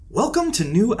Welcome to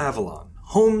New Avalon,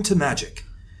 home to magic.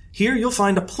 Here you'll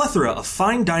find a plethora of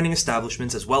fine dining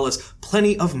establishments as well as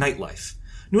plenty of nightlife.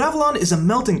 New Avalon is a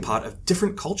melting pot of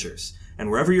different cultures,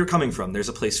 and wherever you're coming from, there's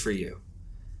a place for you.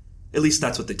 At least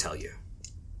that's what they tell you.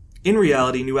 In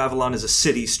reality, New Avalon is a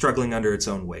city struggling under its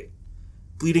own weight,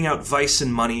 bleeding out vice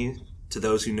and money to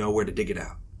those who know where to dig it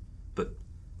out. But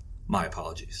my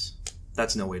apologies.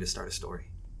 That's no way to start a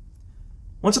story.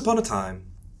 Once upon a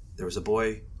time, there was a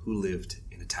boy who lived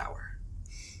in a tower.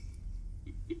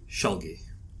 Shulgi.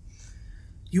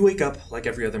 You wake up like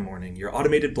every other morning. Your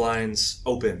automated blinds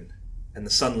open, and the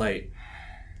sunlight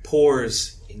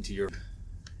pours into your...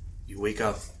 You wake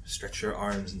up, stretch your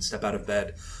arms, and step out of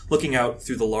bed. Looking out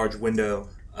through the large window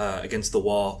against the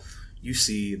wall, you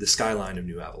see the skyline of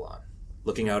New Avalon.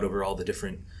 Looking out over all the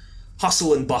different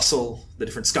hustle and bustle, the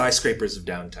different skyscrapers of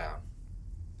downtown.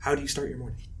 How do you start your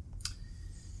morning?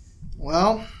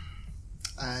 Well,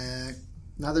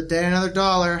 another day, another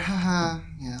dollar. Haha.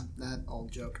 Yeah, that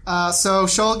old joke. So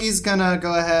Shulgi's gonna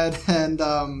go ahead and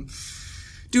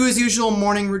do his usual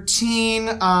morning routine.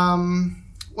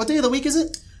 What day of the week is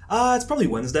it? It's probably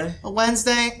Wednesday. A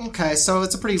Wednesday? Okay, so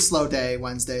it's a pretty slow day.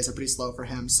 Wednesdays are pretty slow for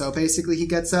him. So basically he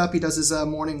gets up, he does his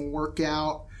morning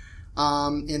workout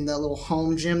in the little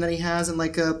home gym that he has in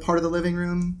like a part of the living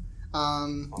room.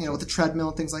 Awesome. You know, with the treadmill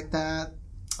and things like that.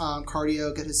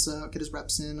 Cardio, get his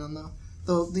reps in on the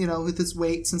with his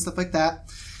weights and stuff like that.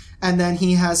 And then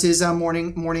he has his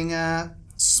morning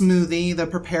smoothie, the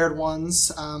prepared ones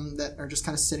that are just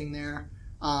kind of sitting there.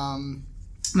 And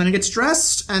then he gets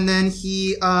dressed, and then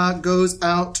he goes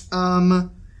out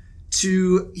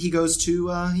to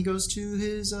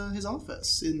his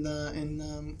office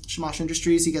in Shamash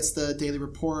Industries. He gets the daily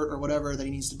report or whatever that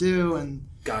he needs to do, and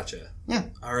gotcha. Yeah,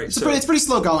 all right. It's pretty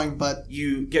slow going, but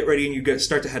you get ready and you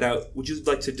start to head out. Would you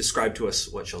like to describe to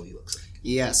us what Shulgi looks like?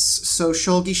 Yes. So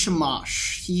Shulgi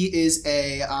Shamash, he is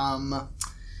a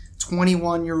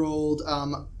 21-year-old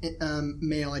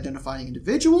male identifying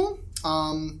individual.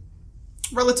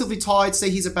 Relatively tall. I'd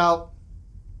say he's about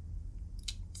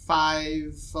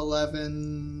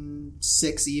 5'11",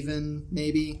 6 even,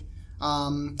 maybe.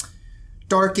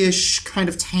 Darkish, kind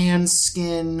of tan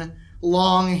skin,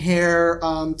 long hair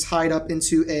tied up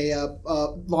into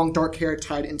long dark hair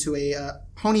tied into a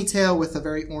ponytail with a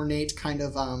very ornate kind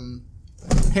of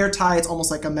hair tie. It's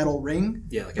almost like a metal ring.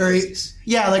 Yeah, like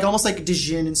like almost like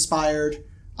Dijin inspired.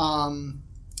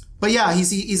 But yeah,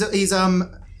 he's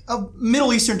of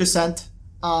Middle Eastern descent.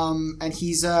 And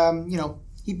he's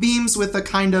he beams with a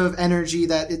kind of energy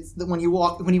that when he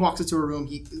walks into a room,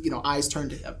 eyes turn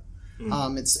to him.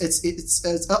 Mm.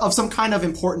 It's of some kind of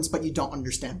importance, but you don't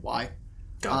understand why.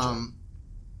 Gotcha.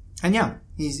 And yeah,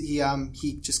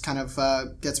 he just kind of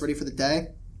gets ready for the day.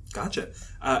 Gotcha.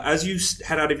 As you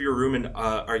head out of your room and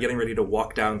are getting ready to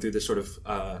walk down through this sort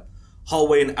of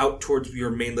hallway and out towards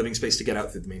your main living space to get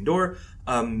out through the main door,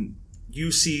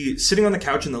 you see sitting on the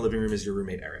couch in the living room is your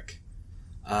roommate Eric.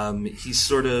 He's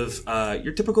sort of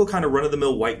your typical kind of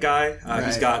run-of-the-mill white guy.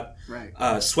 He's got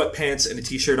sweatpants and a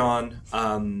t-shirt on.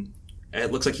 It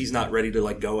looks like he's not ready to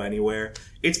like go anywhere.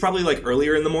 It's probably like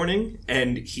earlier in the morning,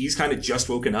 and he's kind of just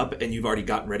woken up, and you've already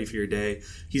gotten ready for your day.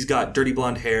 He's got dirty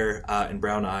blonde hair and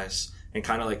brown eyes, and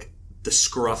kind of like the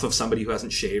scruff of somebody who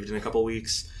hasn't shaved in a couple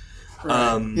weeks.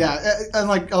 Right.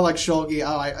 Unlike Shulgi,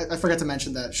 I forgot to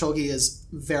mention that Shulgi is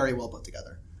very well put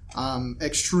together.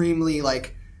 Extremely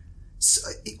like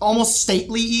almost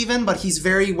stately even, but he's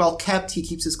very well kept. He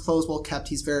keeps his clothes well kept.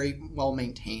 He's very well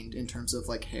maintained in terms of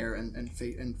like hair and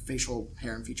facial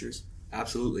hair and features.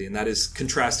 Absolutely, and that is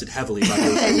contrasted heavily by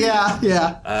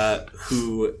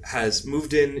who has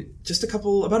moved in just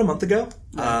about a month ago.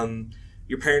 Right.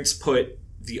 Your parents put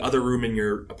the other room in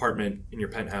your apartment, in your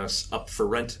penthouse, up for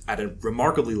rent at a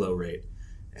remarkably low rate,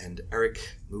 and Eric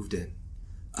moved in.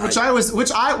 Which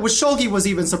Shulgi was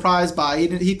even surprised by.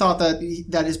 He thought that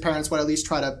his parents would at least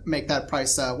try to make that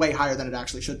price way higher than it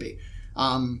actually should be.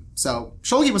 So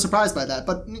Shulgi was surprised by that,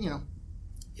 but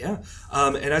Yeah.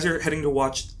 And as you're heading to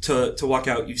walk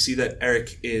out, you see that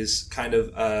Eric is kind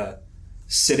of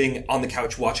sitting on the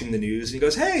couch watching the news, and he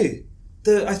goes, "Hey,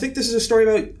 I think this is a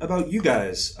story about you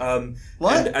guys."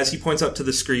 What? And as he points up to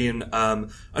the screen, a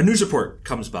news report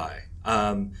comes by.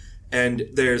 And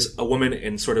there's a woman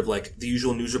in sort of like the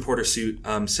usual news reporter suit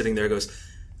sitting there, goes,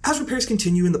 "As repairs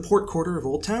continue in the port quarter of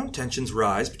Old Town, tensions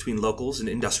rise between locals and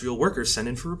industrial workers sent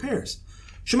in for repairs.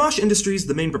 Shamash Industries,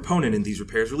 the main proponent in these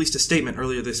repairs, released a statement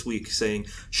earlier this week saying,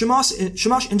 Shamash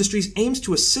Industries aims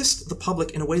to assist the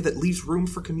public in a way that leaves room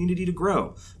for community to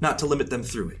grow, not to limit them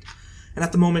through it. And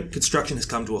at the moment, construction has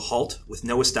come to a halt with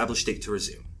no established date to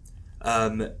resume."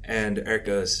 And Eric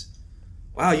goes,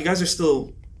 "Wow, you guys are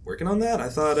still working on that? I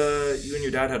thought you and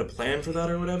your dad had a plan for that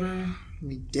or whatever.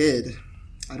 We did.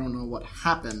 I don't know what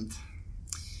happened.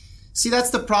 See, that's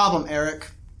the problem,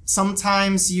 Eric.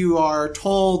 Sometimes you are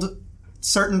told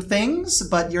certain things,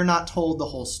 but you're not told the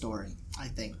whole story, I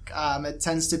think. It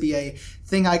tends to be a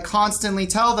thing I constantly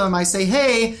tell them. I say,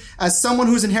 hey, as someone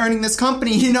who's inheriting this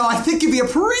company, I think it'd be a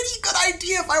pretty good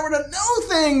idea if I were to know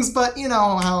things, but you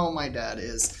know how my dad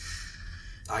is.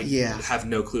 I have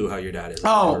no clue how your dad is.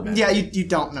 Oh, yeah, you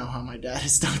don't know how my dad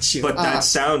is, don't you? But that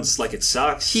sounds like it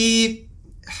sucks.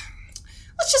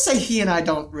 Let's just say he and I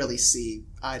don't really see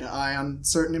eye to eye on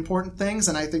certain important things,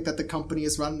 and I think that the company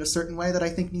is run in a certain way that I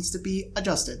think needs to be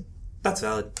adjusted. That's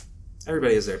valid.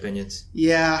 Everybody has their opinions.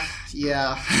 Yeah.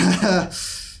 Yeah,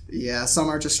 some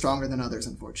are just stronger than others,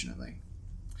 unfortunately.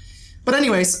 But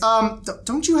anyways,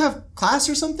 don't you have class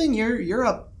or something? You're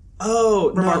up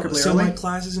remarkably so early. My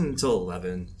class isn't until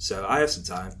 11, so I have some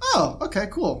time. Oh, okay,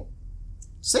 cool.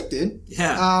 Sick, dude.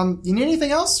 Yeah. You need anything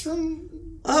else from...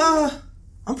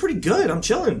 I'm pretty good. I'm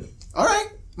chilling. All right.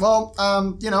 Well,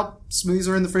 smoothies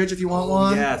are in the fridge if you want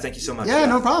one. Yeah, thank you so much. Yeah,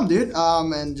 no problem, dude.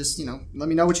 And just, let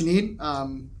me know what you need.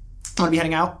 I'm going to be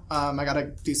heading out. I got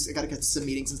to get some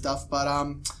meetings and stuff, but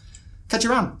catch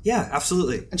you around. Yeah,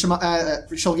 absolutely. And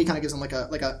Shulgi kind of gives him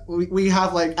we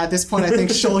have at this point, I think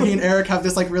Shulgi and Eric have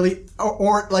this really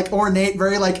ornate,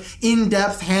 very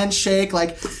in-depth handshake,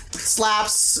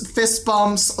 slaps, fist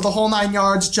bumps, the whole 9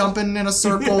 yards, jumping in a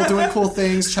circle, doing cool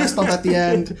things, chest bump at the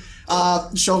end.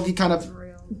 Shulgi kind of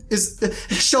is the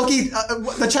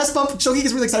chest bump. Shulgi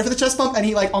is really excited for the chest bump, and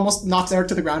he almost knocks Eric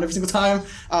to the ground every single time.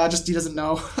 Just he doesn't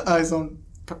know his own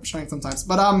strength sometimes,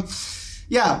 but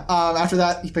after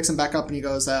that, he picks him back up and he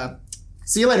goes,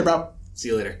 see you later, bro. See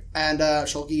you later. And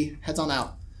Shulgi heads on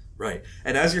out. Right.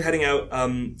 And as you're heading out,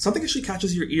 something actually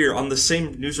catches your ear. On the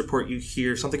same news report, you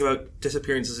hear something about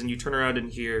disappearances, and you turn around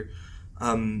and hear...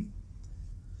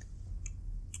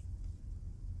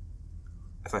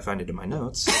 if I find it in my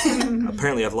notes...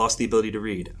 apparently I've lost the ability to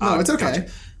read. No, it's okay.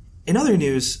 Gotcha. In other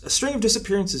news, a string of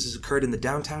disappearances has occurred in the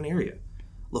downtown area.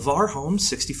 LeVar Holmes,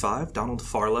 65, Donald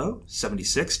Farlow,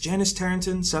 76, Janice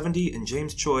Tarrenton, 70, and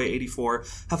James Choi, 84,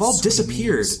 have all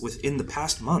disappeared within the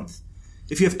past month.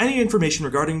 If you have any information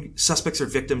regarding suspects or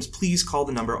victims, please call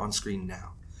the number on screen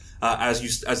now. As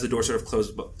the door sort of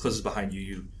closes behind you,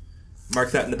 you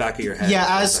mark that in the back of your head. Yeah,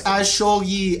 as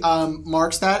Shulgi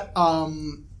marks that,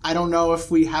 I don't know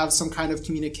if we have some kind of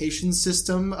communication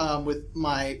system with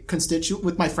my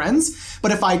friends,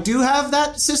 but if I do have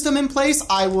that system in place,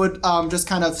 I would just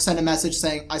kind of send a message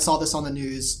saying, I saw this on the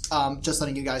news, just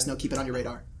letting you guys know, keep it on your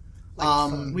radar.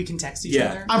 We can text each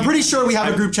other. I'm pretty sure we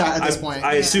have a group chat at this point.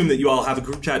 I assume that you all have a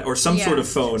group chat or some sort of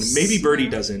phone. Maybe Birdie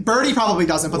doesn't. Birdie probably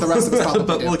doesn't, but the rest of us probably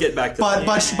But do. we'll get back to that.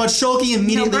 But Shulgi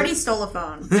immediately... No, Birdie stole a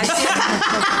phone.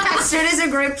 As soon as a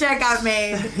group chat got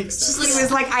made, he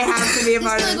was like, I have to be a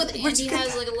part of it. With Andy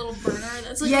has a little burner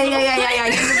that's Yeah. He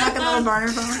has a fucking little burner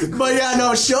phone. But yeah, no,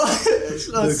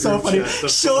 that's so funny.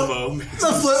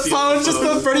 The flip phone,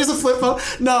 just Birdie's a flip phone.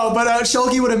 No, but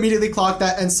Shulgi would immediately clock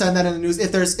that and send that in the news.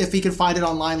 If he can find it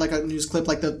online, like a news clip,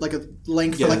 like a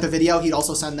link for the video, he'd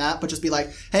also send that. But just be like,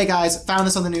 hey guys, found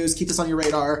this on the news. Keep this on your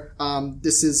radar.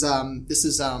 This is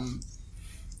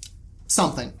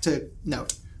something to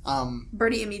note.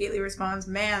 Birdie immediately responds,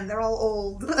 man, they're all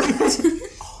old.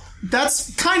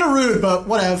 That's kind of rude, but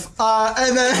whatever.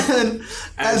 And then...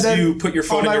 As you put your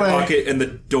phone in your pocket and the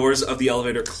doors of the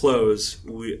elevator close,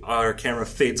 our camera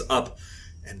fades up,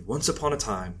 and once upon a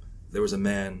time, there was a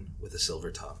man with a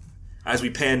silver tongue. As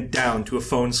we pan down to a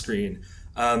phone screen,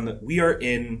 we are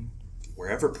in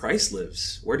wherever Price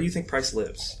lives. Where do you think Price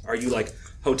lives? Are you,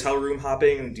 hotel room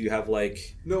hopping? Do you have,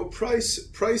 No,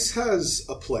 Price has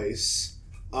a place.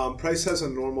 Price has a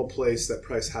normal place that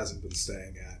Price hasn't been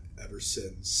staying at ever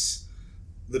since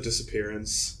the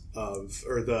disappearance of,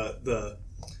 or the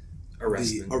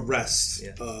arrest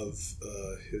of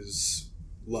his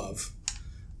love.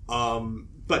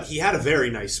 But he had a very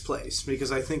nice place,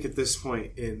 because I think at this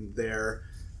point in their,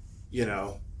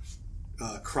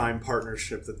 crime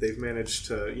partnership that they've managed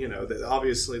to, that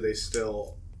obviously they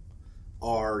still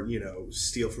are,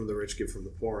 steal from the rich, give from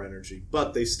the poor energy,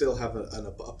 but they still have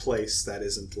a place that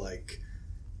isn't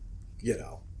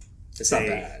it's not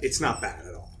bad. It's not bad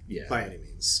at all, by any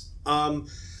means.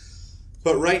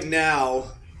 But right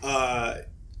now,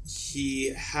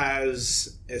 he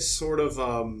has a sort of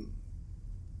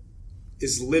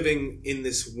is living in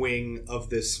this wing of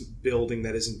this building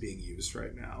that isn't being used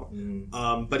right now.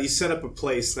 But he set up a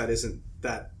place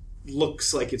that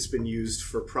looks like it's been used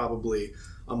for probably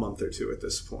a month or two at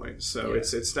this point. So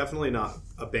it's definitely not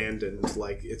abandoned.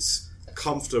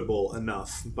 comfortable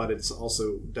enough, but it's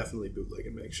also definitely bootleg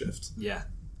and makeshift. Yeah,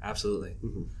 absolutely.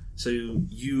 Mm-hmm. So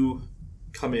you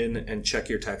come in and check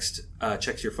your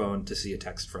phone to see a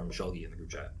text from Shulgi in the group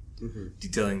chat,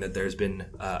 detailing that there's been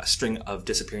a string of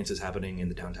disappearances happening in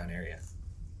the downtown area.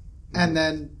 And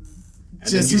then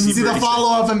you see the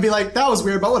follow-up and be like, that was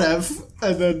weird, but whatever.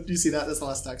 And then you see that's the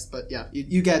last text. But yeah,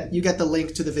 you get the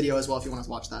link to the video as well if you want to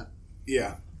watch that.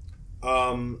 Yeah.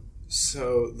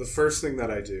 So the first thing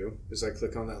that I do is I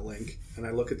click on that link and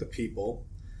I look at the people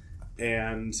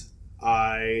and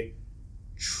I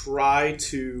try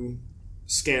to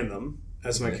scan them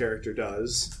as my character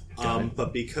does.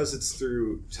 But because it's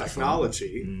through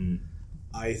technology,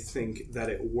 I think that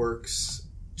it works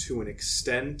to an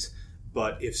extent.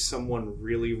 But if someone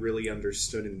really, really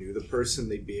understood and knew the person,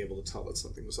 they'd be able to tell that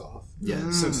something was off.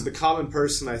 Yeah. So to the common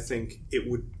person, I think it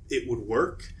would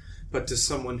work. But to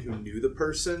someone who knew the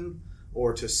person,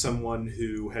 or to someone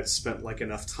who had spent like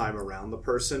enough time around the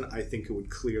person, I think it would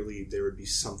clearly, there would be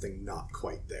something not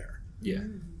quite there. Yeah.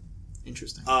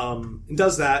 Interesting. And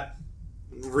does that,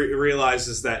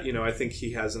 realizes that, I think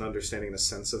he has an understanding and a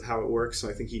sense of how it works. So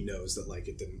I think he knows that like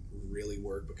it didn't really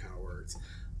work, but kind of worked.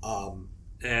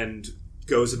 And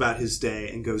goes about his day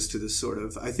and goes to this sort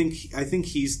of, I think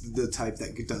he's the type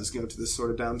that does go to this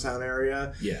sort of downtown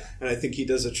area. Yeah. And I think he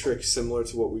does a trick similar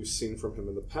to what we've seen from him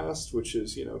in the past, which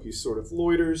is, he sort of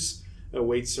loiters and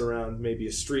waits around maybe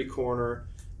a street corner,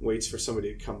 waits for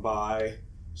somebody to come by,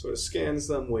 sort of scans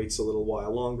them, waits a little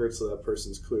while longer until that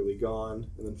person's clearly gone,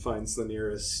 and then finds the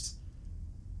nearest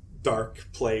dark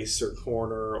place or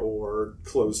corner or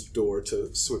closed door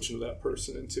to switch into that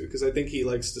person into. Because I think he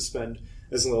likes to spend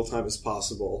as little time as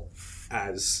possible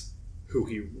as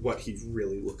what he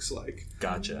really looks like.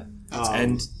 Gotcha.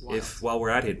 And if while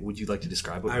we're at it, would you like to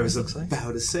describe what he looks like? I was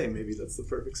about to say, maybe that's the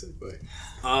perfect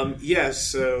segue.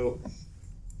 So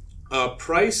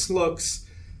Price looks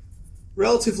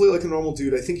relatively like a normal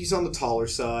dude. I think he's on the taller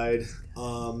side.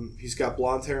 He's got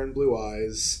blonde hair and blue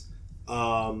eyes.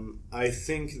 I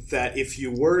think that if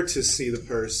you were to see the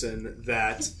person,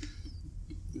 that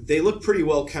they look pretty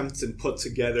well kempt and put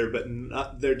together, but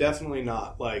they're definitely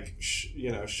not like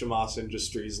Shamas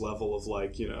Industries level of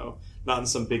like not in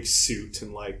some big suit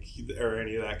and like or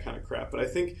any of that kind of crap. But I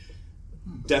think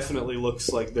definitely looks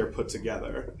like they're put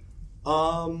together.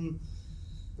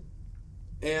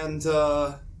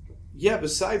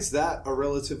 Besides that, a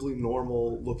relatively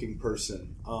normal looking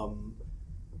person.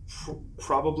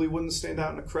 Probably wouldn't stand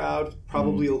out in a crowd.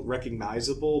 Probably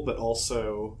recognizable, but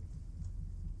also,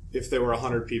 if there were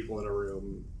 100 people in a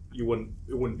room, it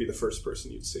wouldn't be the first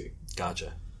person you'd see.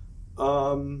 Gotcha.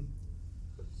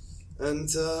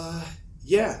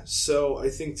 So I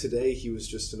think today he was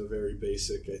just in a very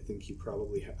basic. I think he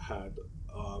probably had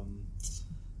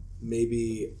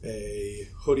maybe a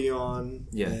hoodie on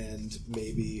and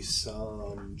maybe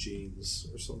some jeans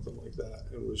or something like that,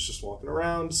 and was just walking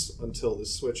around until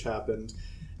this switch happened.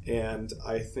 And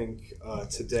I think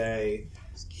today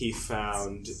he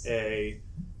found a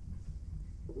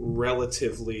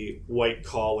relatively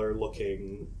white-collar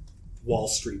looking Wall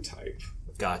Street type.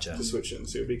 Gotcha. To switch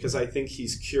into, because I think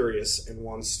he's curious and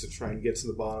wants to try and get to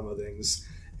the bottom of things,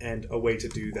 and a way to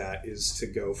do that is to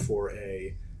go for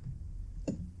a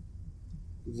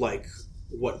like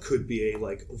what could be a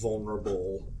like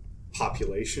vulnerable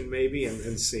population maybe,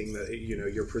 and seeing that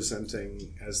you're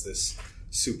presenting as this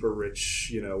super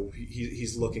rich,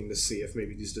 he's looking to see if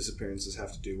maybe these disappearances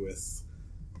have to do with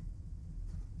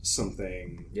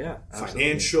something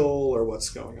financial or what's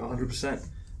going on.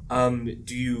 100%.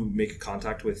 Do you make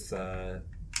contact with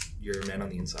your man on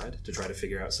the inside to try to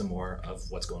figure out some more of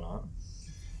what's going on?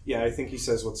 Yeah, I think he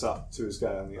says what's up to his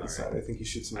guy on the inside. Right. I think he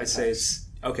shoots him a text. I'd say it's...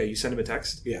 Okay, you send him a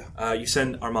text? Yeah. You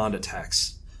send Armand a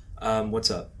text. What's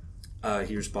up?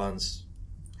 He responds,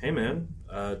 hey man,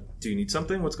 do you need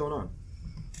something? What's going on?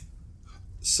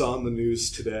 Saw on the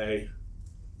news today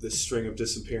this string of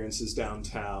disappearances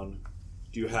downtown.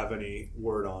 Do you have any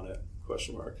word on it? ?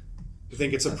 I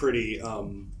think it's a pretty...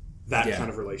 kind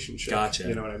of relationship. Gotcha.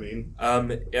 You know what I mean?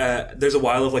 There's a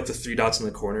while of like the 3 dots in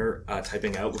the corner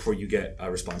typing out before you get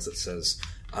a response that says,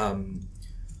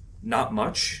 not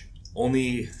much.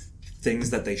 Only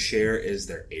things that they share is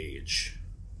their age.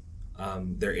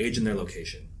 Their age and their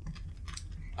location.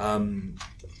 And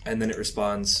then it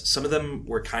responds, some of them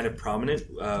were kind of prominent.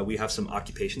 We have some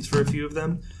occupations for a few of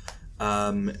them.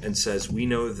 And says, we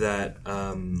know that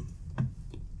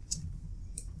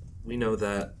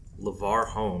LeVar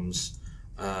Holmes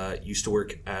used to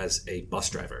work as a bus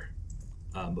driver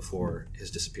before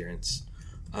his disappearance.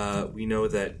 We know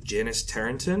that Janice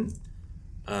Tarrenton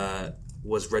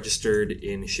was registered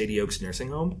in Shady Oaks Nursing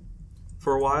Home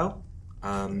for a while.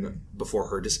 before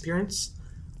her disappearance.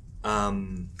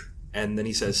 And then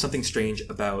he says something strange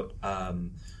about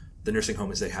the nursing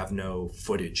home is they have no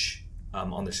footage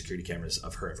on their security cameras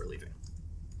of her ever leaving.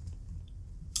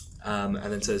 And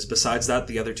then says, besides that,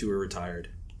 the other two are retired.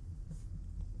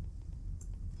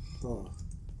 Huh.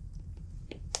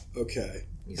 Okay.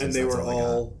 And they were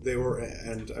all...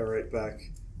 And I write back,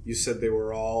 you said they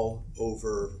were all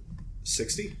over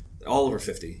 60? All over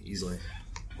 50, easily.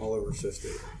 All over 50.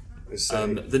 I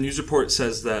say, the news report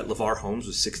says that LeVar Holmes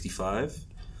was 65.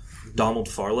 Mm-hmm. Donald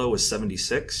Farlow was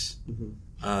 76.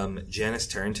 Mm-hmm. Janice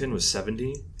Tarrington was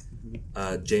 70.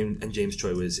 Mm-hmm. James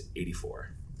Choi was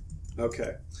 84.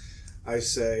 Okay. I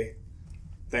say,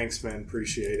 thanks, man.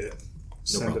 Appreciate it.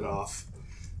 Send it off.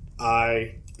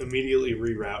 I immediately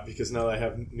reroute because now that I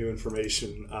have new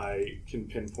information, I can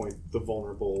pinpoint the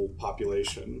vulnerable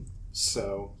population.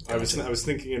 So I was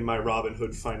thinking in my Robin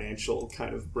Hood financial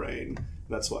kind of brain.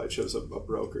 That's why I chose a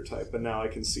broker type. But now I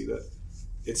can see that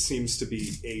it seems to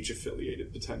be age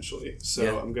affiliated potentially.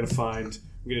 So I'm going to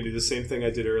do the same thing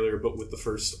I did earlier, but with the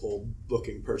first old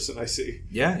looking person I see.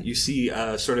 Yeah, you see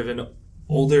sort of an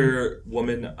older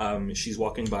woman. She's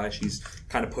walking by. She's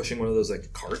kind of pushing one of those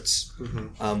like carts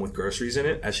with groceries in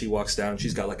it. As she walks down,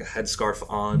 she's got like a headscarf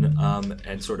on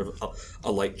and sort of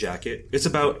a light jacket. It's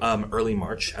about early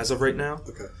March as of right now.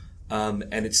 Okay.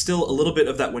 And it's still a little bit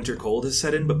of that winter cold has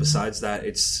set in, but besides that,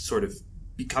 it's sort of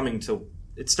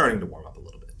it's starting to warm up a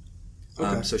little bit.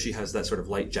 Okay. So she has that sort of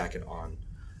light jacket on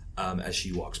as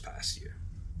she walks past you.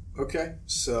 Okay,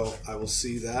 so I will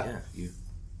see that. Yeah, you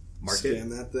scan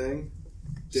that thing,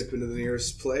 dip into the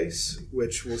nearest place,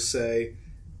 which will say,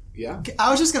 yeah. I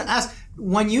was just going to ask,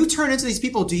 when you turn into these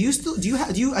people, do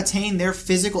you attain their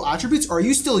physical attributes, or are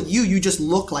you still you? You just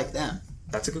look like them.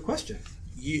 That's a good question.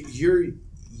 You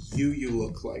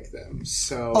look like them.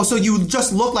 So so you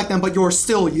just look like them, but you're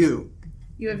still you.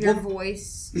 You have your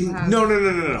voice. You have...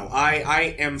 No.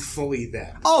 I am fully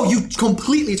them. Oh, you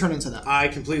completely turn into them. I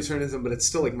completely turn into them, but it's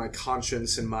still like my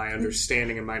conscience and my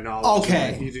understanding and my knowledge.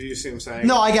 Okay. You see what I'm saying?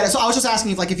 No, I get it. So I was just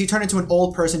asking if you turn into an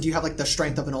old person, do you have like the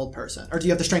strength of an old person, or do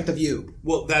you have the strength of you?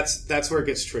 Well, that's where it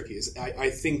gets tricky.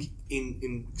 I think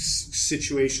in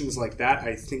situations like that,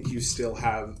 I think I still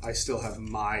have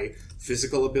my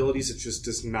physical abilities. It just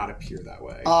does not appear that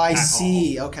way. I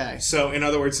see. All. Okay. So in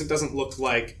other words, it doesn't look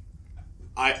like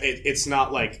it's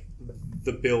not like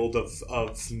the build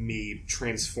of me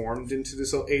transformed into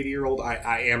this 80-year-old.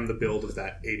 I am the build of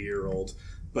that 80-year-old,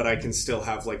 but I can still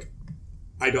have like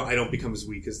I don't become as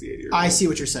weak as the 80-year-old. I see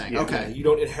what you're saying. Yeah. Okay. You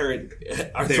don't inherit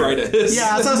arthritis.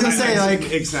 Yeah, that's what I was going to say.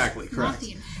 Like exactly correct. Not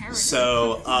the inheritance.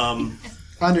 So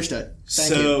understood.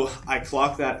 Thank you. I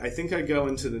clock that. I think I go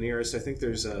into the nearest. I think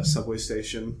there's a subway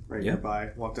station right nearby.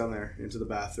 Walk down there into the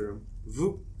bathroom.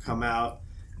 Voop, come out,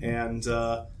 and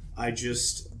I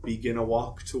just begin a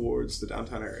walk towards the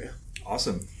downtown area.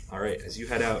 Awesome. All right. As you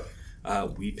head out,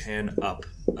 we pan up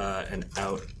and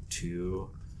out to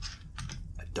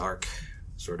a dark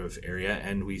sort of area,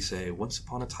 and we say, once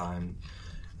upon a time,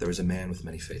 there was a man with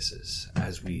many faces.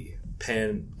 As we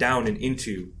pan down and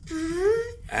into,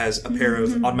 as a pair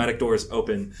of automatic doors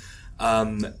open,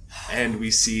 and we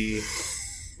see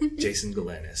Jason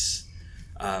Galanis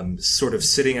sort of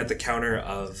sitting at the counter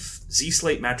of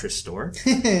Z-Slate Mattress Store.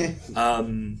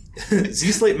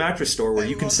 Z-Slate Mattress Store, where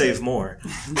you can save more.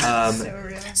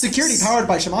 Security powered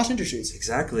by Shamash Industries.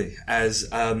 Exactly. As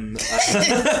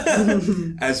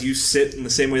you sit in the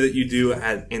same way that you do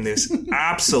in this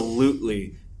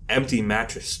absolutely empty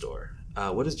mattress store.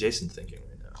 What is Jason thinking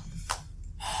right now?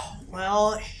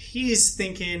 Well, he's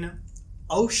thinking,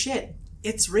 oh shit,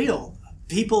 it's real.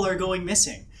 People are going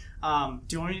missing. Do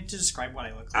you want me to describe what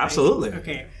I look like? Absolutely.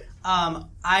 Okay.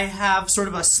 I have sort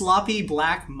of a sloppy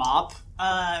black mop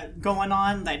going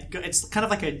on. It's kind of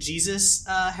like a Jesus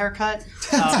haircut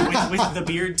with the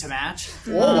beard to match.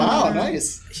 Oh, wow,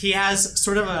 nice. He has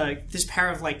sort of this pair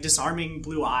of like disarming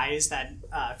blue eyes that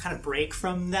kind of break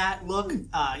from that look.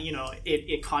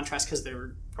 It contrasts because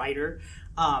they're brighter.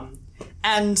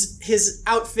 And his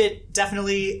outfit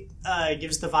definitely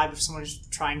gives the vibe of someone who's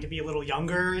trying to be a little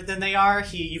younger than they are.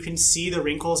 You can see the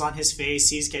wrinkles on his face.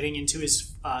 He's getting into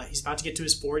he's about to get to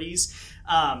his 40s.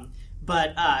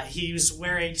 But he's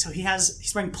wearing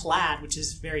plaid, which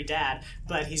is very dad,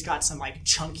 but he's got some like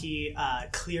chunky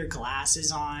clear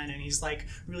glasses on, and he's like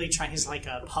really trying. He's like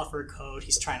a puffer coat.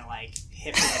 He's trying to like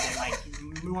hip it and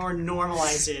like more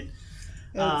normalize it.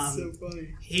 That's so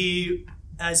funny. He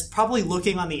is probably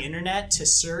looking on the internet to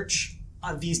search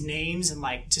these names and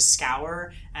like to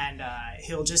scour, and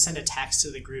he'll just send a text to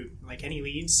the group like, any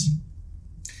leads?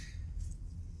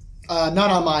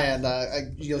 Not on my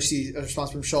end. You'll see a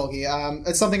response from Shulgi.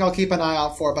 It's something I'll keep an eye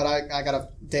out for, but I got a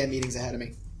day of meetings ahead of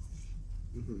me.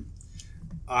 Mm-hmm.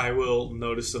 I will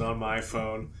notice it on my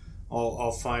phone.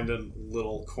 I'll find a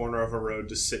little corner of a road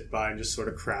to sit by and just sort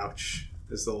of crouch,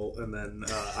 and then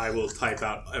I will type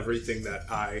out everything that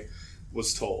I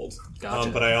was told. Gotcha.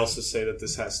 But I also say that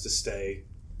this has to stay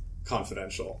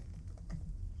confidential.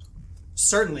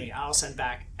 Certainly, I'll send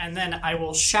back. And then I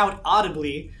will shout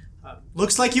audibly,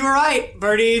 looks like you were right,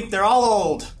 Birdie. They're all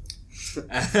old.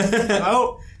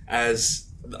 Oh. As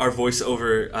our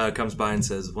voiceover comes by and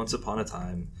says, once upon a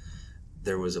time,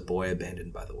 there was a boy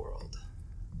abandoned by the world.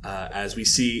 As we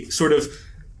see sort of,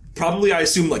 probably I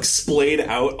assume like splayed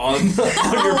out on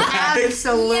your back.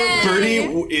 Absolutely.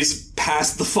 Birdie is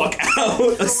passed the fuck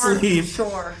out asleep.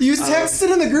 Sure. You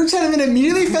texted in the group chat and then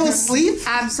immediately fell asleep?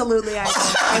 Absolutely, I did.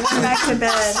 I went back to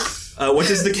bed. What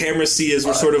does the camera see as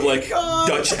we're sort of like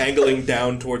Dutch angling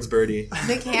down towards Birdie?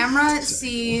 The camera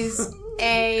sees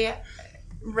a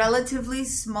relatively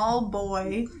small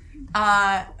boy,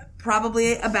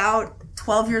 probably about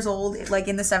 12 years old, like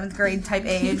in the 7th grade type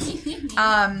age.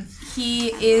 He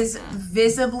is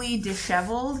visibly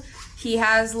disheveled. He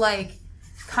has like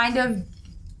kind of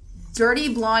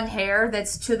dirty blonde hair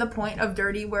that's to the point of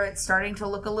dirty where it's starting to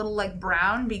look a little like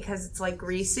brown because it's like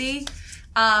greasy.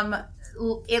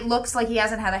 It looks like he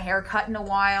hasn't had a haircut in a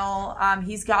while.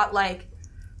 He's got like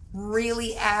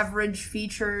really average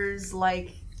features,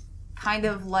 like kind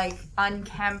of like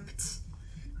unkempt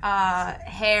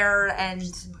hair and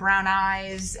brown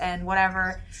eyes and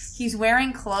whatever. He's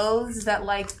wearing clothes that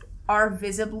like are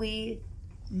visibly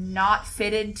not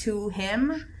fitted to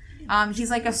him.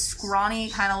 He's like a scrawny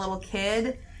kind of little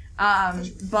kid,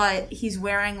 but he's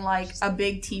wearing like a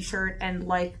big t-shirt and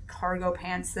like cargo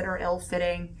pants that are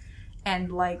ill-fitting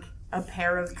and like a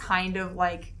pair of kind of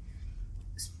like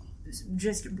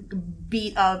just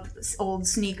beat up old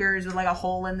sneakers with like a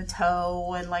hole in the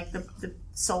toe and like the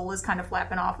sole is kind of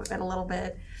flapping off of it a little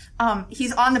bit.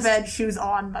 He's on the bed, shoes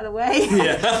on, by the way.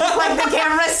 Yeah. Like the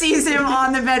camera sees him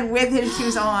on the bed with his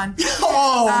shoes on.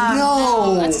 Oh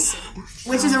no!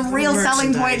 Which is a real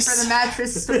selling point for the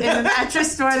mattress in the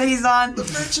mattress store that he's on. The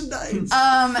merchandise.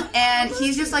 And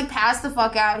he's just like passed the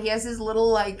fuck out. He has his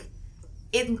little like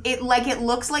it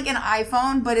looks like an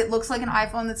iPhone, but it looks like an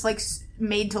iPhone that's like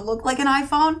made to look like an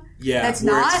iPhone. Yeah, that's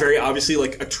where not. It's very obviously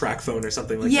like a track phone or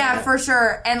something like that. Yeah, for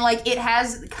sure. And like it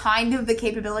has kind of the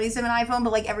capabilities of an iPhone,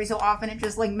 but like every so often it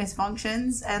just like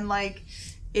misfunctions and like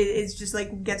it's just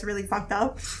like gets really fucked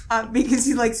up because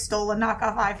he like stole a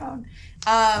knockoff iPhone.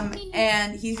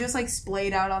 And he's just like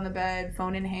splayed out on the bed,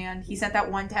 phone in hand. He sent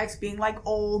that one text being like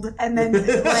old and then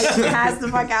like passed the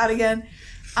fuck out again.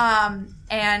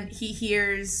 And he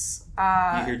hears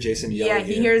you hear Jason yell. Yeah,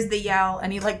 he hears the yell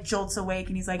and he like jolts awake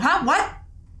and he's like, "Huh? What?"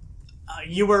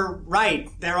 You were right.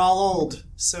 They're all old.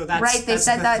 So that's right. They that's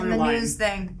said the that in the line. News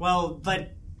thing. Well,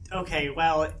 but okay.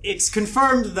 Well, it's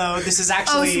confirmed though. This is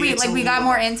actually. Oh, sweet! Like we got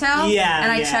more intel. Yeah.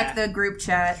 And I check the group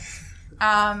chat,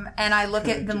 and I look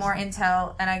at the more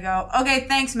intel, and I go, "Okay,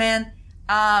 thanks, man."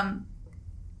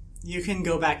 You can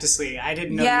go back to sleep. I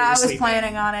didn't know. Yeah, you were I was sleeping.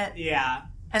 planning on it. Yeah.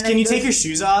 And then can you take your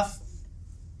shoes off?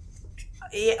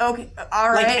 Yeah, okay, all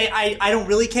right. Like, I don't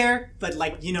really care, but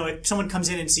like, you know, if someone comes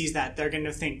in and sees that, they're going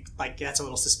to think like that's a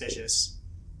little suspicious.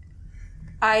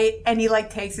 And he like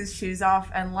takes his shoes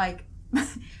off and like,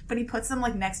 but he puts them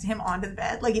like next to him onto the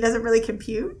bed. Like he doesn't really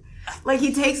compute. Like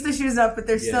he takes the shoes up, but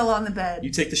they're still on the bed.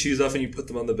 You take the shoes off and you put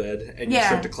them on the bed and you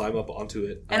start to climb up onto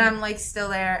it. And I'm like still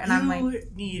there, and I'm like, you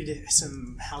need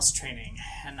some house training,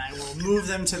 and I will move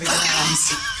them to the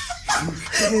grounds.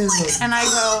 And I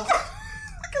go,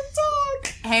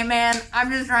 "Hey man, I'm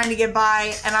just trying to get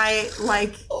by," and I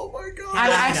like, oh my god!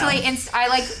 I actually, I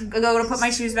like go to put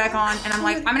my shoes back on, and I'm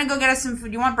like, "I'm gonna go get us some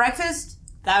food. You want breakfast?"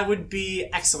 That would be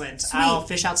excellent. Sweet. I'll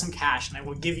fish out some cash, and I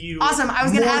will give you. Awesome. I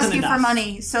was gonna more ask than you enough. for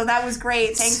money, so that was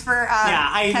great. Thanks for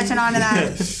I catching on to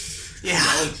that. Yeah,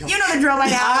 You know the drill by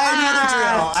now.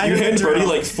 I You know hand the drill. Birdie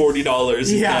like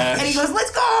 $40 in Yeah. cash. And he goes, "Let's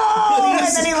go!"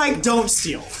 And then he like, Don't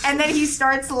steal. and then he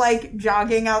starts like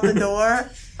jogging out the door,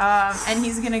 and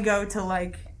he's gonna go to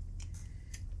like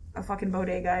a fucking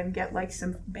bodega and get like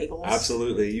some bagels.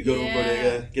 Absolutely. You go to a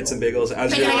bodega, get some bagels.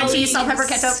 As Bacon, you're, egg, and cheese, salt, pepper,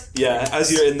 ketchup. yeah, as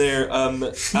you're in there,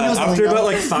 after about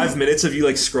like 5 minutes of you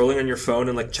like scrolling on your phone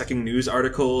and like checking news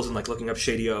articles and like looking up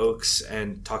Shady Oaks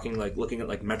and talking like looking at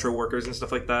like metro workers and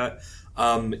stuff like that,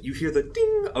 you hear the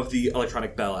ding of the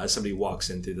electronic bell as somebody walks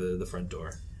in through the front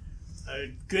door.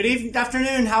 Good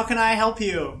afternoon. How can I help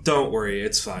you? Don't worry,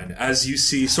 it's fine. As you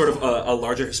see, sort of a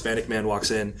larger Hispanic man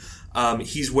walks in.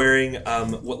 He's wearing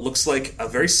what looks like a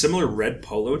very similar red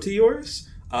polo to yours,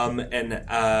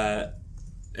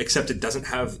 Except it doesn't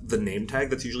have the name tag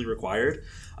that's usually required.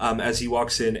 As he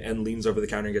walks in and leans over the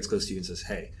counter and gets close to you and says,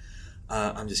 "Hey,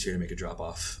 I'm just here to make a drop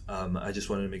off. I just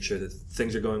wanted to make sure that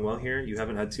things are going well here. You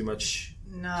haven't had too much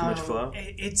flow."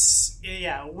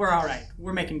 We're all right.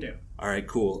 We're making do. All right,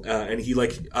 cool. And he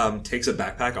takes a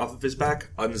backpack off of his back,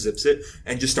 unzips it,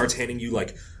 and just starts handing you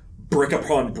brick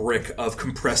upon brick of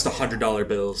compressed $100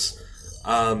 bills.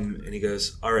 And he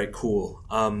goes, "All right, cool.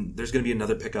 There's going to be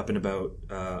another pickup in about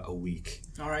a week.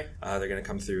 All right. They're going to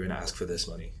come through and ask for this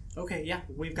money." Okay, yeah,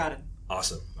 we've got it.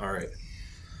 Awesome. All right.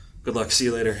 Good luck. See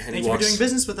you later. And Thank you for doing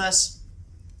business with us.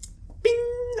 Bing!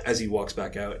 As he walks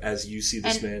back out, as you see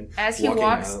this man as he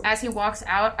walking walks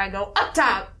out, I go up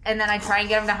top, and then I try and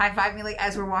get him to high five me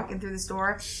as we're walking through the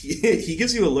store. He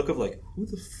gives you a look of who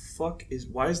the fuck is?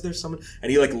 Why is there someone? And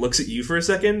he looks at you for a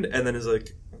second, and then is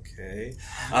like, okay.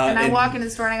 And I walk into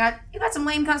the store and you got some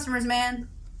lame customers, man.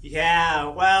 Yeah,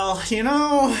 well,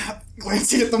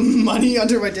 glancing at the money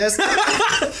under my desk.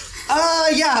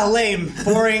 Yeah, lame,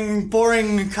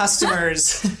 boring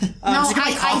customers.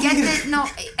 I get that. No,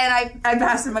 and I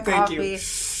passed him a coffee. You.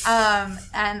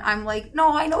 And I'm like,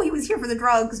 no, I know he was here for the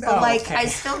drugs, but okay. I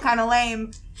still kind of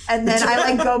lame. And then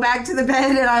I go back to the bed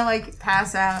and I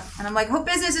pass out. And I'm like, hope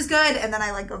business is good. And then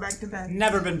I go back to bed.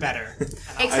 Never been better.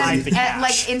 Except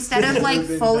instead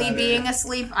of fully being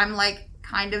asleep, I'm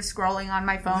kind of scrolling on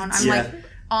my phone. I'm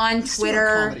on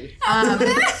Twitter, and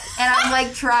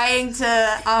I'm trying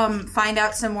to find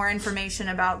out some more information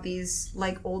about these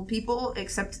old people.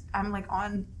 Except I'm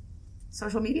on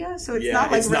social media, so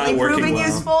it's not really proving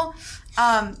useful.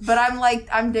 But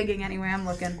I'm digging anyway. I'm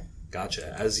looking.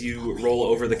 Gotcha. As you roll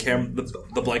over the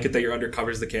the blanket that you're under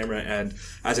covers the camera, and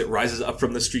as it rises up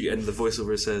from the street, and the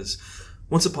voiceover says,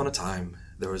 "Once upon a time,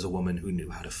 there was a woman who knew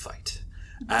how to fight."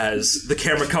 As the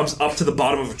camera comes up to the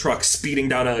bottom of a truck speeding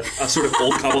down a sort of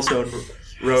old cobblestone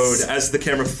road, as the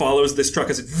camera follows this truck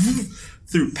as it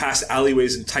through past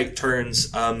alleyways and tight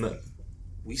turns,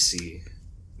 we see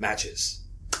matches.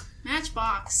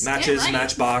 Matchbox. Matches, Right.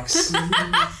 Matchbox.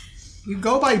 You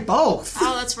go by both.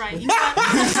 Oh, that's right. You know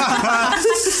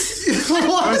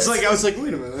what? I was like,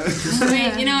 wait a minute.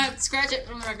 Wait, you know what? Scratch it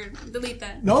from the record. Delete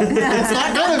that. Nope, it's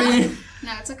not gonna be.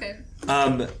 No, it's okay.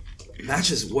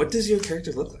 Matches, what does your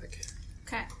character look like?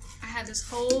 Okay. I had this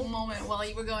whole moment while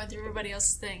you were going through everybody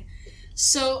else's thing.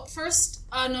 So, first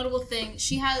notable thing,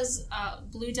 she has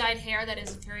blue dyed hair that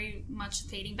is very much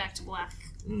fading back to black.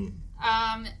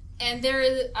 And there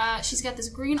is, she's got this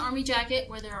green army jacket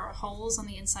where there are holes on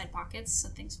the inside pockets, so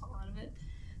things fall out of it.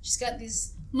 She's got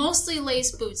these mostly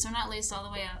laced boots. They're not laced all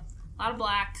the way up. A lot of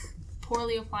black,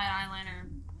 poorly applied eyeliner.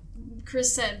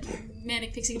 Chris said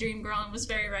Manic Pixie Dream Girl and was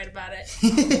very right about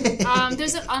it.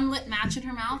 There's an unlit match in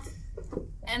her mouth.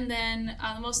 And then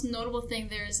the most notable thing,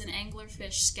 there's an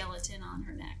anglerfish skeleton on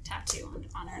her neck, tattoo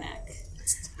on her neck.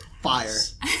 Fire.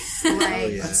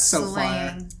 Slay. That's so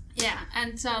fire. Yeah,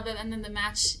 and then the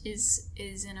match is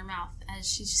in her mouth as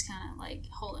she's just kind of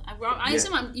holding. I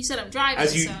assume you said I'm driving.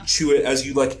 As you chew it, as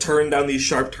you turn down these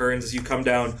sharp turns, as you come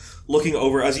down, looking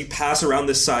over, as you pass around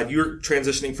this side, you're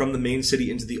transitioning from the main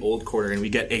city into the old quarter, and we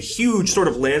get a huge sort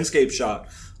of landscape shot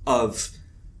of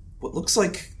what looks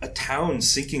like a town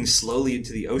sinking slowly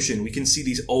into the ocean. We can see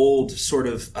these old sort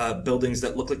of buildings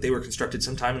that look like they were constructed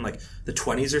sometime in the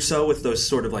 20s or so, with those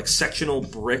sort of sectional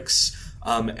bricks.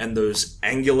 And those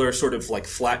angular sort of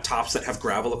flat tops that have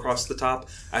gravel across the top,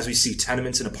 as we see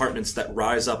tenements and apartments that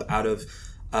rise up out of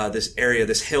this area,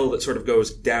 this hill that sort of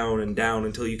goes down and down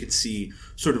until you could see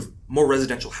sort of more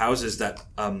residential houses that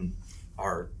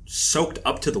are soaked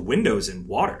up to the windows in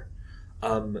water.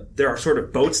 There are sort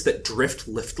of boats that drift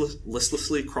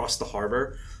listlessly across the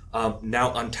harbor,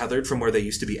 now untethered from where they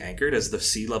used to be anchored as the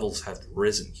sea levels have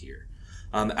risen here.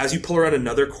 As you pull around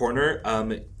another corner,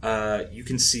 you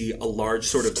can see a large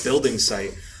sort of building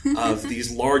site of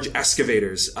these large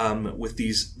excavators with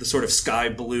the sort of sky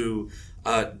blue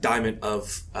diamond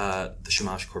of the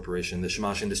Shamash Corporation, the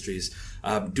Shamash Industries,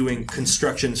 doing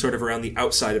construction sort of around the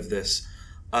outside of this.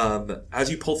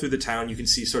 As you pull through the town, you can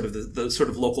see sort of the sort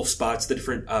of local spots, the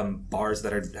different bars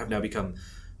that have now become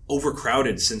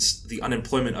overcrowded since the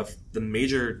unemployment of the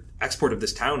major export of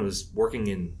this town was working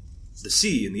in the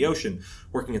sea, in the ocean,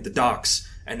 working at the docks,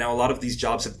 and now a lot of these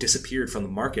jobs have disappeared from the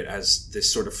market as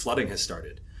this sort of flooding has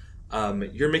started.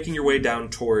 You're making your way down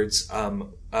towards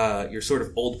your sort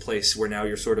of old place where now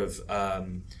you're sort of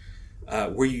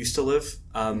where you used to live.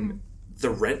 The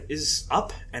rent is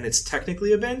up and it's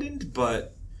technically abandoned,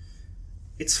 but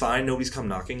it's fine. Nobody's come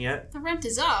knocking yet. The rent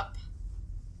is up.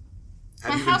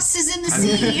 Have My you been- house is in the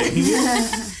sea.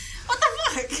 What the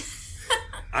fuck?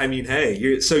 I mean, hey,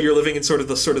 you're living in sort of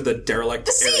the derelict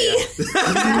area.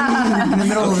 In the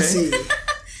middle of the sea.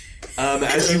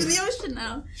 As you the ocean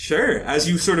now. Sure. As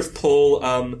you sort of pull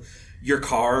your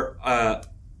car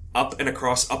up and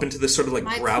across, up into this sort of like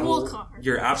My gravel. cool car.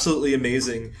 You're absolutely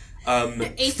amazing.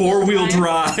 Eight-wheel Four-wheel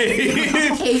drive.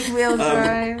 8-wheel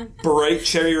drive. Bright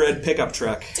cherry red pickup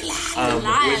truck.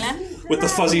 With the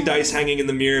fuzzy dice hanging in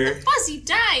the mirror. Fuzzy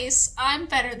dice. I'm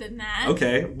better than that.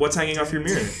 Okay, what's hanging off your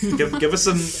mirror? Give us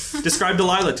some. Describe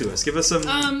Delilah to us. Give us some.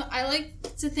 I like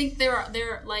to think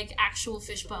they're like actual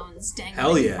fish bones Hell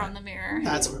dangling yeah. from the mirror.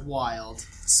 That's wild.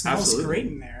 Smells Absolutely. great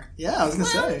in there. Yeah, I was gonna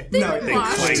say. They No, were they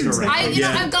washed. clank around.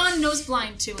 I've gone nose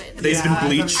blind to it. They've Yeah, been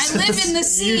bleached. I live in the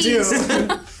seas. You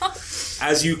do.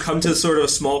 As you come to sort of a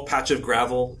small patch of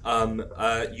gravel,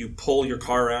 you pull your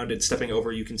car around, and stepping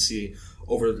over, you can see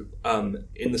over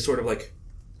in the sort of like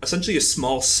essentially a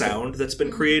small sound that's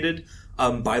been created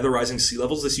by the rising sea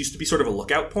levels. This used to be sort of a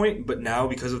lookout point, but now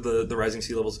because of the rising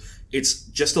sea levels, it's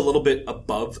just a little bit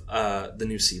above the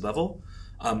new sea level.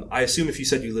 I assume if you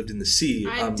said you lived in the sea,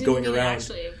 I didn't going mean around.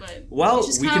 actually, but Well, it's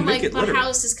just we kind can of make like it literal. the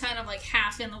house is kind of like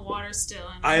half in the water still.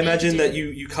 And I imagine naked. that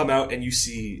you come out and you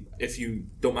see, if you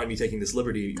don't mind me taking this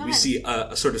liberty, Go we ahead. see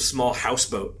a sort of small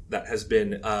houseboat that has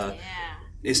been Yeah.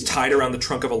 is tied around the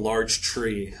trunk of a large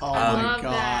tree. Oh my Love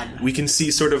god. that. We can see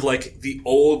sort of like the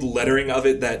old lettering of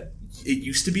it that it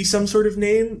used to be some sort of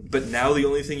name, but now the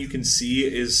only thing you can see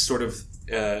is sort of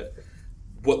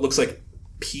what looks like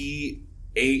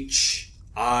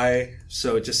PHI,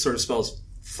 so it just sort of spells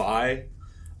phi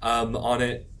on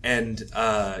it, and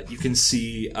you can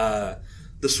see the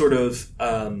sort of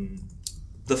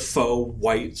the faux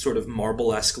white sort of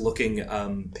marble-esque looking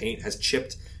paint has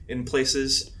chipped in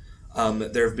places.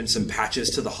 There have been some patches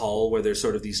to the hull where there's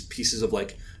sort of these pieces of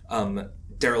like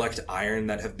derelict iron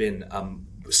that have been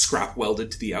scrap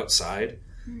welded to the outside.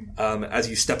 As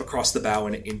you step across the bow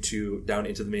and down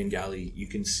into the main galley, you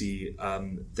can see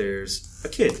there's a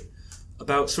kid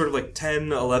about sort of like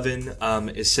 10, 11,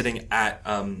 is sitting at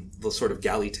the sort of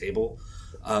galley table.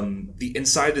 The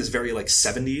inside is very like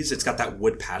 70s. It's got that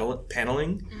wood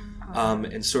paneling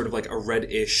and sort of like a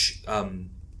reddish,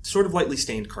 sort of lightly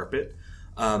stained carpet.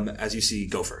 As you see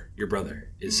Gopher, your brother,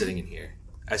 is sitting in here.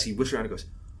 As he whips around and goes,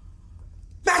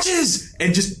 "Matches!"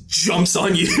 and just jumps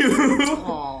on you.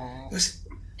 Aww.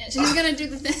 She's gonna do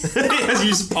the thing. As you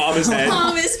just palm his head.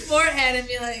 Palm his forehead and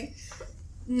be like,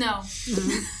 "No,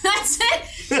 that's it."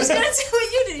 She's gonna do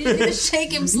what you did. You're gonna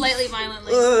shake him slightly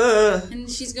violently,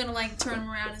 and she's gonna like turn him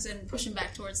around and push him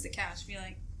back towards the couch. Be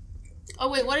like, "Oh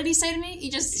wait, what did he say to me?" He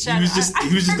just He was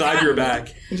just glad you were back.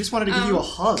 He just wanted to give you a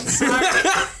hug. Sorry.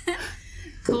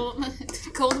 Cold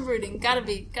brooding. Gotta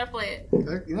play it.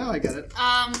 You know, I get it.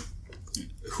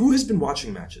 Who has been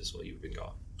watching matches while you've been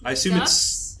gone? I assume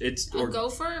Gus? it's Or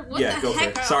Gopher? What yeah, the Gopher.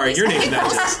 heck? are Sorry, all your these name's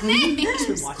people's Matches.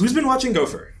 names? Who's been watching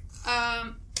Gopher?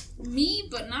 Me,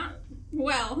 but not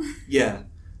well. Yeah.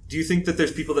 Do you think that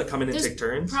there's people that come in and There's take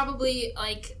turns? Probably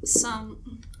like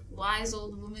some wise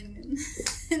old woman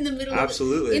in the middle,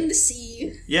 Absolutely. in the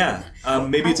sea. Yeah.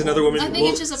 Maybe it's another woman. I think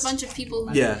it's just a bunch of people.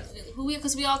 Yeah.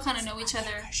 Because we all kind of know each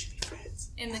other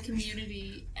in the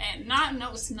community, and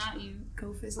it's not you.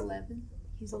 Gopher's 11.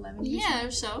 He's 11. Yeah,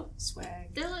 or so.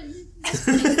 Swag. They're like,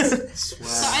 so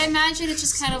I imagine it's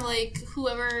just kind of like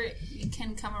whoever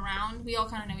can come around. We all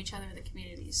kind of know each other in the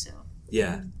community, so.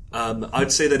 Yeah.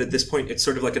 I'd say that at this point, it's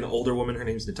sort of like an older woman. Her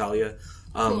name's Natalia.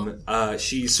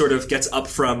 She sort of gets up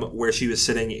from where she was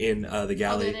sitting in the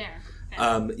galley. Oh, they're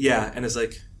there. Okay. Yeah, and is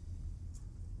like,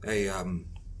 "Hey,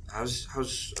 how's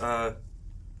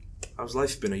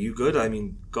life been? Are you good? I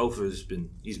mean, Gopher's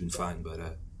he's been fine, but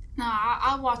No,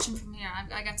 I'll watch him from here.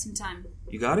 I got some time.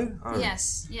 you got it? All right.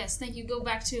 Yes, thank you. Go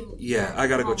back to... Yeah, I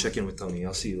gotta go home. check in with Tony.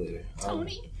 I'll see you later.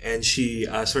 Tony? And she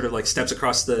sort of like steps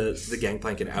across the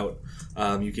gangplank and out.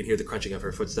 You can hear the crunching of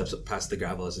her footsteps past the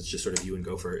gravel as it's just sort of you and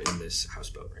Gopher in this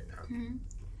houseboat right now. Mm-hmm.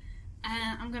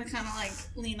 And I'm gonna kind of like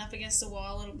lean up against the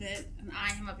wall a little bit and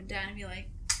eye him up and down and be like,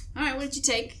 "All right, what did you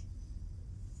take?"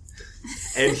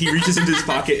 And he reaches into his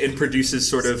pocket and produces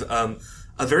sort of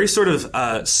a very sort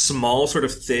of small, sort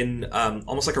of thin,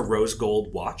 almost like a rose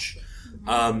gold watch,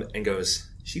 and goes,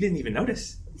 "She didn't even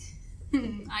notice."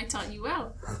 I taught you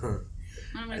well.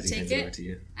 I'm gonna As he take hands it, over to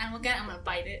you. and I'm gonna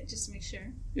bite it just to make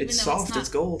sure. It's Even though soft. not It's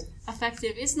gold.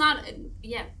 effective. It's not.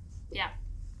 Yeah.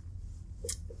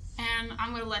 And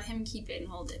I'm gonna let him keep it and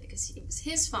hold it because it was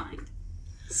his find.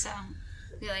 So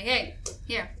be like, "Hey,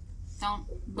 here, don't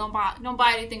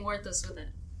buy anything worthless with it."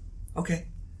 Okay.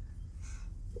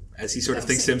 As he sort of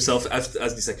thinks to himself, as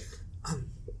he's like,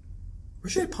 "Where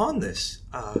should I pawn this?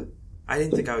 I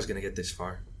didn't think I was going to get this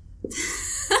far."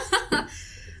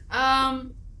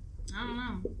 I don't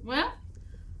know. Well,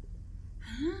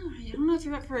 I don't know if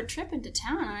you're up for a trip into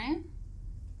town, are you?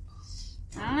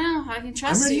 I don't know. I can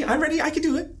trust you. I'm ready. I can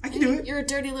do it. You're a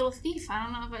dirty little thief. I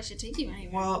don't know if I should take you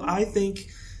anywhere. Well, I think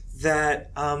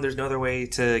that there's no other way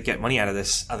to get money out of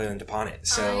this other than to pawn it.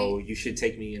 So you should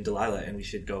take me and Delilah, and we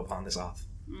should go pawn this off.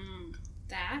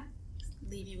 That?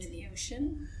 Leave you in the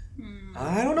ocean?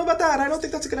 I don't know about that. I don't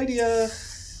think that's a good idea.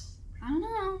 I don't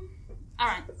know. All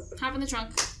right, hop in the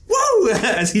trunk. Whoa!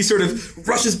 As he sort of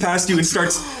rushes past you and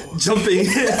starts jumping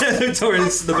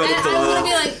towards the bed of I'm Delilah. gonna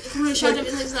be like, I'm gonna shout up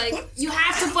and he's like, you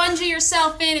have to bungee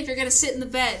yourself in if you're gonna sit in the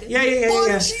bed. Yeah.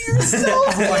 Bungee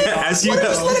yourself! As you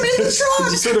Just let him in the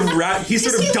trunk! he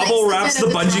sort of double wraps the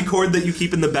bungee cord that you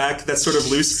keep in the back that's sort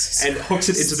of loose and hooks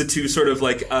it into the two sort of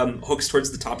like hooks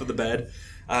towards the top of the bed.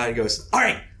 He goes, all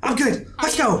right, I'm good.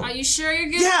 Let's go. Are you sure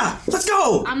you're good? Yeah, let's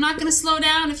go. I'm not gonna slow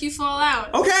down if you fall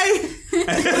out. Okay.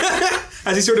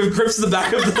 As he sort of grips the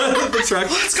back of the truck.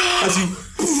 Let's go. As you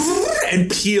and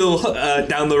peel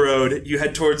down the road, you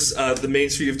head towards the main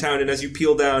street of town. And as you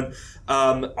peel down,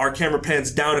 our camera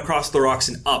pans down across the rocks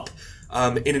and up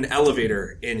in an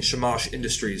elevator in Shamash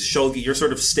Industries. Shulgi, you're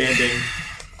sort of standing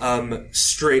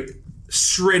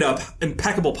straight up,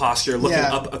 impeccable posture, looking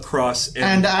up across.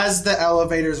 And as the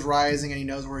elevator's rising and he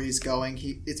knows where he's going,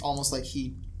 it's almost like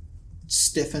he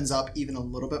stiffens up even a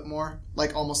little bit more.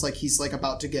 Like almost like he's like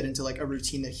about to get into like a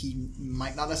routine that he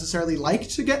might not necessarily like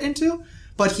to get into,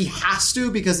 but he has to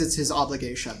because it's his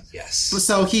obligation. Yes.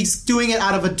 So he's doing it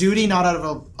out of a duty, not out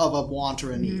of a want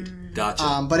or a need.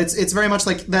 Gotcha. But it's very much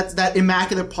like that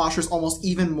immaculate posture is almost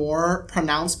even more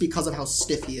pronounced because of how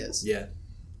stiff he is. Yeah.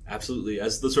 Absolutely.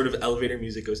 As the sort of elevator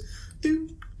music goes, do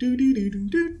do do do do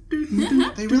do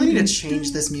do. They really need to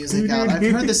change this music out. I've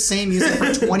heard the same music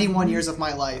for 21 years of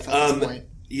my life at this point.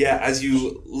 Yeah, as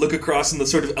you look across and the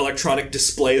sort of electronic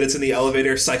display that's in the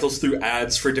elevator cycles through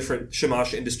ads for different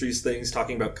Shamash Industries things,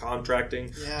 talking about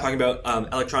contracting, talking about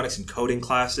electronics and coding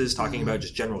classes, talking about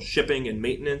just general shipping and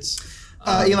maintenance.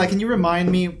 Eli, can you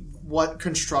remind me what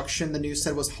construction the news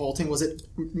said was halting? Was it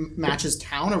Match's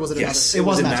Town or was it another? Yes, it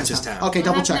was in Match's Town. Okay,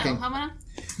 double checking. How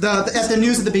At the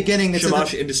news at the beginning,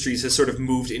 Shamash Industries has sort of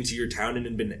moved into your town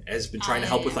and has been trying to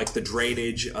help with like the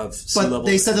drainage of sea level. But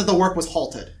they said that the work was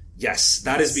halted. Yes,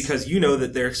 that is because you know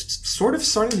that they're sort of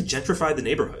starting to gentrify the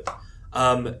neighborhood.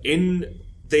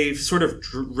 They've sort of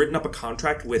written up a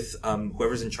contract with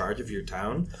whoever's in charge of your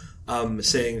town,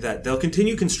 saying that they'll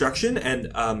continue construction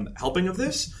and helping of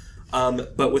this,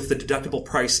 but with the deductible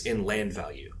price in land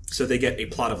value. So they get a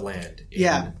plot of land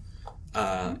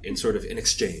in sort of in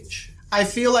exchange. I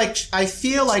feel like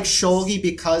Shulgi,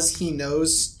 because he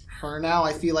knows her now,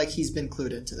 I feel like he's been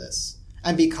clued into this.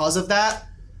 And because of that,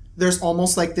 there's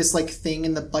almost like this like thing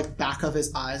in the like back of his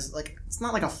eyes. Like it's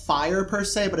not like a fire per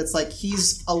se, but it's like he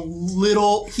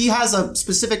has a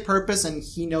specific purpose and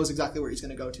he knows exactly where he's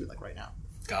going to go to like right now.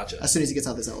 Gotcha. As soon as he gets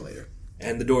out of this elevator.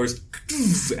 And the doors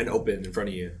and open in front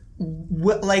of you.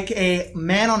 Like a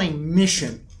man on a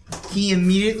mission, he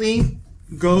immediately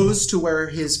goes to where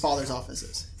his father's office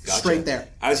is. Gotcha. Straight there.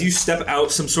 As you step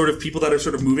out, some sort of people that are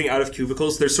sort of moving out of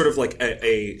cubicles, there's sort of like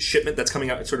a shipment that's coming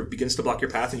out and sort of begins to block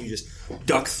your path, and you just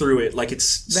duck through it like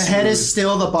it's the head is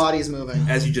still, the body's moving.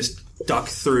 As you just duck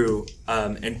through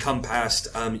and come past,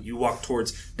 you walk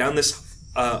down this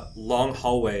long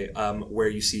hallway where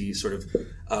you see sort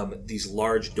of these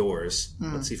large doors.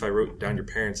 Let's see if I wrote down your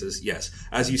parents'. Yes.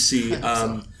 As you see,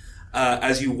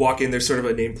 as you walk in, there's sort of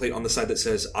a nameplate on the side that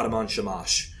says Ataman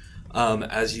Shamash.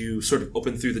 As you sort of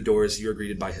open through the doors, you're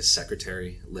greeted by his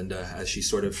secretary, Linda, as she's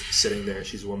sort of sitting there.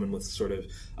 She's a woman with sort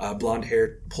of blonde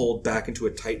hair pulled back into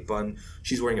a tight bun.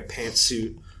 She's wearing a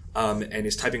pantsuit and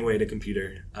is typing away at a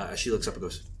computer. As she looks up and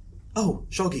goes, "Oh,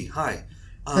 Shulgi, hi."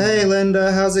 Hey,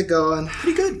 Linda, how's it going?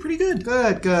 Pretty good.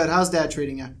 Good. How's Dad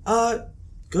treating you?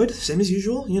 Good. Same as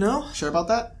usual, you know? Sure about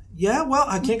that? Yeah, well,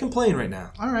 I can't complain right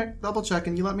now. All right, double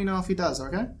checking. You let me know if he does,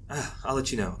 okay? I'll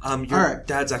let you know. Your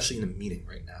dad's actually in a meeting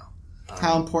right now.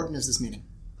 How important is this meeting?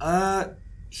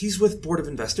 He's with Board of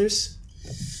Investors.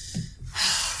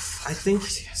 I think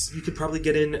you could probably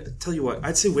get in. Tell you what,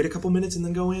 I'd say wait a couple minutes and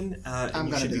then go in. And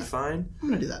you should be fine. I'm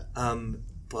gonna do that.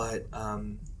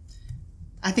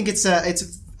 I think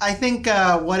I think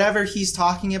whatever he's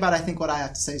talking about, I think what I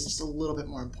have to say is just a little bit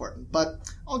more important. But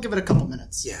I'll give it a couple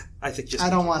minutes. Yeah, I think I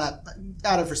don't want to,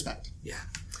 out of respect. Yeah.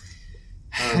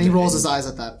 And he rolls his eyes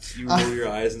at that. You roll your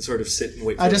eyes and sort of sit and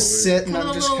wait for I a just moment. sit and Kind I'm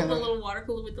of just kind the of... little water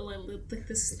cooler with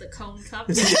the cone cup.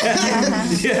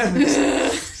 Yeah.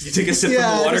 You take a sip from the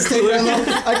I water just take cooler.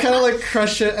 I kind of like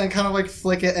crush it and kind of like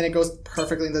flick it and it goes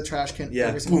perfectly in the trash can Yeah,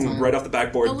 every single boom, time. right off the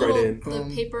backboard, right in.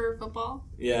 The paper football.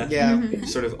 Yeah. Yeah.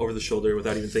 Sort of over the shoulder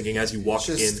without even thinking as you walk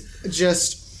in.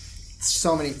 Just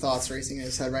so many thoughts racing in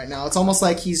his head right now. It's almost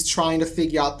like he's trying to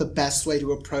figure out the best way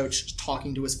to approach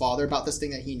talking to his father about this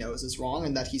thing that he knows is wrong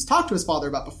and that he's talked to his father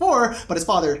about before, but his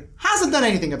father hasn't done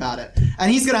anything about it.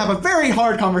 And he's going to have a very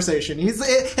hard conversation.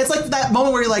 It's like that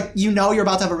moment where you're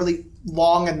about to have a really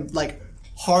long and like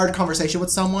hard conversation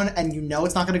with someone and you know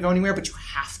it's not going to go anywhere, but you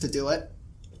have to do it.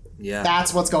 Yeah.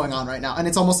 That's what's going on right now. And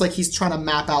it's almost like he's trying to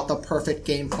map out the perfect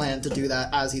game plan to do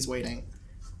that as he's waiting.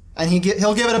 And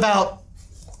he'll give it about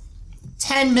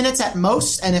 10 minutes at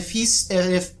most, and if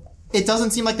it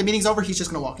doesn't seem like the meeting's over, he's just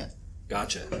going to walk in.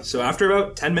 Gotcha. So after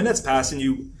about 10 minutes pass and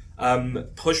you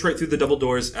push right through the double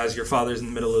doors as your father's in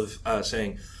the middle of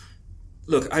saying,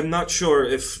 look, I'm not sure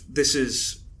if this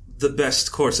is the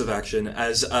best course of action,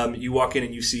 as you walk in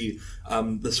and you see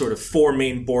the sort of four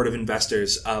main board of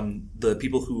investors, the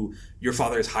people who your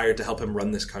father has hired to help him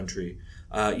run this country.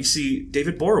 You see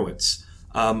David Borowitz,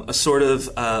 a sort of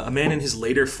a man in his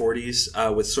later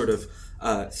 40s with sort of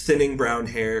thinning brown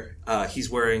hair. He's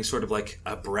wearing sort of like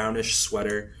a brownish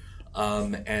sweater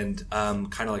and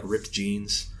kind of like ripped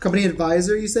jeans. Company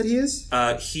advisor, you said he is?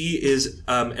 He is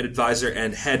an advisor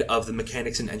and head of the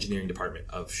mechanics and engineering department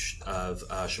of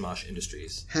Shamash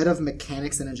Industries. Head of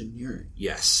mechanics and engineering.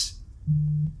 Yes.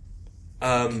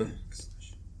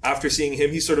 After seeing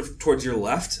him, he's sort of towards your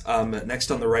left.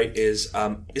 Next on the right is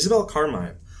Isabel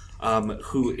Carmine,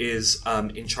 who is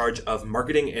in charge of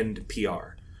marketing and PR.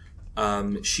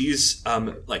 She's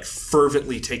like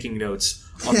fervently taking notes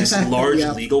on this large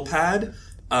legal pad,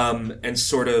 and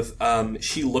sort of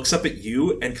she looks up at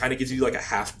you and kind of gives you like a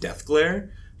half death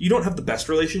glare. You don't have the best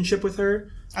relationship with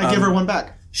her. I give her one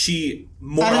back. She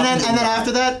And then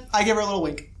after that, I give her a little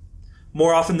wink.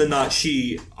 more often than not,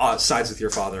 she sides with your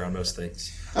father on most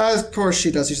things. Of course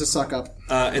she does. She's a suck up.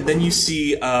 And then you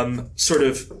see, sort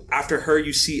of, after her,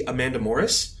 you see Amanda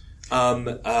Morris.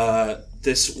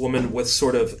 This woman with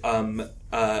sort of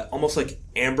almost like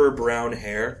amber brown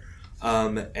hair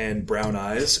and brown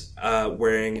eyes,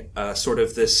 wearing sort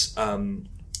of this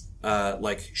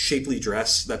like shapely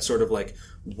dress that's sort of like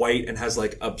white and has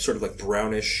like a sort of like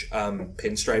brownish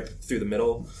pinstripe through the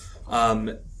middle.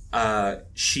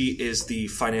 She is the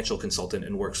financial consultant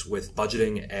and works with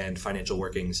budgeting and financial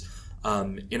workings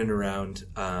in and around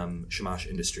Shamash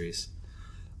Industries.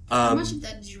 How much of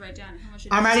that did you write down? How much?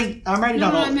 I'm writing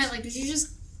down all I this. meant like, did you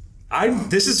just?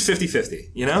 This is 50-50,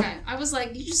 you know? Okay, I was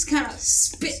like, you just kind of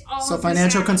spit all. So of this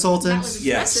financial out. consultant. That was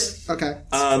Yes. impressive.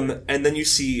 Okay. And then you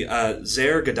see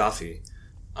Zaire Gaddafi.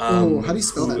 Oh, how do you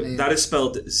spell that name? That is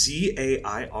spelled Zaire.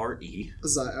 Zaire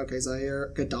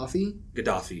Gaddafi.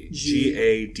 Gaddafi.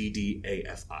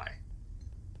 Gaddafi.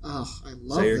 Oh, I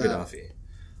love Zaire that. Gaddafi.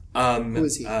 Who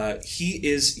is he? He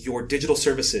is your digital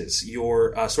services,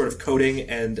 your sort of coding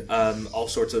and all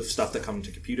sorts of stuff that come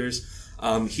to computers.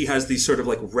 He has these sort of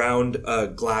like round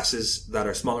glasses that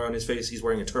are smaller on his face. He's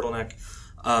wearing a turtleneck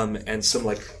and some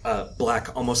like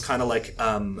black, almost kind of like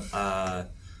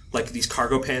these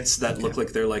cargo pants that look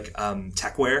like they're like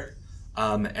tech wear,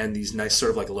 and these nice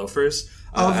sort of like loafers.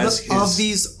 Of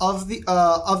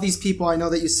these people, I know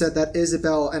that you said that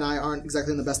Isabel and I aren't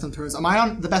exactly on the best of terms. Am I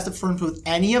on the best of terms with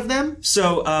any of them?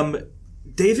 So,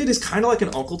 David is kind of like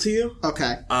an uncle to you.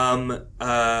 Okay.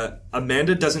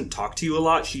 Amanda doesn't talk to you a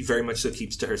lot. She very much so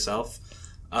keeps to herself.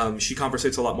 She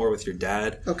conversates a lot more with your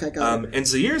dad. Okay, got it. And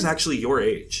Zaire is actually your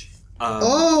age.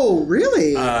 Oh,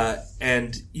 really?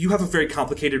 And you have a very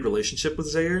complicated relationship with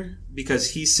Zaire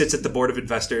because he sits at the board of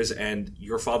investors and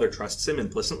your father trusts him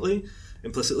implicitly,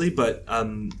 but a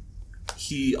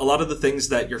lot of the things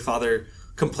that your father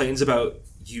complains about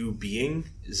you being,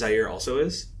 Zaire also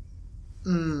is.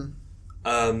 And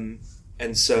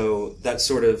so that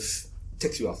sort of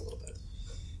ticks you off a little bit.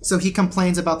 So he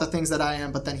complains about the things that I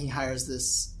am, but then he hires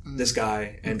this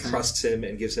guy and trusts him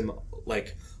and gives him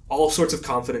like all sorts of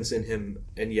confidence in him,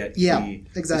 and yet he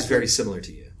is very similar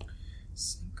to you.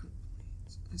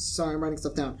 Sorry, I'm writing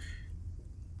stuff down.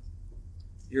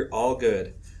 You're all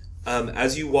good.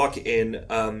 As you walk in,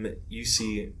 you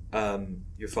see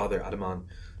your father, Adaman,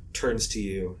 turns to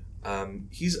you.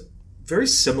 He's very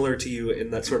similar to you in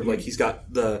that sort of like he's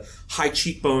got the high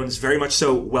cheekbones, very much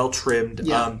so well trimmed.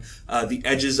 The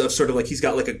edges of sort of like he's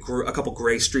got like a couple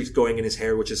gray streaks going in his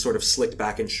hair, which is sort of slicked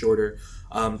back and shorter,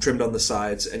 trimmed on the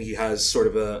sides, and he has sort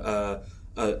of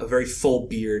a very full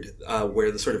beard,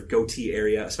 where the sort of goatee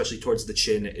area, especially towards the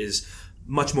chin, is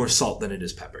much more salt than it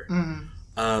is pepper.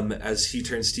 As he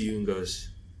turns to you and goes,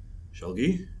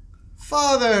 Shulgi?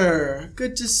 Father,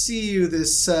 good to see you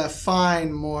this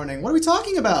fine morning. What are we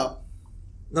talking about?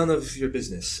 None of your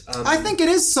business. I think it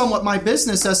is somewhat my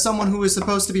business as someone who is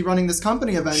supposed to be running this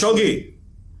company eventually. Shulgi!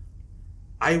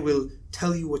 I will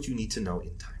tell you what you need to know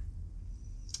in time.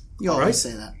 You always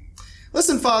say that.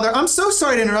 Listen, Father, I'm so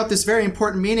sorry to interrupt this very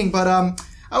important meeting, but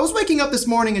I was waking up this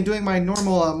morning and doing my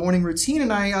normal morning routine,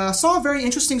 and I saw a very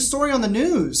interesting story on the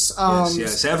news.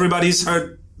 Yes. Everybody's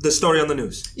heard the story on the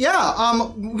news. Yeah,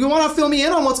 you want to fill me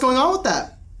in on what's going on with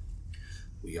that?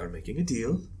 We are making a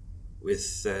deal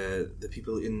with the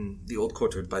people in the old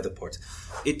courtyard by the port.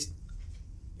 It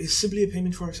is simply a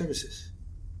payment for our services.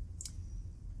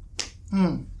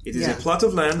 It is a plot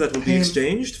of land that will be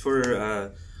exchanged for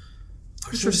our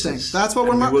Interesting. services. That's what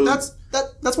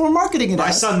that's what we're marketing it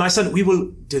as. My son, we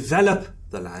will develop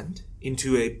the land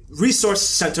into a resource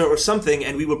center or something,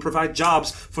 and we will provide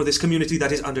jobs for this community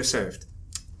that is underserved.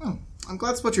 Oh, I'm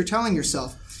glad that's what you're telling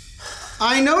yourself.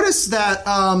 I noticed that,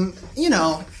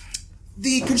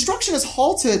 the construction is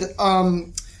halted,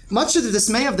 much to the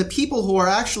dismay of the people who are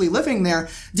actually living there.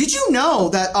 Did you know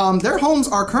that their homes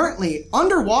are currently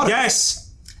underwater? Yes!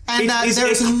 And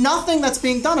there's nothing that's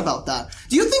being done about that.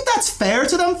 Do you think that's fair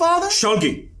to them, Father?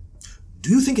 Shulgi, do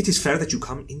you think it is fair that you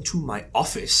come into my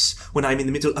office when I'm in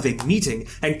the middle of a meeting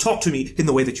and talk to me in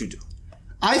the way that you do?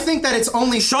 I think that it's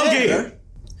only Shulgi! fair.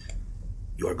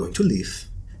 You are going to leave,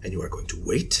 and you are going to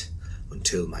wait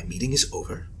until my meeting is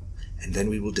over, and then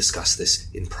we will discuss this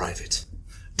in private.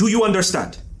 Do you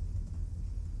understand?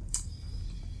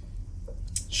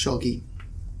 Shulgi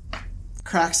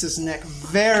cracks his neck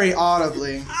very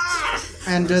audibly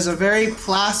and does a very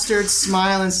plastered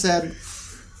smile and said,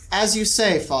 "As you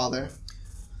say, Father."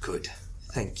 Good.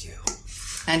 Thank you.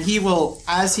 And he will,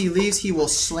 as he leaves, he will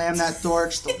slam that door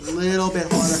just a little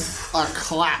bit harder. A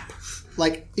clap.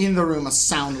 Like in the room, a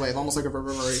sound wave, almost like a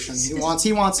reverberation. He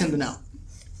wants him to know.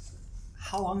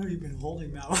 How long have you been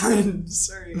holding that one?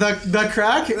 Sorry. The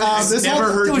crack? I've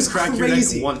never heard you crack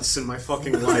crazy. your neck once in my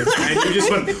fucking life. And you just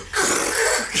went...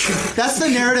 That's the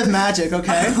narrative magic,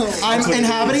 okay? I'm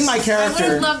inhabiting my I character.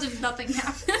 would have loved if nothing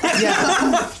happened.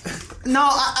 Yeah. No,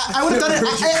 I would have done it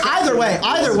either way.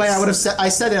 Either way, I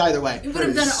said it either way. You would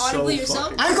have done it audibly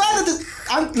yourself? I'm glad that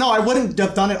I wouldn't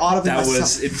have done it audibly That myself.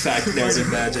 was, in fact, narrative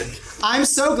magic. I'm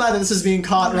so glad that this is being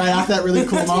caught right after that really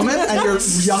cool moment, and you're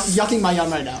yucking my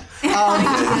yum right now.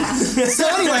 So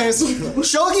anyways,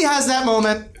 Shulgi has that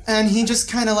moment, and he just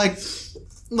kind of like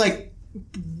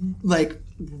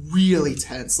really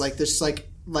tense. Like there's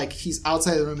like he's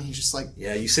outside the room, and he's just like...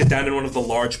 Yeah, you sit down in one of the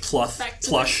large plush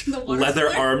the leather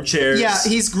armchairs. Yeah,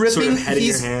 he's gripping. Sort of head in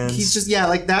your hands. He's just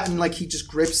like that, and like he just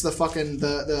grips the fucking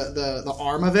the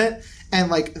arm of it,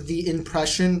 and like the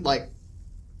impression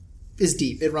is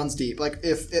deep. It runs deep. Like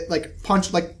if it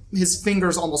his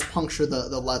fingers almost puncture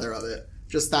the leather of it.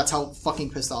 Just that's how fucking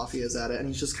pissed off he is at it, and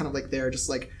he's just kind of like there, just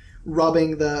like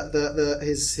rubbing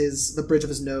the bridge of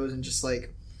his nose and just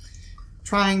like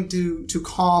trying to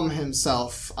calm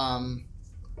himself.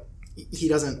 He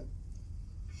doesn't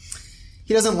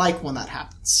like when that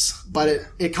happens, but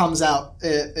it comes out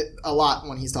a lot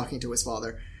when he's talking to his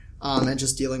father, and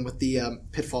just dealing with the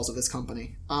pitfalls of this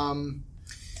company.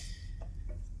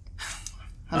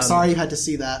 I'm sorry you had to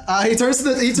see that. He turns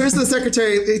to the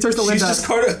secretary. He turns to Linda. She's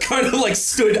just kind of like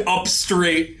stood up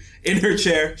straight in her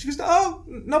chair. She goes, "Oh,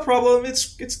 no problem.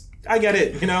 It's. I get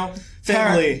it.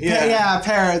 Family.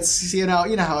 Parents. You know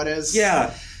how it is.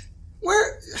 Yeah.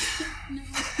 Where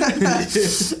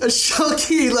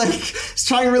Shulgi is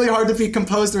trying really hard to be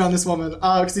composed around this woman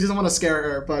because he doesn't want to scare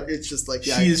her, but it's just like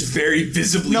she is very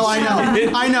visibly. No, I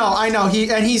know. He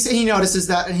notices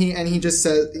that, and he just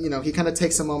says, he kind of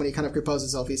takes a moment. He kind of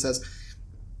composes himself. He says,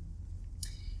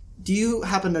 "Do you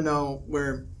happen to know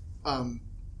where my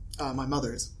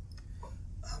mother is?"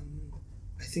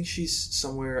 I think she's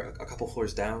somewhere a couple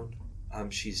floors down.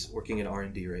 She's working in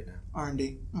R&D right now.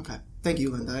 R&D. Okay. Thank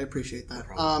you, Linda. I appreciate that. No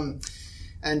problem.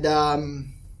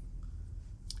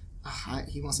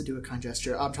 He wants to do a kind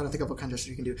gesture. I'm trying to think of what kind gesture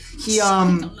he can do.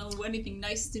 I don't know anything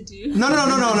nice to do. No.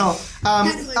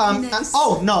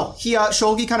 Oh no.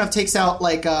 Shulgi kind of takes out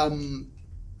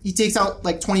he takes out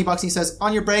like $20 and he says,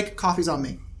 "On your break, coffee's on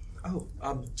me." Oh,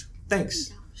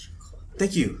 thanks.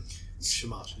 Thank you.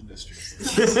 Shamash Industries.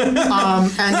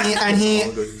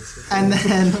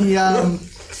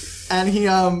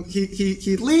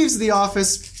 He leaves the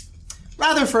office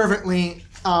rather fervently,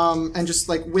 and just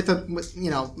like with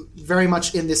very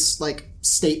much in this like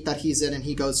state that he's in, and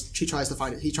he tries to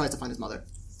find his mother.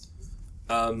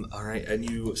 All right, and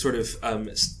you sort of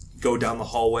go down the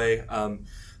hallway,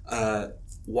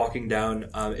 walking down.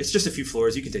 It's just a few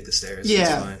floors. You can take the stairs. Yeah.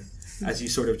 It's fine. As you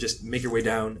sort of just make your way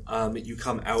down, you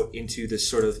come out into this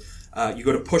sort of... you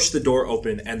go to push the door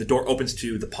open, and the door opens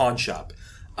to the pawn shop.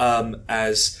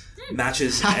 As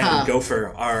Matches and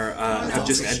Gopher are have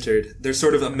just entered. There's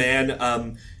sort of a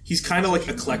man... he's kind of like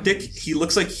eclectic. He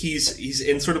looks like he's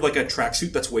in sort of like a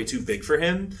tracksuit that's way too big for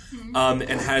him, and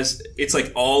it's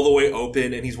like all the way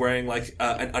open, and he's wearing like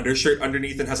an undershirt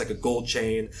underneath and has like a gold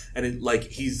chain, and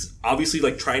he's obviously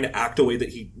like trying to act a way that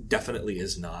he definitely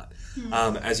is not.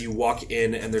 As you walk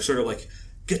in, and there's sort of like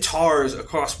guitars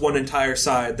across one entire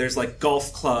side. There's like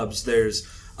golf clubs. There's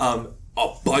a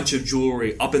bunch of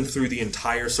jewelry up and through the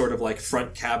entire sort of like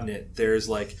front cabinet. There's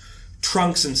like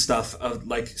trunks and stuff of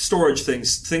like storage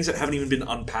things that haven't even been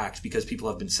unpacked because people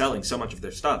have been selling so much of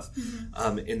their stuff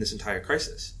in this entire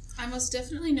crisis. I must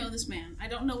definitely know this man. I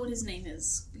don't know what his name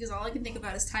is because all I can think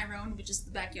about is Tyrone, which is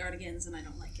the backyardigans, and I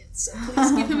don't like it. So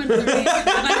please give him another name, and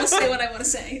I will say what I want to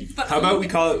say. But how about we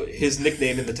call it, his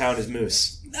nickname in the town is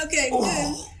Moose? Okay,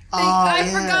 good. I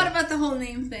forgot about the whole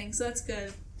name thing, so that's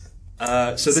good.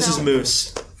 So this is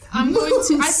Moose. I'm going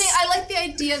to. I like the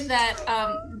idea that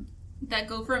that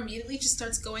Gopher immediately just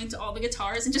starts going to all the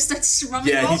guitars and just starts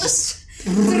strumming all this.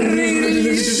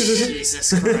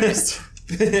 Jesus Christ.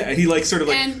 He like sort of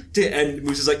like and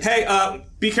Moose is like, hey,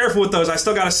 be careful with those. I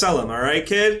still gotta sell them. All right,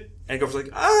 kid. And Gopher's like,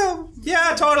 oh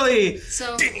yeah, totally.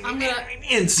 So I'm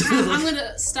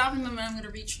gonna stop him and I'm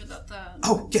gonna reach for the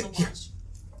watch.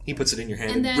 He puts it in your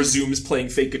hand and resumes playing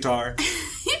fake guitar.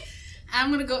 I'm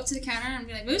gonna go up to the counter and I'm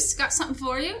gonna be like, Moose, got something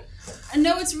for you. I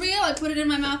know it's real. I put it in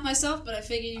my mouth myself, but I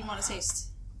figure you want to taste.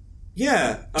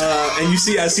 Yeah, and you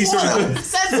see as he sort of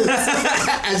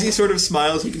as he sort of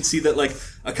smiles, you can see that like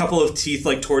a couple of teeth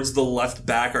like towards the left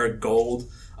back are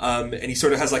gold, and he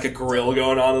sort of has like a grill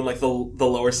going on in like the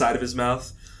lower side of his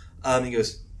mouth. He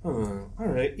goes, oh, all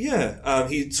right, yeah.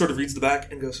 He sort of reads the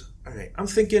back and goes, all right, I'm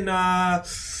thinking.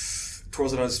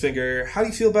 Twirls it on his finger. How do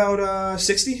you feel about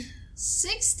 60?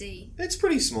 60? It's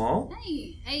pretty small.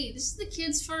 Hey, this is the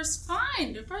kid's first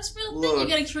find. The first real thing. You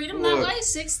gotta treat him that way.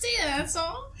 60, that's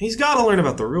all. He's gotta learn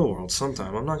about the real world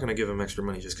sometime. I'm not gonna give him extra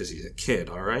money just because he's a kid,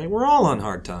 alright? We're all on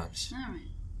hard times. Alright.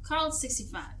 Call it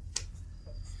 65.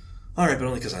 Alright, but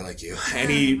only because I like you. And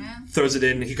he throws it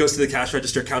in. He goes to the cash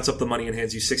register, counts up the money, and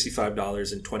hands you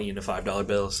 $65 and 20 into $5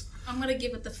 bills. I'm gonna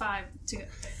give it the 5 to go.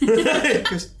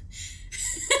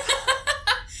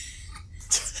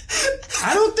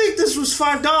 I don't think this was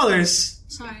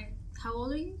 $5. Sorry, how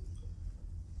old are you?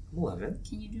 11.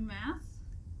 Can you do math?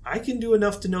 I can do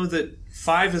enough to know that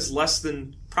 5 is less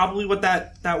than probably what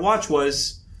that watch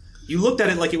was. You looked at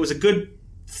it like it was a good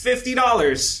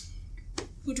 $50.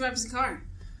 Who drives the car?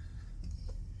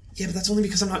 Yeah, but that's only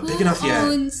because I'm not big enough yet.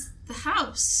 Who owns the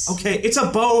house? Okay, it's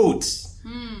a boat.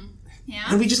 Yeah?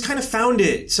 And we just kind of found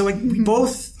it, so we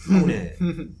both own it.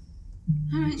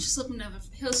 Alright, she'll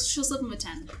slip him a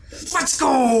 10. Let's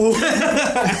go!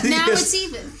 Now it's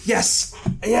even. Yes!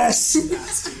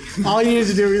 All you need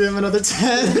to do is give him another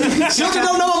 10. Children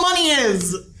don't know what money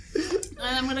is!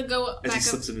 And I'm gonna go back as he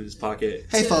slips it in his pocket.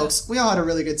 Hey folks, we all had a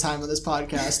really good time with this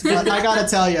podcast, but I gotta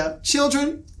tell you,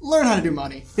 children, learn how to do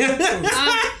money.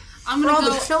 I'm For gonna all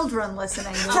go, the children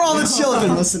listening. For all the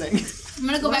children listening. I'm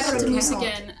gonna go back up to Okay. Moose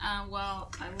again while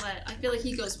I feel like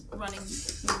he goes running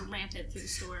rampant through the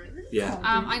store. Yeah.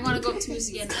 I want to go up to Moose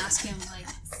again and ask him, like,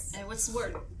 hey, what's the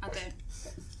word out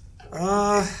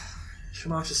there?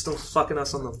 Shamash is still fucking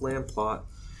us on the land plot.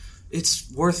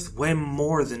 It's worth way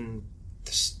more than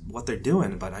what they're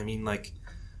doing, but I mean, like,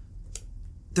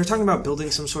 they're talking about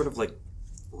building some sort of, like,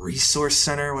 resource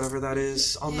center, whatever that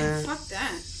is, on there. Fuck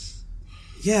that.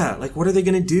 Yeah, like, what are they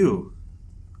gonna do?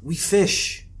 We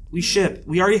fish. We ship.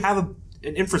 We already have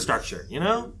an infrastructure, you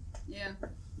know? Yeah.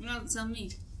 You don't have to tell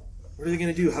me. What are they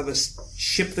gonna do? Have us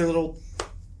ship their little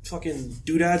fucking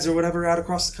doodads or whatever out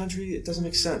across the country? It doesn't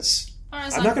make sense.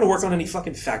 I'm not gonna work on any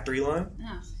fucking factory line.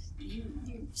 Yeah.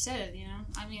 You said it, you know?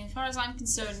 I mean, as far as I'm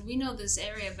concerned, we know this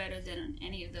area better than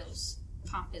any of those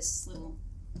pompous little,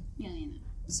 you know.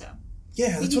 So.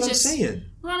 Yeah, that's what I'm saying.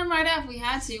 Run them right out if we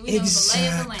had to. We know the lay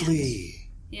of the land.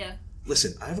 Yeah.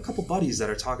 Listen, I have a couple buddies that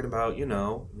are talking about, you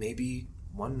know, maybe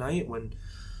one night when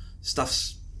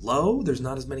stuff's low, there's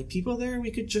not as many people there, we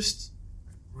could just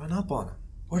run up on them.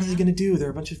 What are they going to do?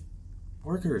 They're a bunch of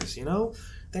workers, you know?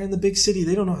 They're in the big city.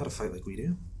 They don't know how to fight like we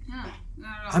do. No,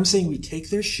 not at all. I'm saying we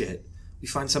take their shit, we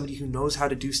find somebody who knows how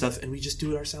to do stuff, and we just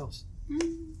do it ourselves.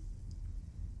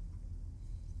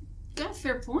 Got a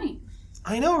fair point.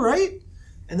 I know, right?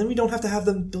 And then we don't have to have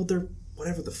them build their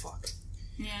whatever the fuck.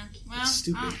 Yeah, well, It's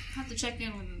stupid. I'll have to check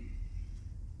in with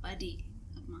buddy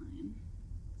of mine.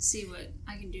 See what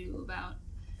I can do about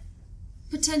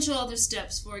potential other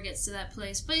steps before it gets to that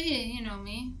place. But yeah, you know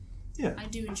me. Yeah. I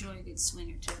do enjoy a good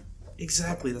swing or two.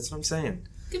 Exactly, that's what I'm saying.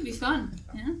 Could be fun,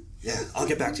 yeah? Yeah, I'll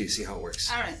get back to you, see how it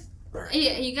works. All right. All right.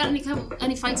 Hey, you got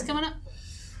any fights coming up?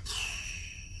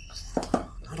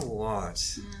 Not a lot.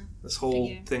 This whole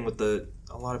thing with a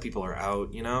lot of people are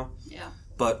out, you know? Yeah.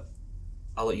 But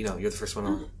I'll let you know. You're the first one.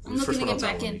 I'm looking to get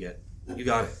back in. You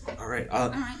got it. All right. All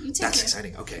right, you take that's care.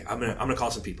 exciting. Okay, I'm gonna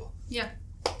call some people. Yeah.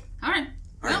 All right.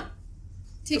 All Well, right.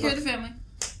 take care of the family.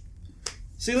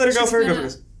 See you later, girlfriend. gonna-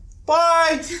 Girlfriend.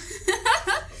 Bye.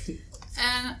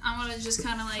 And I'm gonna just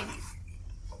kind of like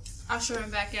usher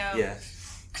him back out. Yeah.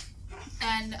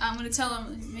 And I'm gonna tell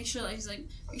him, make sure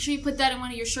you put that in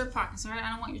one of your shirt pockets, all right? I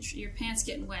don't want your pants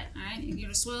getting wet, all right? You're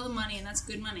gonna spoil the money, and that's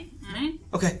good money, all right?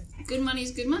 Okay. Good money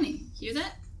is good money. Hear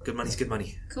that? Good money's good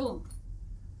money. Cool.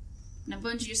 Now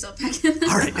bungee yourself back in.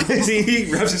 All right.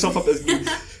 He wraps himself up as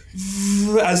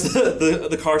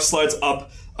the car slides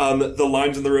up. The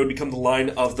lines in the road become the line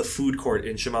of the food court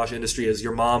in Shamash Industry as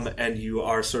your mom and you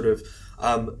are sort of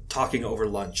talking over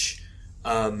lunch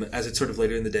as it's sort of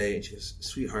later in the day. And she goes,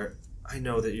 "Sweetheart, I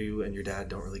know that you and your dad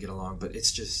don't really get along, but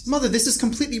it's just..." Mother, this is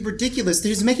completely ridiculous.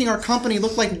 He's making our company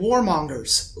look like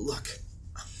warmongers. Look.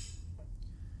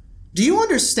 Do you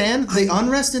understand the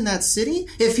unrest in that city?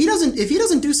 If he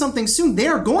doesn't do something soon, they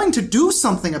are going to do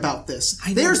something about this.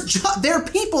 There are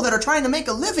people that are trying to make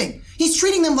a living. He's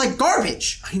treating them like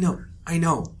garbage. I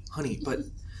know, honey, but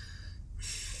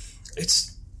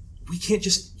we can't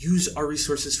just use our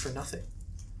resources for nothing.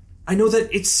 I know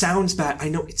that it sounds bad.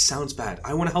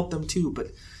 I want to help them too,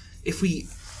 but if we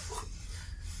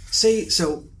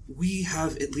we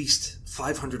have at least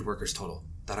 500 workers total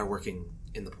that are working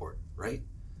in the port, right?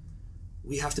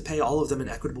 We have to pay all of them an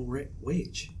equitable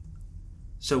wage.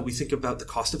 So we think about the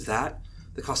cost of that,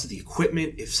 the cost of the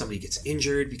equipment if somebody gets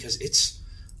injured, because it's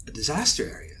a disaster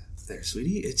area there,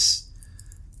 sweetie.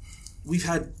 We've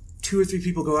had 2 or 3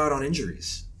 people go out on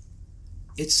injuries.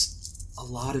 It's a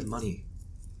lot of money.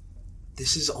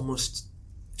 This is almost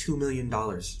 $2 million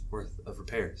worth of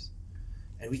repairs.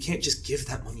 And we can't just give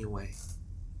that money away.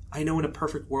 I know in a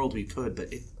perfect world we could,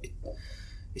 but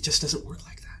it just doesn't work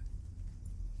like that.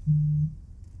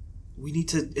 We need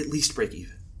to at least break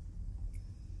even.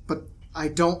 But I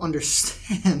don't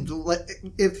understand.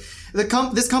 If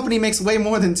this company makes way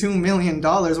more than $2 million,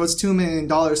 what's $2 million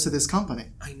to this company?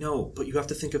 I know, but you have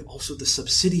to think of also the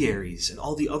subsidiaries and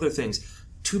all the other things.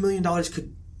 $2 million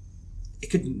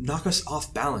could knock us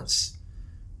off balance.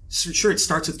 Sure, it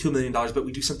starts with $2 million, but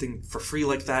we do something for free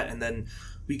like that, and then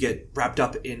we get wrapped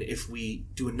up in if we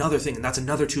do another thing, and that's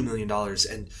another $2 million,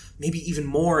 and maybe even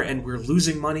more, and we're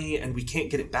losing money, and we can't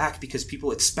get it back because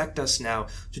people expect us now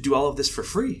to do all of this for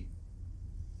free.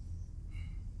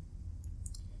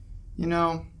 You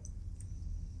know,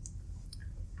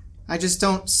 I just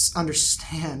don't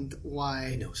understand why...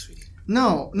 I know, sweetie.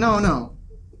 No.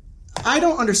 I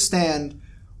don't understand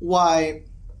why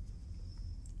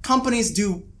companies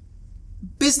do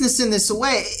business in this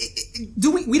way.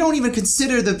 We don't even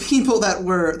consider the people that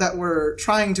we're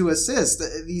trying to assist.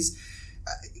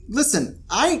 Listen,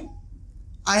 I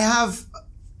have,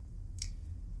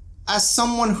 as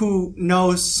someone who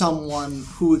knows someone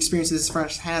who experiences this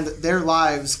firsthand, that their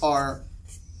lives are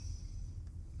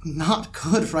not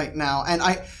good right now, and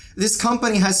this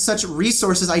company has such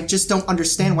resources. I just don't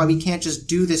understand why we can't just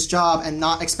do this job and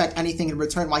not expect anything in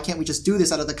return. Why can't we just do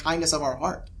this out of the kindness of our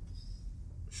heart?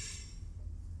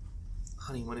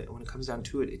 Honey, when it comes down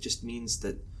to it, it just means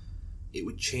that it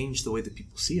would change the way that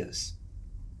people see us,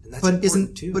 and that's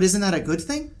important too. But isn't that a good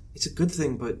thing? It's a good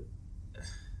thing, but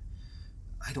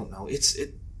I don't know.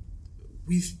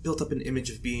 We've built up an image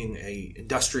of being a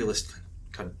industrialist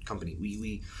company.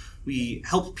 We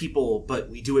help people, but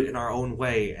we do it in our own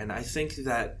way. And I think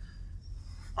that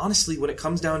honestly, when it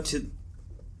comes down to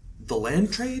the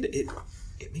land trade,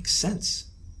 it makes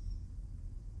sense.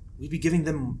 We'd be giving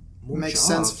them more jobs. Makes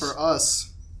sense for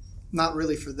us, not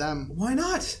really for them. Why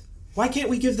not? Why can't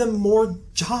we give them more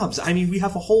jobs? I mean, we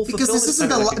have a whole fulfillment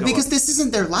because this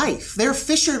isn't their life. They're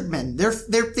fishermen.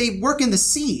 They work in the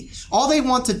sea. All they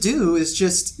want to do is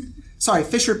just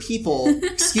fisher people.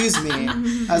 Excuse me,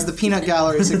 as the peanut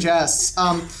gallery suggests.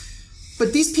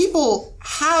 But these people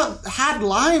have had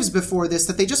lives before this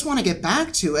that they just want to get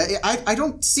back to. I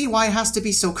don't see why it has to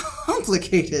be so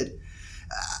complicated.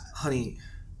 Honey,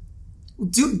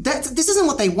 dude, this isn't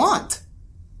what they want.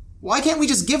 Why can't we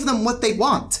just give them what they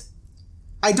want?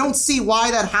 I don't see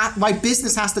why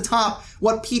business has to top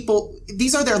what people.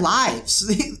 These are their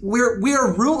lives.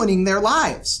 We're ruining their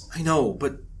lives. I know,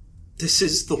 but this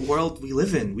is the world we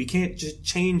live in. We can't just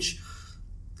change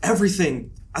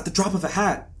everything at the drop of a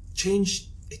hat. Change,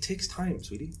 it takes time,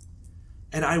 sweetie.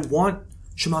 And I want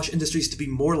Shamash Industries to be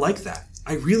more like that.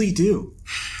 I really do.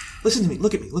 Listen to me.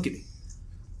 Look at me.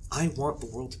 I want the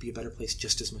world to be a better place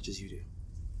just as much as you do.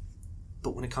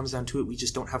 But when it comes down to it, we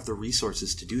just don't have the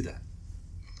resources to do that.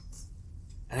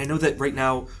 And I know that right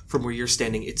now, from where you're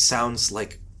standing, it sounds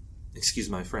like, excuse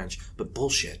my French, but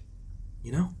bullshit.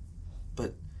 You know?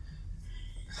 But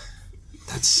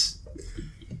that's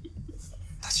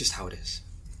just how it is.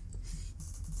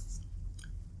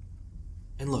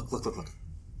 And look.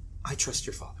 I trust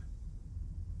your father.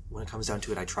 When it comes down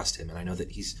to it, I trust him, and I know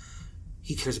that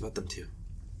he cares about them too.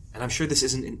 And I'm sure this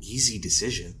isn't an easy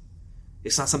decision.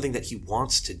 It's not something that he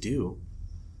wants to do,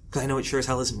 because I know it sure as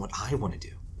hell isn't what I want to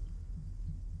do.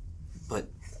 But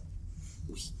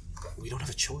we don't have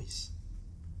a choice.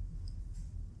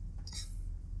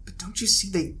 But don't you see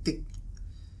they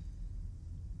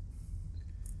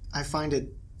I find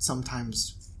it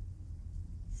sometimes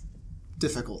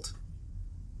difficult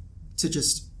to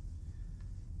just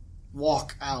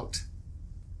walk out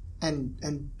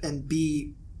and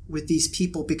be with these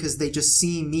people because they just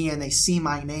see me and they see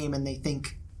my name and they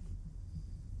think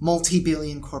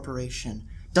multi-billion corporation,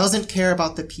 doesn't care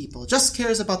about the people, just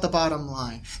cares about the bottom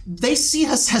line. They see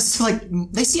us as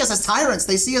tyrants,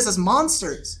 they see us as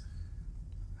monsters.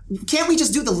 Can't we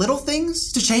just do the little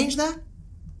things to change that?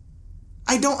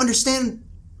 I don't understand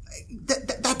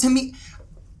that to me.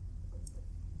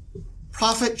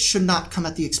 Profit should not come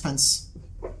at the expense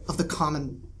of the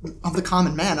common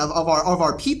man, of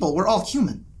our people. We're all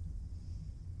human.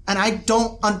 And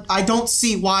I don't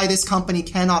see why this company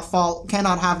cannot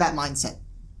have that mindset.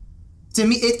 To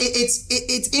me,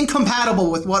 it's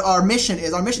incompatible with what our mission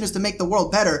is. Our mission is to make the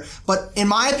world better. But in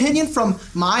my opinion, from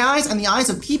my eyes and the eyes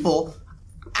of people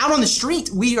out on the street,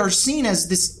 we are seen as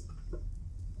this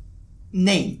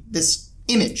name, this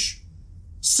image,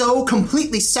 so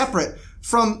completely separate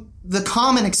from the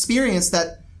common experience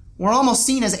that we're almost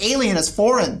seen as alien, as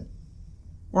foreign.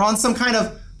 We're on some kind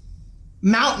of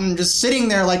mountain just sitting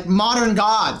there like modern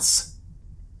gods.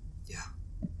 Yeah.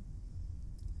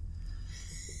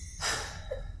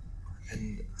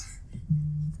 And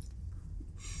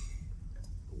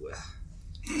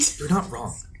you're not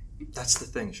wrong. That's the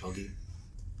thing, Shulgi.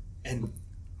 And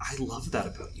I love that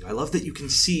about you. I love that you can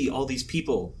see all these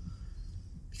people,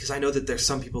 because I know that there's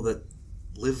some people that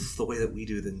live the way that we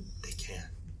do, then they can.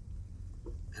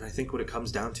 And I think when it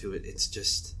comes down to it,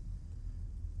 it's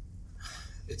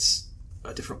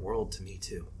a different world to me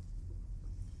too.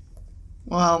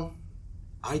 Well,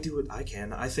 I do what I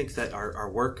can. I think that our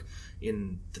work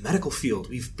in the medical field,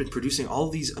 we've been producing all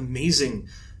these amazing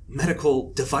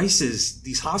medical devices.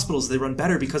 These hospitals, they run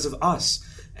better because of us.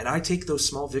 And I take those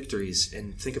small victories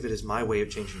and think of it as my way of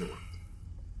changing the world.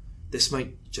 This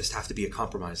might just have to be a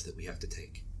compromise that we have to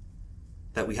take.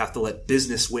 That we have to let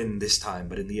business win this time,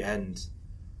 but in the end,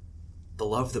 the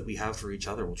love that we have for each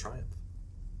other will triumph.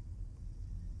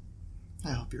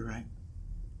 I hope you're right.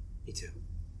 Me too.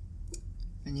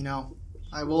 And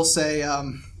I will say,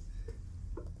 I'm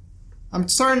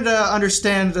starting to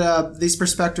understand these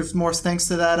perspectives more thanks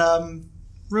to that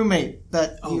roommate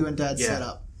that you and Dad set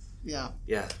up. Yeah.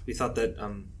 Yeah, we thought that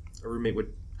a roommate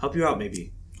would help you out,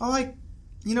 maybe. Oh,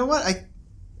 you know what?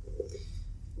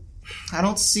 I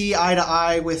don't see eye to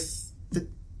eye with the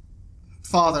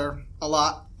father a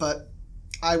lot, but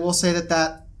I will say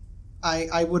that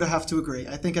I would have to agree.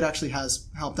 I think it actually has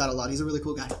helped out a lot. He's a really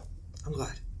cool guy. I'm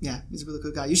glad. Yeah, he's a really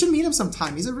cool guy. You should meet him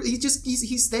sometime. He's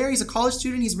there. He's a college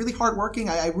student. He's really hardworking.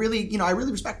 I really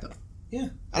respect him. Yeah.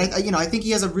 I think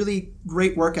he has a really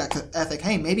great work ethic.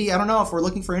 Hey, maybe, I don't know, if we're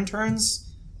looking for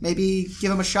interns, maybe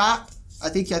give him a shot. I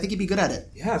think he'd be good at it.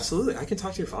 Yeah, absolutely. I can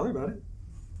talk to your father about it.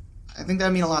 I think that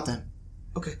would mean a lot to him.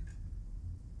 Okay.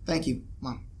 Thank you,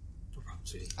 Mom. No problem,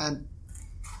 sweetie. And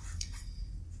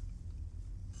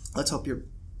let's hope you're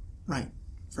right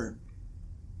for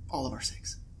all of our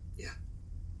sakes. Yeah.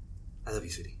 I love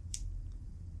you, sweetie.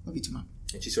 Love you too, Mom.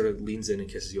 And she sort of leans in and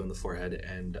kisses you on the forehead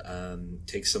and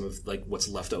takes some of what's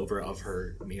left over of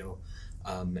her meal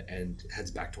and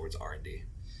heads back towards R&D.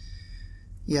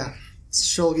 Yeah.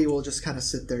 Shulgi will just kind of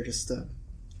sit there just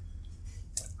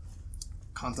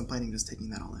contemplating, just taking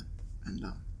that all in. And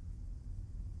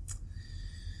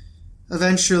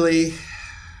eventually,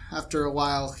 after a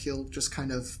while, he'll just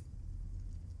kind of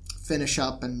finish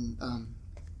up and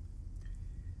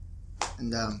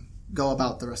go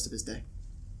about the rest of his day.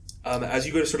 As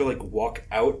you go to sort of walk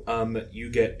out, you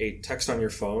get a text on your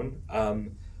phone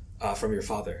from your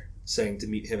father saying to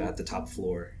meet him at the top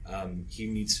floor. He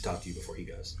needs to talk to you before he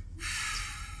goes.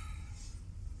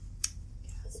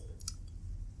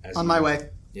 On my way.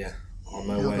 Yeah, on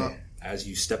my Yeah, way. but- As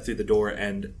you step through the door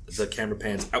and the camera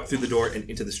pans out through the door and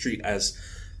into the street as,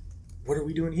 what are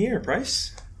we doing here,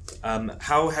 Bryce?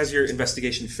 How has your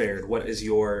investigation fared? What is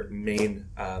your main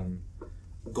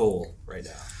goal right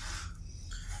now?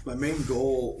 My main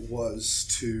goal was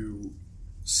to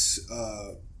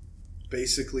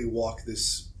basically walk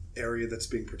this area that's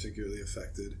being particularly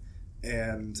affected,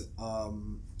 and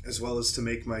as well as to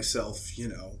make myself,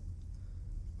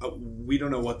 we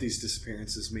don't know what these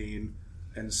disappearances mean,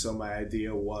 and so my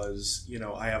idea was,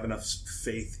 I have enough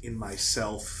faith in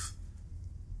myself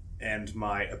and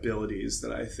my abilities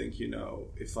that I think,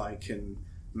 if I can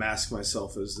mask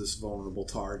myself as this vulnerable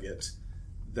target,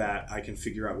 that I can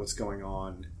figure out what's going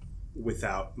on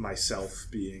without myself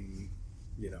being,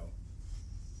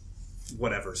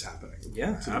 whatever's happening.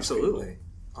 Yeah, absolutely.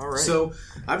 All right. So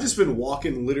I've just been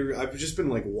walking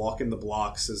walking the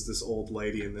blocks as this old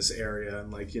lady in this area,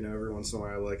 and every once in a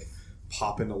while I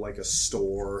pop into a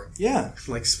store. Yeah.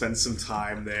 Spend some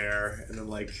time there, and then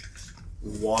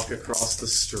walk across the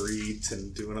street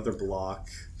and do another block.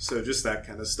 So just that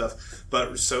kind of stuff.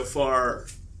 But so far,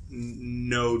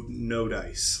 no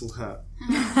dice.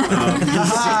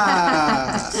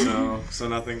 So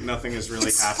nothing has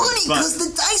really happened. Funny because the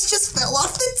dice just fell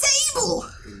off the table.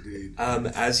 Indeed.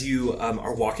 As you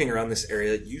are walking around this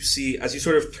area, you see, as you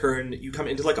sort of turn, you come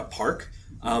into a park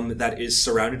that is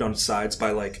surrounded on sides by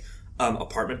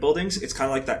apartment buildings. It's kind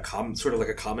of like that sort of like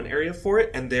a common area for it,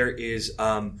 and there is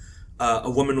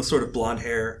a woman with sort of blonde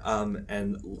hair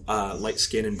and light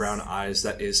skin and brown eyes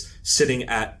that is sitting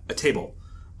at a table.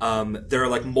 There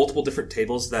are multiple different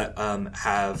tables that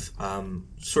have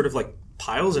sort of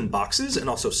piles and boxes and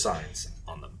also signs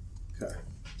on them. Okay.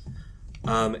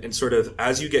 And sort of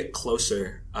as you get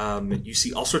closer, you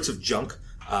see all sorts of junk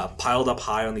piled up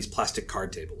high on these plastic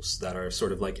card tables that are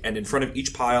sort of and in front of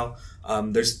each pile,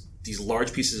 there's these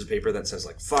large pieces of paper that says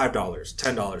 $5,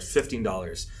 $10,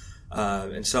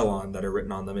 $15, and so on that are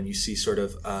written on them. And you see sort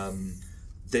of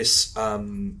this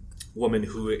woman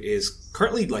who is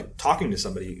currently talking to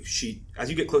somebody. As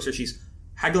you get closer, she's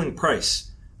haggling price,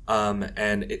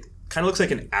 and it kind of looks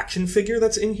like an action figure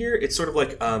that's in here. It's sort of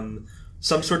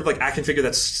some sort of action figure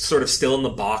that's sort of still in the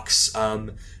box,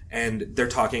 and they're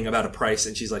talking about a price,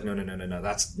 and she's like, no,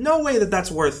 that's no way that's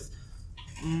worth,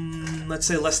 let's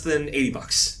say less than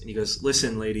 $80. And he goes,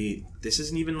 listen, lady, this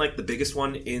isn't even the biggest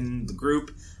one in the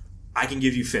group. I can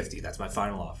give you $50. That's my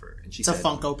final offer. And she It's a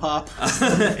Funko Pop.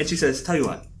 and she says, tell you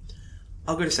what,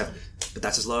 I'll go to 70, but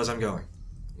that's as low as I'm going.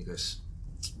 He goes,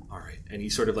 all right. And he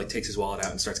sort of takes his wallet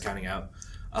out and starts counting out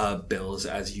bills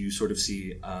as you sort of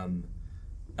see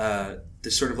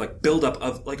this sort of buildup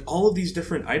of all of these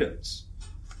different items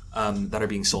that are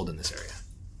being sold in this area.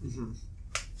 Mm-hmm.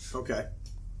 Okay.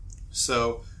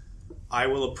 So I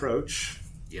will approach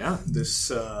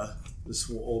this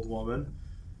old woman.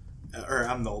 Or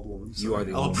I'm the old woman. So you are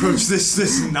the I'll old approach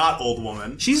this not old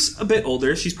woman. She's a bit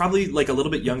older. She's probably a little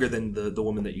bit younger than the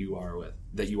woman that you are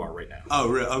right now. Oh,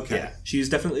 really? Okay. Yeah. She's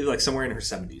definitely somewhere in her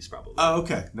 70s probably. Oh,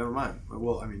 okay. Never mind.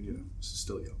 Well, I mean, she's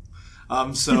still young.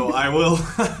 So I will.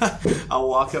 I'll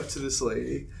walk up to this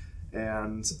lady,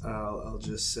 and I'll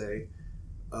just say,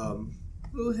 "Oh,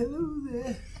 hello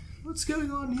there. What's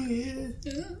going on here?"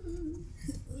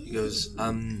 He goes,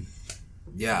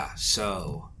 yeah.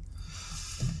 So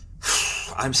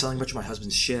I'm selling a bunch of my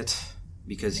husband's shit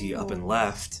because he up and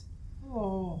left,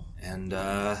 and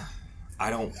I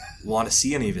don't want to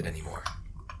see any of it anymore.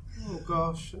 Oh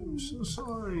gosh, I'm so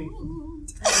sorry.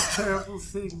 What a terrible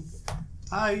thing.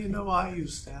 I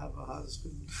used to have a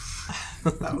husband.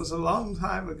 That was a long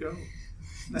time ago.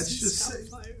 Let's just say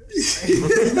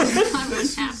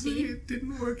it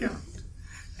didn't work out.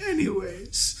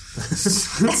 Anyways,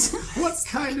 what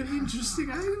kind of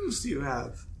interesting items do you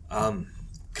have?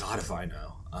 God, if I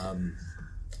know.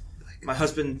 My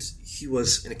husband, he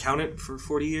was an accountant for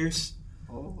 40 years.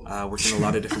 Worked in a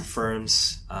lot of different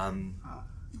firms. I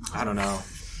don't know.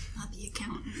 Not the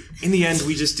accountant. In the end,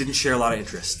 we just didn't share a lot of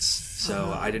interests.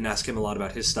 So I didn't ask him a lot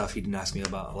about his stuff. He didn't ask me a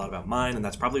lot about mine, and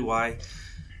that's probably why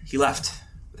he left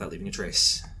without leaving a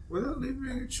trace. Without leaving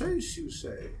a trace, you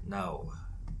say? No.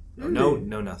 Really?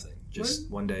 No, nothing. Just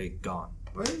one day gone.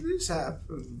 When did this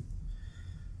happen?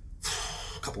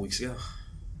 A couple weeks ago.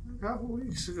 A couple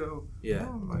weeks ago? Yeah.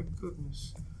 Oh, my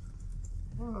goodness.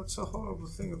 Well, that's a horrible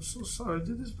thing. I'm so sorry.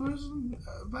 Did this person,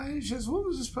 by any chance, what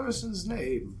was this person's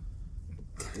name?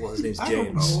 Well, his name's James. I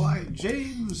don't know why.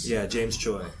 James? Yeah, James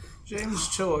Choi. James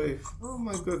Choi. Oh,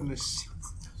 my goodness.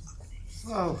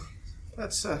 Well,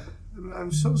 that's,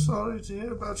 I'm so sorry to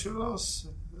hear about your loss.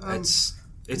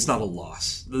 It's not a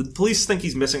loss. The police think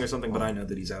he's missing or something, but I know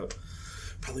that he's out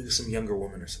Probably with some younger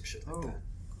woman or some shit like that.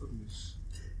 Goodness.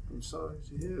 I'm sorry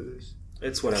to hear this.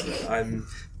 It's whatever. I'm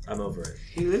over it.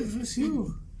 He lives with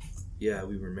you? Yeah,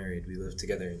 we were married. We lived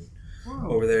together and Wow.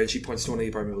 over there. And she points to one of the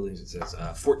apartment buildings and says,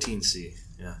 14C.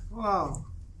 Yeah. Wow.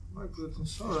 My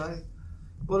goodness. All right.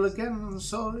 Well, again, I'm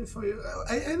sorry for you.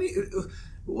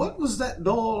 What was that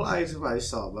doll item I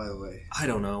saw, by the way? I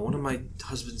don't know. One of my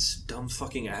husband's dumb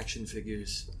fucking action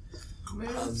figures.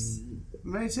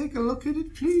 May I take a look at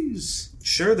it, please?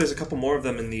 Sure, there's a couple more of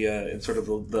them in the in sort of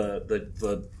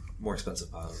the more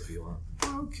expensive piles if you want.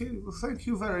 Okay, well, thank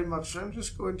you very much. I'm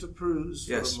just going to peruse.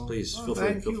 Yes, for a please. moment. Feel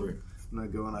free. Thank Feel you. free. And I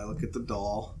go and I look at the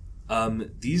doll.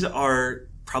 These are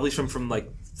probably from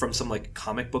some like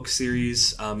comic book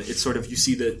series. It's sort of, you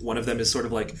see that one of them is sort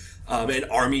of like an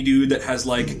army dude that has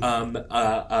like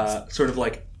sort of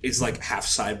like is like half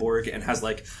cyborg and has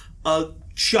like a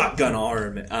shotgun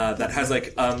arm that has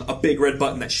like a big red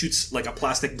button that shoots like a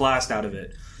plastic blast out of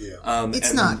it. Yeah.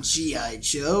 It's not G.I.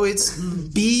 Joe, it's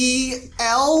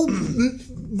B.L.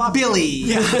 Billy.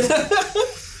 Yeah.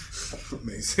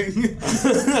 Amazing.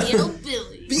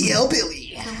 Billy. B.L.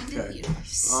 Billy. Okay.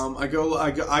 I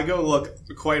go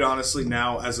look, quite honestly,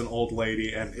 now as an old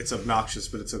lady, and it's obnoxious,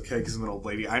 but it's okay because I'm an old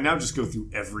lady. I now just go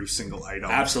through every single item.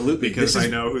 Absolutely. Because I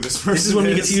know who this person is. This is when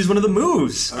you get to use one of the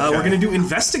moves. Okay. We're going to do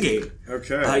investigate.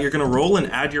 Okay. You're going to roll and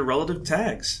add your relative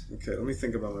tags. Okay, let me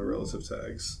think about my relative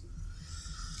tags.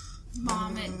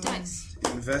 Mom and dice.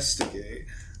 Investigate.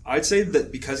 I'd say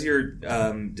that because you're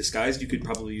disguised, you could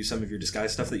probably use some of your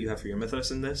disguise stuff that you have for your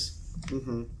mythos in this.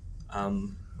 Mm-hmm.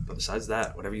 But besides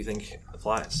that, whatever you think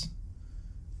applies.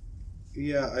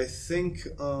 Yeah, I think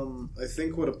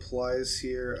what applies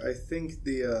here, I think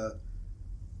the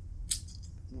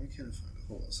why can't I find it?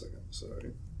 Hold on a second,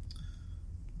 sorry.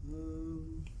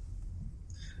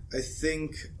 I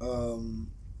think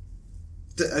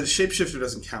the shapeshifter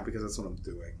doesn't count because that's what I'm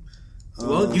doing.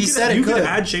 Well, you said you it could could.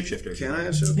 add shapeshifter. Can I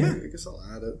add shapeshifter? Yeah. I guess I'll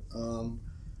add it.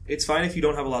 It's fine if you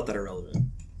don't have a lot that are relevant.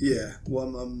 Yeah.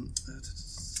 Well, I'll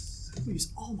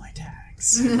use all my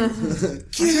tags.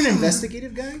 Aren't you an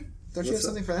investigative guy? Don't you have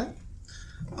something for that?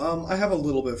 I have a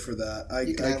little bit for that. I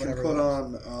You can can add whatever put you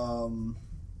on.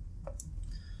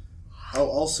 I'll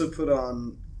also put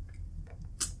on.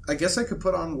 I guess I could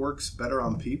put on works better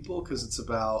on people because it's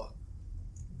about.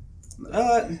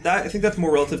 I think that's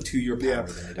more relative to your power Yeah,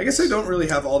 than it is. I guess I don't really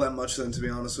have all that much then, to be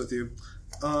honest with you.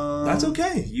 That's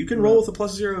okay. You can roll with a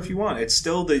 +0 if you want. It's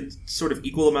still the sort of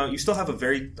equal amount. You still have a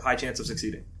very high chance of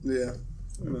succeeding. Yeah,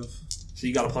 fair enough. So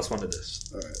you got a +1 to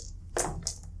this. All right.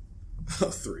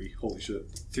 3. Holy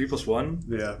shit. 3 + 1.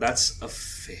 Yeah, That's a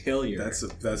failure.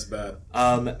 that's bad.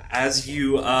 As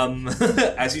you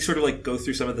as you sort of like go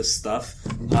through some of this stuff,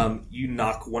 you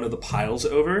knock one of the piles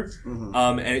over,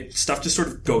 and stuff just sort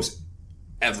of goes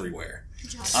everywhere.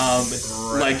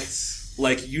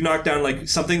 Like you knock down like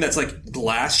something that's like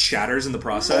glass shatters in the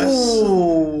process.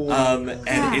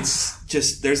 And it's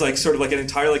just there's like sort of like an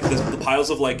entire like the piles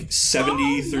of like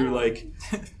 70 through like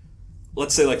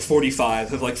let's say like 45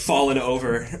 have like fallen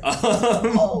over.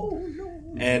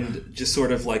 And just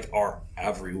sort of like are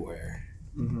everywhere.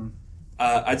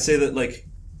 I'd say that like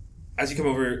as you come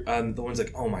over, the one's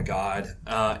like, oh my god,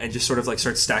 and just sort of like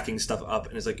starts stacking stuff up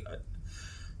and is like,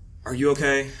 are you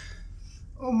okay?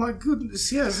 Oh my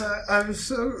goodness, yes, I'm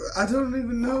so... I don't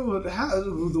even know how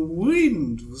the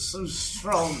wind was so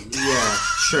strong. Yeah,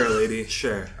 sure, lady,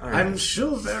 sure. All right. I'm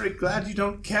sure very glad you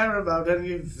don't care about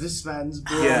any of this man's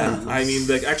blows. Yeah, I mean,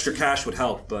 the extra cash would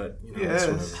help, but, you know, it's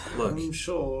Yes, whatever. Look, I'm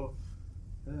sure.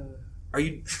 are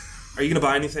you going to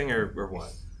buy anything or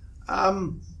what?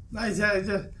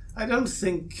 I don't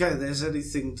think there's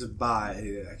anything to buy,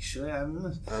 actually.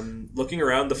 Looking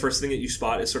around, the first thing that you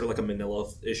spot is sort of like a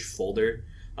manila-ish folder.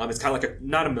 It's kind of like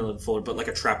not a manila folder, but like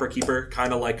a trapper keeper,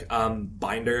 kind of like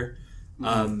binder.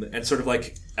 And sort of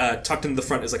like tucked into the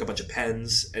front is like a bunch of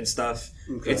pens and stuff.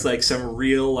 Okay. It's like some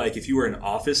real, like if you were an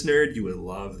office nerd, you would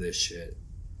love this shit.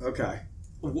 Okay.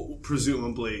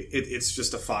 Presumably, it's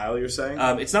just a file, you're saying?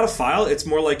 It's not a file. It's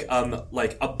more like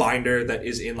a binder that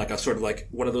is in like a sort of like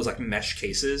one of those like mesh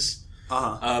cases.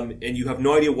 And you have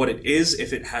no idea what it is,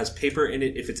 if it has paper in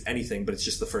it, if it's anything, but it's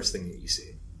just the first thing that you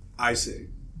see. I see.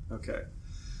 Okay.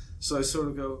 So I sort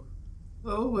of go,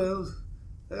 oh, well,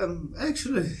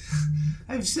 actually,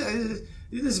 I've said,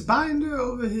 this binder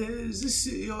over here, is this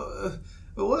your,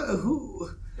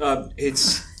 who?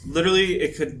 It's literally,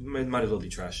 it might as well be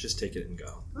trash. Just take it and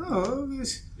go. Oh,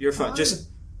 you're fine.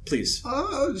 Just, please.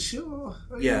 Oh, sure.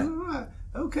 Yeah. Right.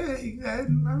 Okay,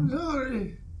 then, I'm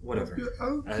sorry. Whatever.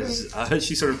 Okay. As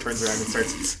she sort of turns around and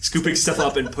starts scooping stuff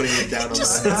up and putting it down on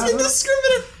Just the... it's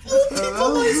indiscriminate old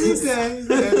people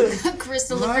noises. Chris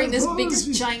delivering this big,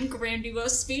 giant,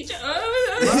 grandiose speech.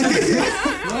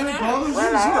 My apologies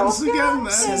once again,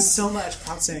 man. Says so much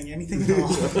without saying anything at all.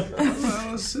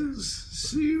 Well,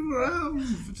 see you around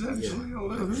potentially.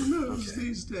 Who knows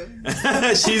these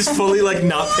days? She's fully like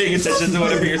not paying attention to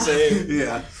whatever you're saying.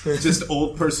 Yeah, just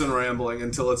old person rambling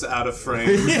until it's out of frame,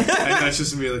 and that's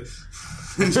just immediately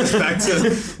just back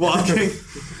to walking.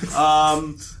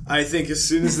 I think as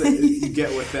soon as you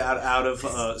get with that out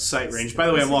of sight range. By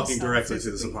the way, I'm walking directly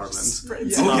to this apartment.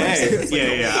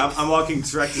 Okay. Yeah. I'm walking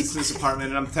directly to this apartment,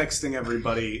 and I'm texting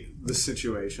everybody the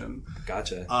situation.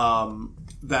 Gotcha.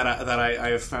 That I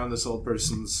have found this old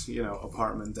person's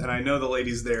apartment, and I know the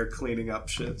lady's there cleaning up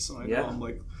shit. So I know I'm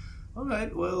like, all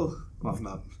right, well,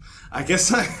 not. I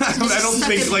guess I don't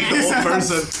think like the old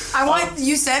person.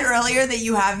 You said earlier that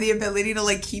you have the ability to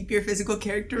like keep your physical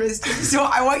characteristics, so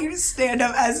I want you to stand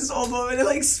up as this old woman and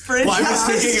like sprint. Well, I was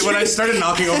thinking when I started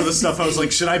knocking over the stuff, I was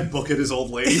like, should I book it as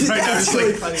old lady? Right now, it's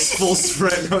like full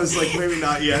sprint. I was like, maybe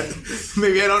not yet.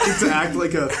 Maybe I don't need to act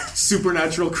like a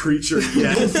supernatural creature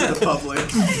yet for the public.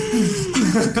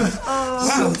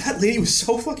 Wow, that lady was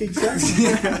so fucking fast.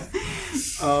 Yeah.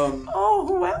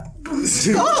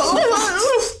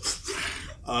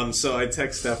 So I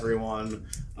text everyone,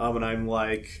 and I'm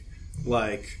like,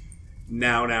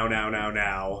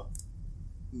 now,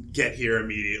 get here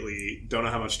immediately. Don't know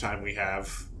how much time we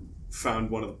have. Found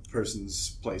one of the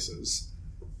person's places.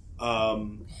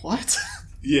 What?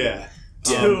 Yeah.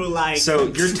 So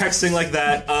you're texting like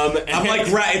that. I'm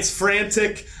like, right, it's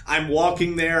frantic. I'm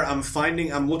walking there. I'm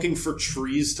looking for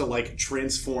trees to like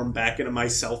transform back into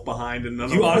myself behind. And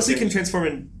you honestly can transform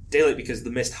in daylight because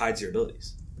the mist hides your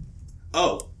abilities.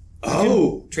 Oh. You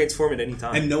can transform at any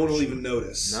time. And no one will even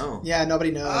notice. No. Yeah,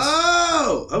 nobody knows.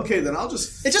 Oh! Okay, then I'll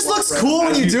just... It just looks cool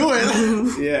when you do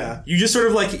it. Yeah. You just sort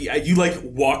of like, you like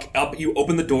walk up, you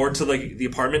open the door to like the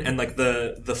apartment and like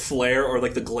the flare or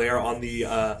like the glare on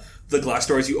the glass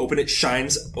door as you open it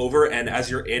shines over, and as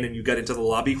you're in and you get into the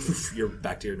lobby, you're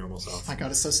back to your normal self. Oh my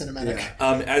god, it's so cinematic.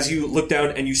 Yeah. As you look down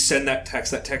and you send that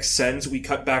text sends, we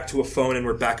cut back to a phone and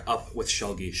we're back up with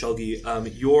Shulgi. Shulgi,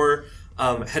 you're...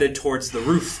 headed towards the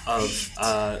roof of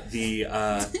the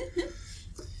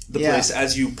place.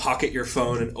 As you pocket your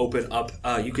phone and open up,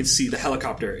 you can see the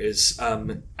helicopter is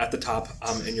at the top,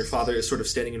 and your father is sort of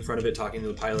standing in front of it talking to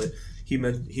the pilot. He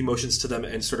motions to them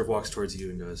and sort of walks towards you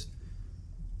and goes,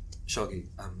 Shulgi,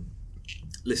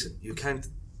 listen, you can't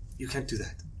do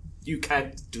that. You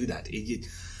can't do that.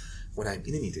 When I'm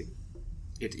in a meeting,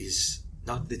 it is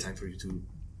not the time for you to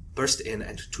burst in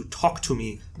and to talk to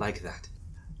me like that.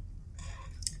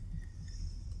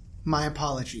 My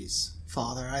apologies,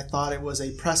 Father. I thought it was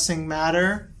a pressing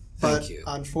matter, but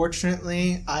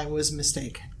unfortunately, I was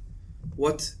mistaken.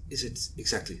 What is it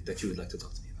exactly that you would like to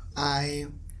talk to me about? I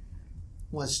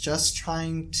was just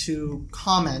trying to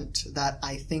comment that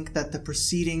I think that the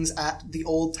proceedings at the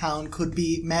old town could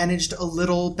be managed a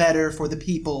little better for the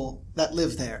people that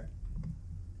live there.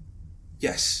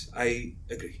 Yes, I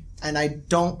agree. And I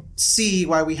don't see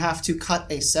why we have to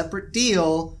cut a separate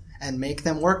deal and make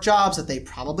them work jobs that they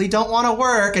probably don't want to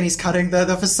work. And he's cutting the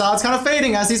facade's kind of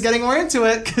fading as he's getting more into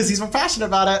it because he's more passionate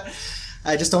about it.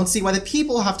 I just don't see why the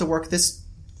people have to work this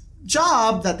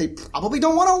job that they probably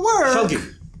don't want to work.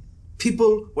 Shulgi,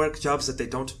 people work jobs that they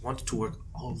don't want to work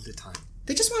all the time.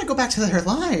 They just want to go back to their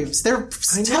lives. Their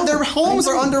homes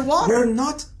are underwater. We're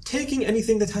not taking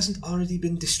anything that hasn't already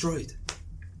been destroyed.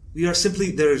 We are simply,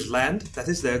 there is land that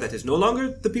is there that is no longer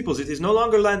the people's. It is no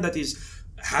longer land that is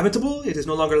habitable. It is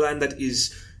no longer land that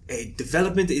is a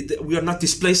development. We are not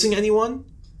displacing anyone.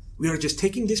 We are just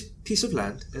taking this piece of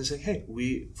land and saying, hey,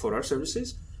 for our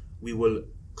services, we will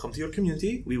come to your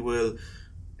community, we will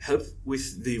help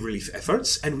with the relief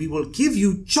efforts, and we will give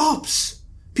you jobs.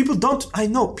 People don't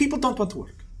want to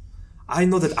work. I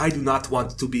know that I do not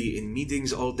want to be in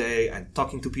meetings all day and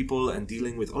talking to people and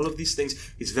dealing with all of these things.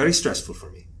 It's very stressful for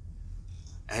me.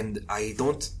 And I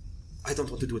don't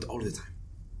want to do it all the time.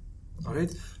 All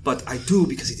right? But I do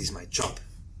because it is my job.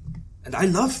 And I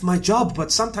love my job,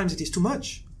 but sometimes it is too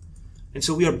much. And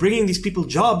so we are bringing these people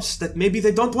jobs that maybe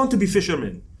they don't want to be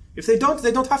fishermen. If they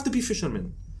don't have to be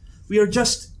fishermen. We are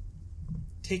just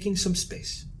taking some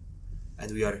space.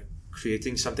 And we are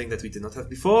creating something that we did not have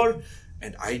before.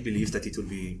 And I believe that it will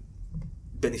be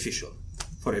beneficial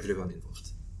for everyone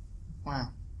involved. Wow.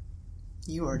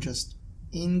 You are just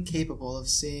incapable of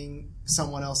being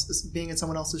in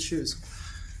someone else's shoes.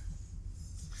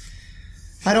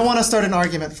 I don't want to start an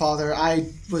argument, Father.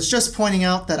 I was just pointing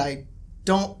out that I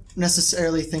don't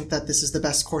necessarily think that this is the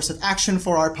best course of action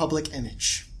for our public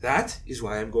image. That is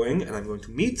why I'm going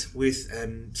to meet with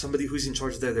somebody who's in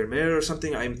charge there, their mayor or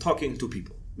something. I'm talking to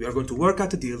people. We are going to work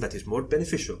out a deal that is more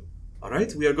beneficial. All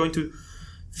right? We are going to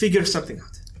figure something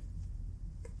out.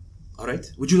 All right?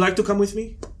 Would you like to come with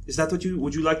me?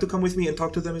 Would you like to come with me and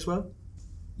talk to them as well?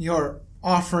 You're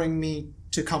offering me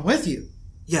to come with you?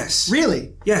 Yes.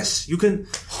 Really? Yes, you can...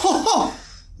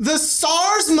 The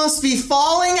stars must be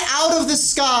falling out of the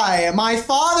sky. My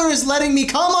father is letting me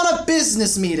come on a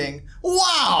business meeting.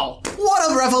 Wow!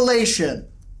 What a revelation.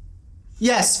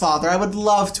 Yes, Father, I would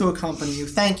love to accompany you.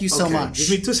 Thank you so much.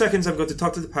 Give me 2 seconds. I'm going to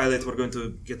talk to the pilot. We're going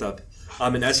to get up.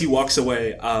 And as he walks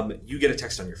away, you get a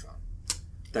text on your phone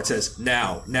that says,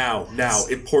 now,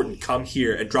 important, come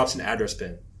here, and drops an address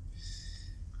pin.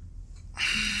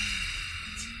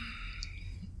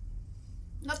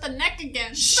 Not the neck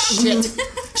again. Shit.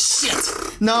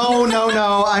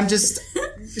 No. I'm just...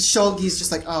 Shulgi's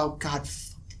just like, oh, God,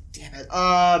 damn it.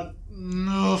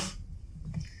 No.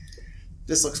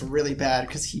 This looks really bad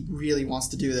because he really wants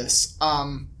to do this.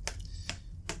 Oh,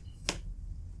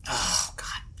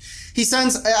 God. He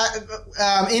sends...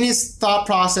 in his thought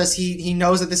process, he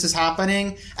knows that this is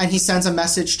happening, and he sends a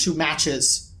message to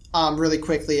Matches really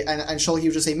quickly. And Shulgi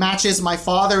would just say, Matches, my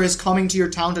father is coming to your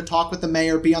town to talk with the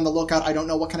mayor. Be on the lookout. I don't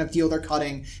know what kind of deal they're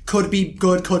cutting. Could be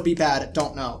good, could be bad.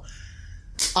 Don't know.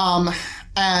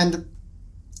 And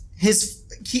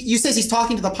you says he's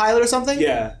talking to the pilot or something?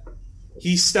 Yeah.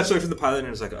 He steps away from the pilot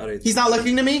and is like, all right. He's not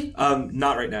looking to me?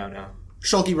 Not right now, no.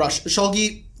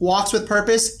 Shulgi walks with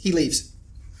purpose. He leaves.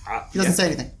 He doesn't say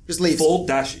anything. Just leaves. Full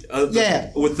dash.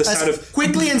 With the sound of...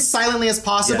 quickly and silently as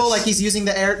possible, Yes. like he's using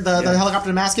the helicopter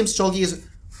to mask him. Shulgi is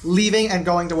leaving and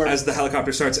going to work. As the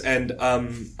helicopter starts and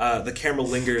the camera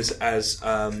lingers as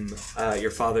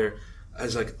your father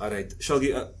is like, all right,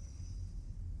 Shulgi...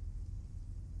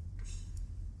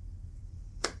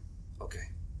 okay.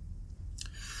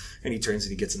 And he turns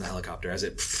and he gets in the helicopter as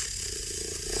it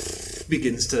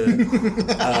begins to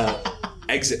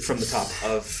exit from the top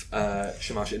of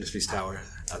Shamash Industries Tower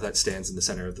that stands in the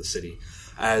center of the city.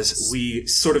 As we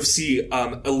sort of see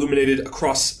illuminated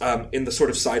across in the sort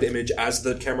of side image as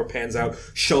the camera pans out,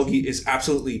 Shulgi is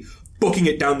absolutely booking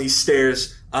it down these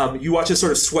stairs. You watch as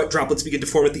sort of sweat droplets begin to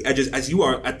form at the edges as you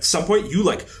are, at some point, you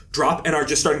like drop and are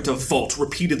just starting to vault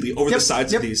repeatedly over the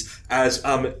sides of these as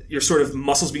your sort of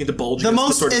muscles begin to bulge. The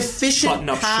most sort of efficient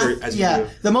button-up path, shirt as you do.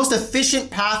 the most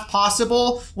efficient path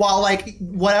possible while like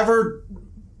whatever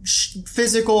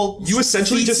physical... You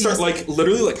essentially just start feats like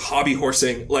literally like hobby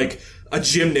horsing like a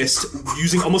gymnast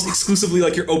using almost exclusively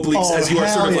like your obliques as you are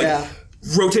sort of like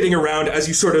rotating around as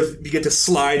you sort of begin to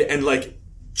slide and like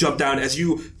jump down as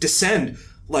you descend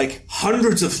like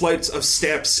hundreds of flights of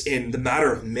steps in the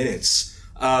matter of minutes.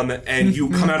 And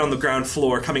you come out on the ground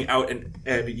floor, coming out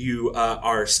and you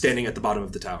are standing at the bottom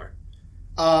of the tower.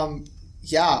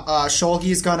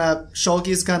 Shulgi's gonna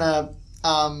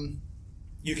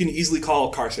You can easily call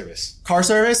car service. Car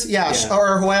service? Yeah.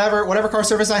 Or whatever car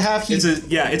service I have.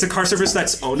 It's a car service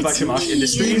that's owned by Shamash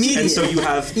Industries. Immediate. And so you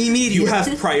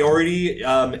have priority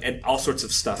and all sorts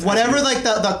of stuff. Whatever like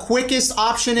the quickest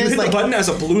option is. You hit like the button as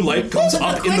a blue light comes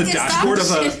up in the dashboard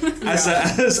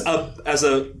as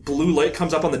a blue light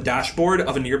comes up on the dashboard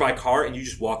of a nearby car, and you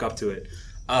just walk up to it.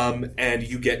 And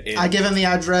you get in. I give him the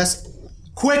address.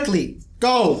 Quickly.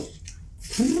 Go.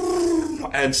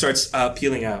 And starts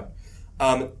peeling out.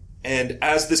 And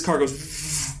as this car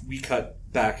goes, we cut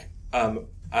back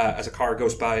as a car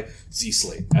goes by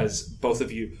Z-Slate. As both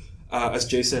of you, as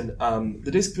Jason,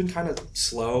 the day's been kind of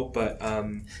slow, but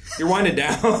you're winding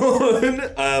down.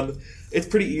 It's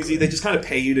pretty easy. They just kind of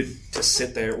pay you to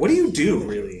sit there. What do you do,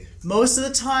 really? Most of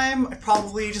the time, I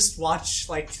probably just watch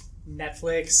like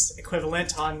Netflix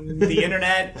equivalent on the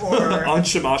internet or on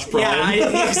Shamash Prime.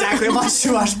 Yeah, exactly. I'm on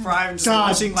Shamash Prime. Just God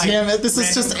watching like damn it! This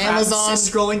is just Amazon.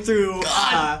 Scrolling through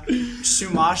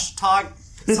Shumash talk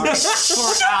for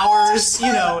hours.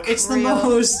 You know, it's the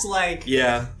most like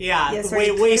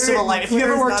waste of a life. If you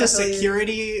ever worked a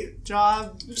security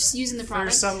job, just using the for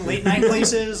product some late night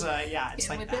places, it's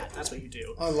like that. That's what you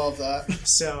do. I love that.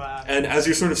 So, and as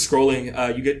you're sort of scrolling,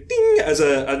 you get ding as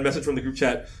a message from the group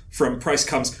chat from Price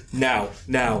comes now.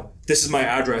 This is my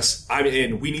address. I'm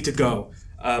in. We need to go.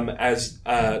 As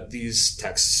these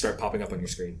texts start popping up on your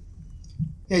screen.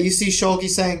 Yeah, you see Shulgi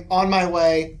saying, "On my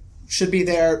way. Should be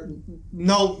there.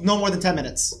 No more than 10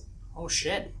 minutes." Oh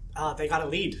shit! They got a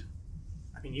lead.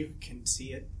 I mean, you can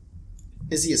see it.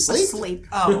 Is he asleep? Asleep.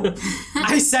 Oh,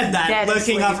 I said that. Dead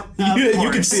Looking asleep. up. You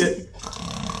can see it.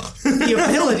 the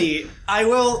ability, I'm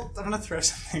gonna throw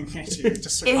something at you.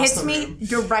 Just It across hits the me room.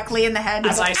 directly in the head.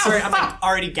 As I Ow, start, I'm fuck. like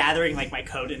already gathering like my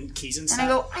code and keys and And stuff. I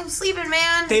go, I'm sleeping,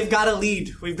 man. They've got a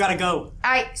lead. We've got to go.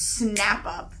 I snap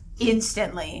up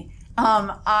instantly.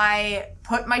 I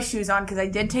put my shoes on because I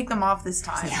did take them off this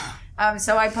time.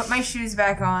 So I put my shoes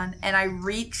back on and I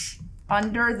reach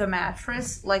under the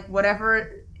mattress, like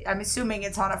whatever. I'm assuming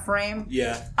it's on a frame.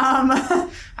 Yeah.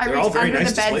 I They're all reach very under nice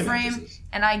the bed display frame mattresses.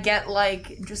 and I get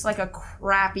like just like a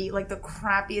crappy, like the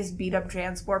crappiest beat up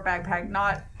transport backpack,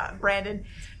 not branded,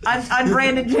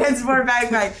 unbranded transport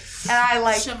backpack, and I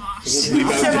like shamash.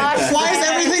 Why is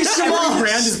everything shamash?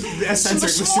 Brand is censored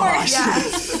with Shamash. Yeah,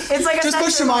 it's like a Just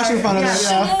put censored shamash in word. front of it,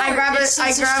 yeah. I grab It's it. I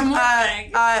just a grab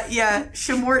shamort bag.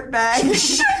 shamort bag.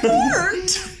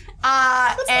 Shamort.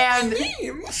 And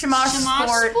shamash Shamash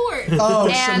sport. Sport. Oh,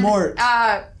 And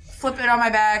Shamort. flip it on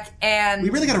my back and We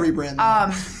really gotta rebrand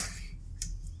that.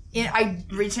 I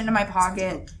reach into my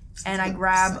pocket and I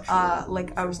grab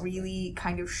like a really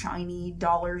kind of shiny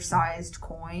dollar-sized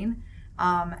coin,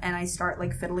 and I start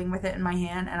like fiddling with it in my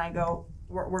hand, and I go,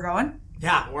 "We're going."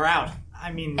 Yeah, we're out.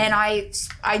 I mean, And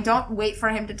I don't wait for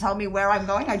him to tell me where I'm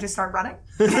going. I just start running,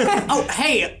 oh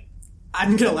hey,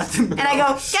 I'm gonna let them. and I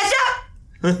go, "Catch up!"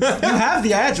 You have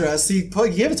the address. You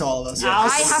gave it to all of us. I'll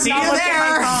I have see not you looked at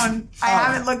there. my phone. I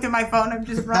haven't looked at my phone. I'm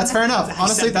just running. That's fair enough.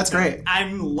 Honestly, that's great.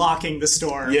 I'm locking the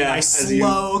store. Yeah, My as you-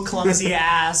 slow, clumsy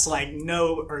ass, like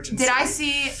no urgency. Did I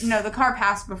see? No, the car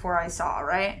passed before I saw.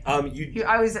 Right? You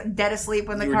I was dead asleep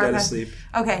when the were car dead passed. asleep.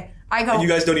 Okay, I go. And you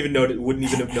guys wouldn't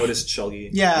even have noticed Shuggy.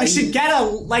 Yeah. We should get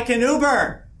an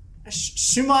Uber. A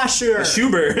Schumacher.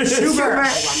 Schuber. Schuber.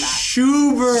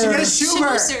 Schubert. Get a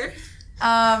Schuber. Schmoser.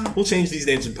 We'll change these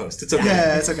names in post. It's okay.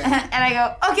 Yeah, it's okay. And I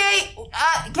go, okay,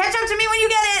 catch up to me when you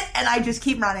get it. And I just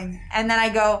keep running. And then I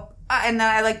go, and then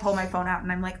I like pull my phone out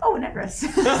and I'm like, oh, an address.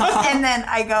 And then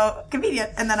I go,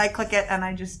 convenient. And then I click it and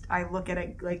I look at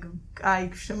it like,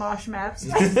 I shamash maps.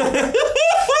 I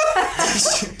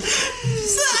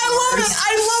love it.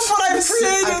 I love what I've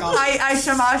created. I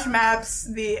shamash maps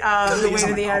the way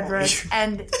to the address.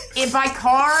 And if by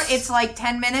car, it's like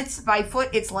 10 minutes. By foot,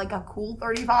 it's like a cool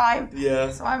 35.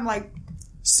 Yeah. So I'm like,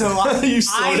 So You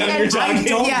slow down your I jogging.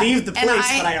 don't Yeah, leave the and place,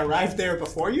 I- but I arrived there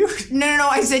before you. no,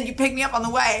 I said you pick me up on the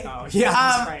way. Oh yeah,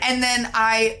 that's right. And then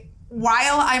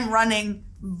while I'm running,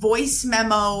 voice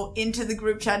memo into the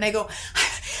group chat, and I go,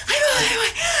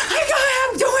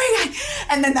 I'm doing it.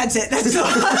 And then that's it. That's all.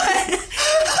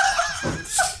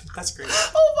 That's great.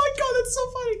 Oh my god, that's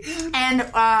so funny.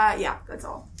 And yeah, that's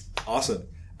all. Awesome.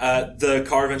 The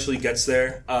car eventually gets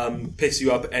there, picks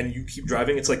you up, and you keep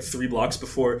driving. It's like 3 blocks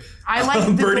before I like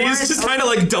the Birdie is doors just open. kind of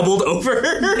like doubled over.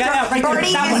 Yeah, right there.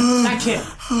 Birdie That is- one. That kid.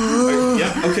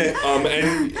 Yeah, okay.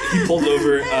 And he pulled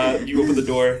over. You open the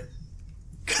door.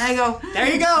 And I go, There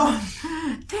you go.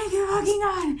 thank you, fucking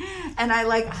God. And I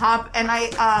like hop, and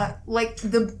I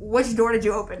which door did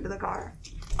you open to the car?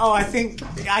 Oh, I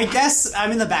guess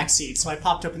I'm in the back seat, so I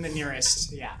popped open the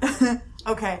nearest. Yeah.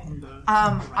 Okay.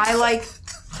 I like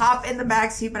hop in the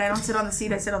back seat, but I don't sit on the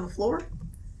seat. I sit on the floor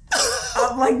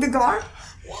of like the car,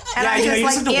 and Yeah, I you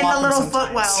just have like to in walk the them little sometimes.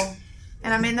 footwell,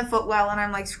 and I'm in the footwell, and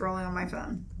I'm like scrolling on my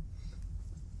phone,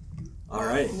 All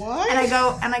right. What? and I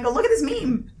go, look at this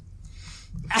meme.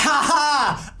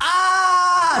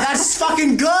 That's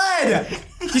fucking good.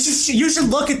 You should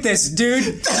look at this, dude.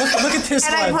 Look at this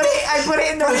And one. I put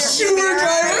it in the rear Schumer mirror.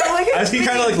 driver. Look at As he this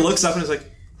kind of meme. like looks up and is like,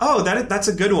 "Oh, that's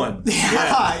a good one."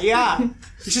 Yeah.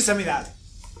 You should send me that.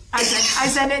 I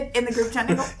send it in the group chat,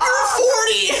 and I go,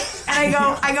 oh, 40, and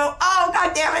I go, oh,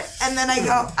 god damn it, and then I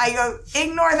go,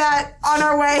 ignore that, on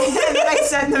our way, and then I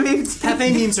send the meme to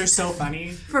Pepe memes are so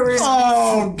funny. for real.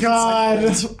 Oh god.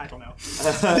 I don't know.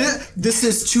 This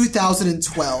is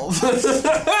 2012.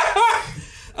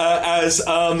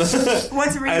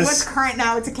 What's current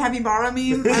now? It's a capybara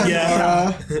meme.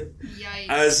 Yeah. Yikes.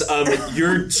 As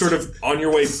you're sort of on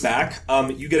your way back,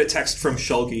 you get a text from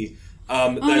Shulky.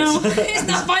 Oh no, it's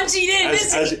not punched in,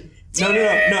 is it?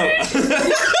 No.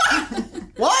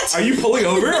 What? Are you pulling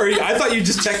over? I thought you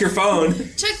just check your phone.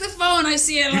 Check the phone, I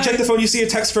see it. You check the phone, you see a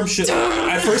text from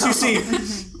At first you see,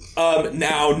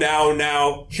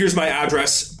 now, here's my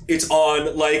address. It's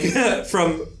on, like,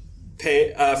 from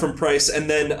Price, and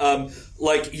then,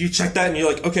 like, you check that and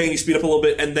you're like, okay, and you speed up a little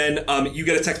bit, and then you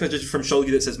get a text message from Shulky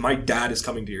that says, my dad is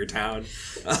coming to your town.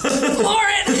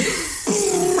 Lauren!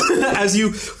 As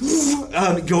you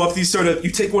go up these you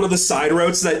take one of the side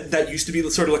roads that used to be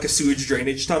sort of like a sewage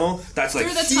drainage tunnel. That's like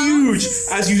Through the huge. tunnels?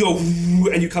 As you go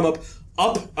and you come up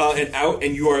and out,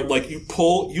 and you are like you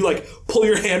pull your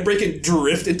handbrake and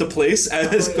drift into place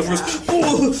as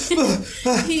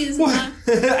He is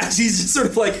as he's just sort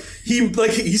of like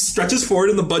he stretches forward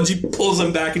and the bungee pulls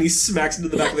him back and he smacks into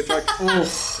the back of the truck.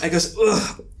 And goes,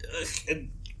 ugh.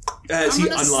 And as he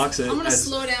unlocks it. I'm going to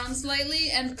slow down slightly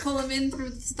and pull him in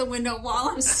through the window while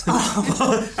I'm as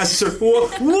he sort of,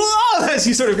 whoa, as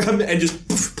he sort of come and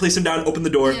just place him down, open the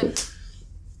door. Yeah.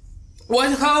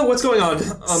 What's going on?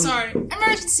 Sorry.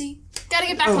 Emergency. Gotta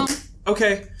get back home.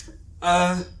 Okay.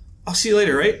 I'll see you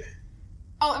later, right?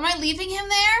 Oh, am I leaving him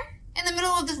there? In the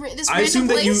middle of this I random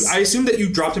place? I assume that you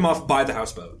dropped him off by the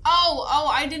houseboat.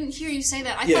 Oh, I didn't hear you say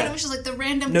that. I thought it was just like the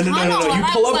random tunnel. No. You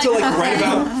pull up to like right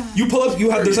about. You pull up.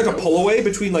 There's like a pull away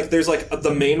between like there's like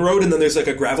the main road and then there's like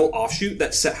a gravel offshoot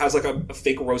that has like a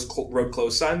fake road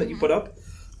closed sign that you put up.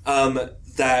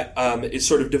 That is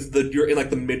sort of you're in like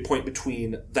the midpoint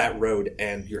between that road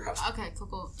and your house. Okay,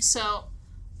 cool. So,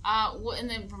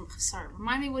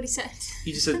 remind me what he said.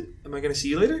 He just said, "Am I going to see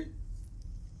you later?"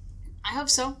 I hope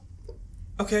so.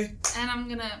 Okay. And I'm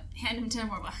gonna hand him $10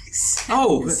 more.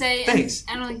 Oh, say, thanks.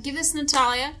 And I'm gonna give this to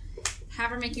Natalia.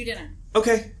 Have her make you dinner.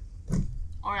 Okay.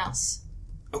 Or else.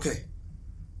 Okay.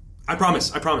 I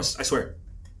promise. I swear.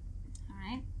 All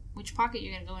right. Which pocket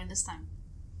you gonna go in this time?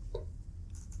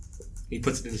 He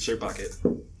puts it in his shirt pocket.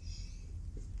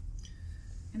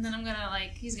 And then I'm gonna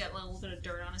he's got a little bit of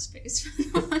dirt on his face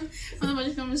from the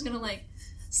bunch. I'm just gonna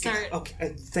start.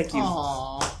 Okay, thank you.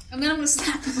 Aww. And then I'm gonna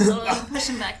slap him a little and push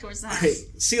him back towards the house. Okay,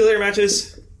 see you later,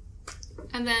 Matches.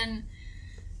 And then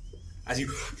as you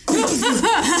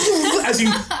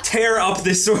tear up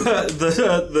this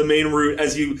the main route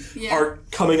as you are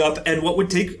coming up, and what would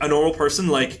take a normal person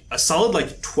like a solid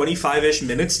 25-ish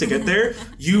minutes to get there,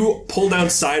 you pull down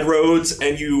side roads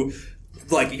and you.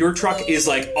 Your truck is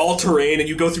all terrain and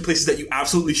you go through places that you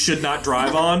absolutely should not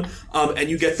drive on, and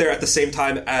you get there at the same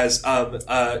time as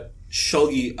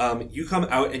Shulgi. You come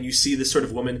out and you see this sort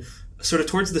of woman sort of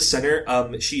towards the center.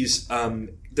 She's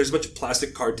there's a bunch of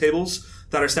plastic card tables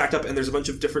that are stacked up and there's a bunch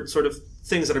of different sort of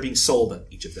things that are being sold at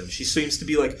each of them. She seems to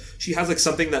be she has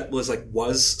something that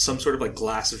was some sort of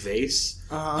glass vase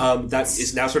that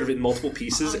is now sort of in multiple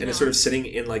pieces and is sort of sitting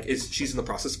in she's in the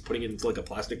process of putting it into a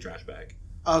plastic trash bag.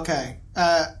 Okay.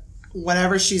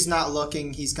 Whenever she's not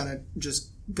looking, he's gonna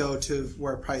just go to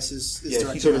where Price is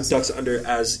directing he sort of us. ducks under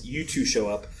as you two show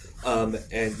up,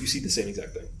 and you see the same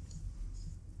exact thing.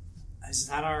 Is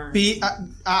that our? We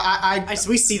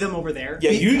see them over there. Yeah,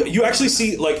 you actually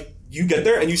see you get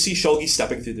there and you see Shulgi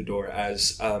stepping through the door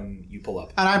as you pull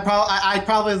up. And I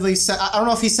probably said, I don't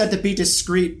know if he said to be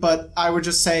discreet, but I would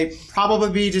just say probably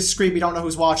be discreet. We don't know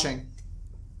who's watching.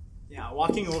 Yeah,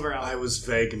 walking over. I was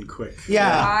vague and quick.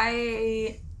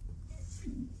 Yeah.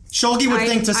 Shulgi would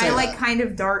think to say that. Kind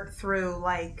of dart through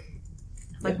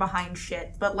behind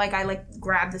shit, but I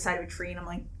grab the side of a tree and I'm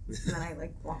and then I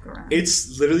walk around.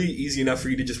 It's literally easy enough for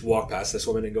you to just walk past this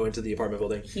woman and go into the apartment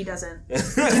building. He doesn't.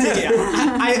 Yeah,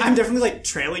 I'm definitely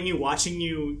trailing you, watching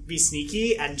you be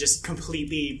sneaky, and just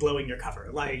completely blowing your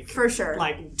cover. For sure.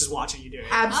 Just watching you do it.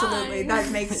 Absolutely, that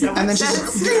makes so and much then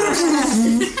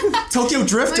sense. Tokyo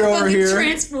Drifter over here.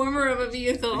 Transformer of a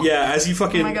vehicle. Yeah, as you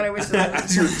fucking. Oh my God, I wish that was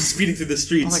as you're speeding through the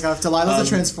streets. Oh my God, if Delilah's a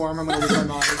transformer, I'm gonna lose my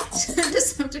mind.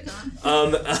 Decepticon.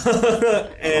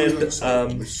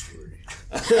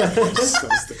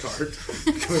 That's the card.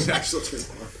 Going to actual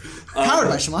transformer. Powered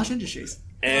by Shamash Industries.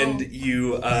 And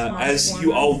you, as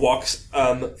you all walk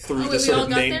through the sort of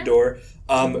main door,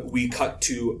 we cut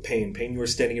to Payne. Payne, you were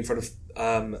standing in front of,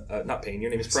 not Payne,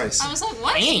 your name is Price. I was like,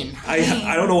 what? Payne.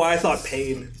 I don't know why I thought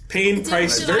Payne. Payne,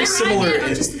 Price, Did very I similar.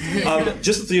 arrive yet, or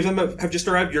Just the three of them have just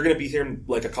arrived. You're going to be here in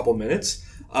a couple minutes.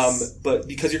 But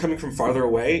because you're coming from farther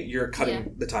away, you're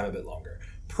cutting the time a bit longer.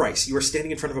 Price, you are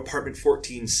standing in front of apartment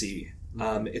 14C.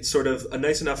 It's sort of a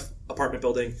nice enough apartment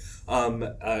building.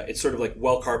 It's sort of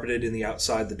well carpeted in the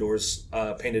outside. The doors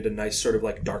painted a nice sort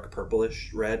of dark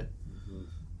purplish red.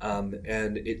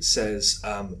 And it says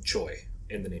Choi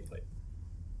in the nameplate.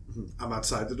 I'm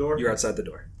outside the door? You're outside the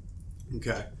door.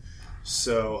 Okay.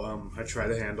 So I try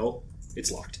the handle.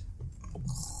 It's locked.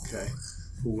 Okay.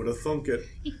 Who would have thunk it?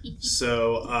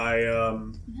 So I,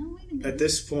 at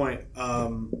this point,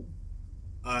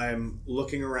 I'm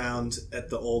looking around at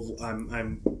the old.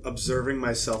 I'm observing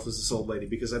myself as this old lady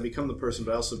because I become the person,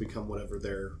 but I also become whatever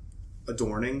they're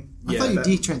adorning. I thought you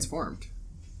de-transformed.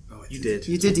 Oh, You did.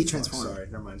 You did de-transform. Sorry,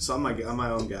 never mind. So I'm my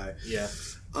own guy. Yeah.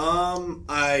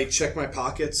 I check my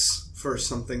pockets for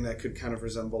something that could kind of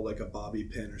resemble a bobby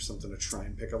pin or something to try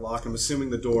and pick a lock. I'm assuming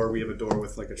we have a door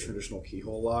with a traditional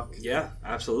keyhole lock. Yeah,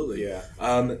 absolutely. Yeah.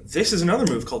 This is another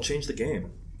move called Change the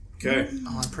Game. Okay.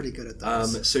 Oh, I'm pretty good at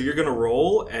those. So you're going to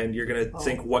roll, and you're going to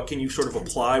think, what can you sort of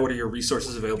apply? What are your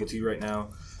resources available to you right now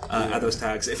at those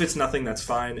tags? If it's nothing, that's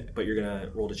fine, but you're going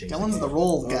to roll to change Dylan's it. the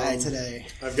roll guy today.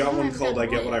 I've got one called I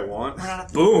Get What I Want.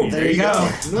 Boom! There you go.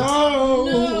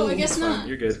 No, I guess not.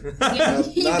 You're good.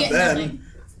 You Not get then.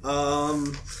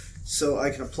 nothing. So I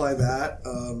can apply that.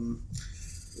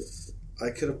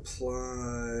 I could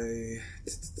apply...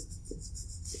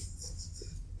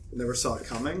 Never Saw It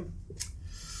Coming.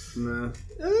 Nah.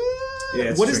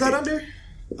 Yeah, What is that under?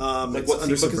 Like What under theme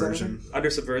book is that subversion? under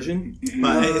subversion?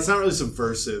 But it's not really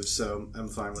subversive, so I'm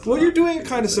fine with Well, that. you're doing a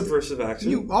kind of subversive action.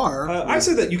 You are. I'd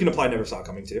say that you can apply Never Saw It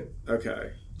Coming too.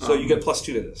 Okay. So you get +2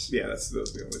 to this. Yeah, those are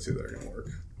the only two that are going to work.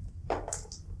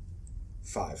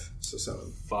 5, so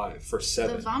 7. 5 for The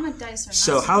 7. vomit dice are not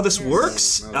So how this very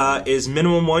works is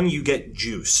minimum 1, you get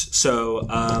juice. So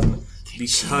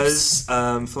because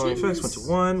following effects 1 to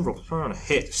 1, roll +1 on a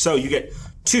hit. So you get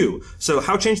 2. So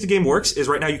how Change the Game works is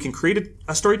right now you can create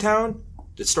a story town.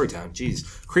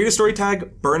 Jeez. Create a story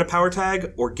tag, burn a power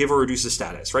tag, or give or reduce a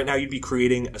status. Right now you'd be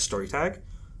creating a story tag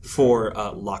for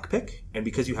lockpick, and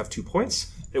because you have 2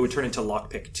 points, it would turn into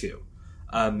lockpick 2.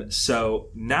 So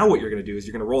now what you're going to do is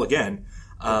you're going to roll again,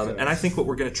 and I think what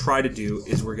we're going to try to do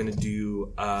is we're going to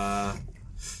do.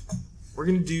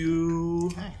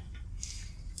 Okay.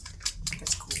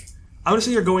 That's cool. I want to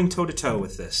say you're going toe to toe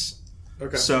with this.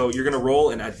 Okay. So you're going to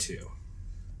roll and add 2.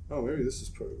 Oh, maybe this is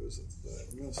part of it.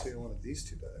 I'm going to say one of these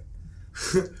 2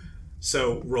 die.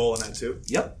 So roll and add 2.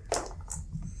 Yep.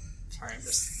 Sorry, I'm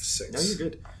just... 6. No, you're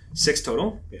good. 6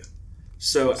 total. Yeah.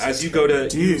 So as you go to,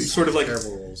 you sort of like,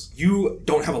 Terrible rolls. you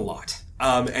don't have a lot,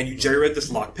 and you jerry-rig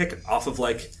this lockpick off of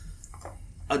like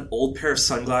an old pair of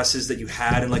sunglasses that you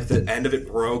had, and like the end of it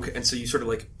broke, and so you sort of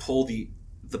like pull the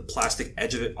plastic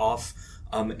edge of it off,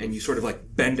 and you sort of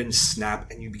like bend and snap,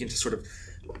 and you begin to sort of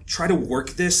try to work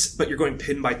this, but you're going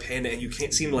pin by pin, and you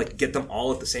can't seem to like get them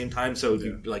all at the same time. So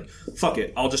you like, fuck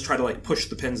it, I'll just try to like push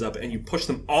the pins up, and you push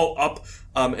them all up,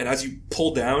 and as you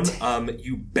pull down,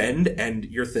 you bend, and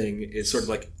your thing is sort of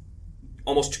like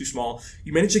almost too small.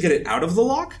 You manage to get it out of the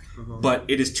lock, but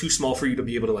it is too small for you to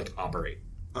be able to like operate.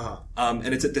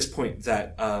 And it's at this point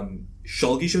that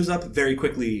Shulgi shows up, very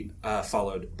quickly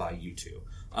followed by you two.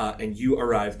 And you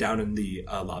arrive down in the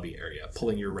lobby area,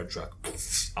 pulling your red truck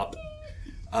up.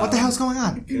 What the hell's going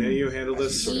on? Can any of you handle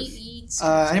this? He eats.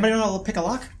 Anybody know how to pick a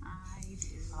lock? I do.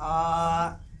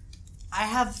 I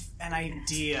have an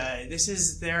idea. This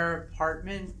is their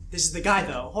apartment. This is the guy,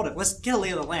 though. Hold it. Let's get a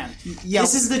lay of the land. Yeah.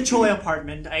 This is the Choi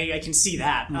apartment. I can see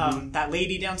that. That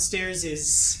lady downstairs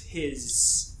is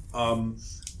his...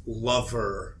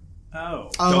 Lover. Oh.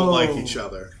 Don't like each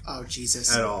other Oh,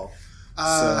 Jesus. at all.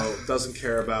 So doesn't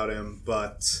care about him,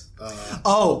 but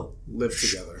live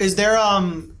together. Is there a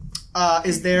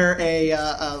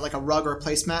like a rug or a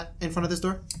placemat in front of this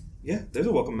door? Yeah, there's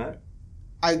a welcome mat.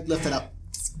 I lift it up.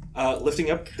 Lifting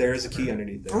up, there is a key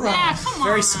underneath there. Yeah, come on.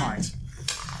 Very smart.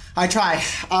 I try,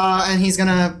 and he's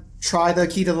gonna try the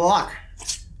key to the lock.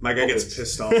 My guy gets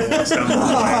pissed off and walks down the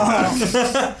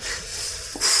hallway.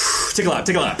 Take a lap,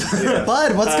 take a lap.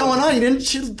 Bud, what's going on? You didn't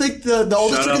think the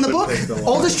oldest Shut trick in the up book? and take the lock.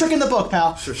 Oldest trick in the book,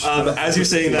 pal. As you're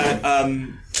saying that,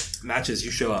 Matches,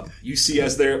 you show up. You see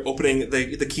as they're opening,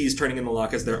 the keys turning in the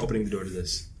lock as they're opening the door to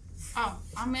this. Oh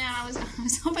man, I was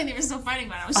hoping they were still fighting,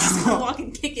 but I was just gonna walk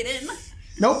and kick it in.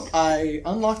 Nope, I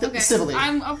unlocked it Okay, civilly.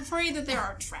 I'm afraid that there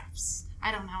are traps.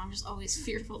 I don't know. I'm just always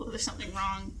fearful that there's something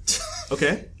wrong.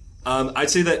 Okay. I'd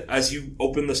say that as you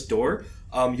open this door,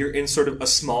 you're in sort of a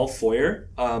small foyer.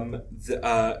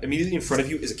 Immediately in front of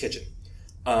you is a kitchen.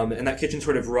 And that kitchen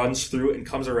sort of runs through and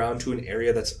comes around to an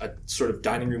area that's a sort of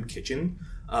dining room kitchen.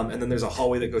 And then there's a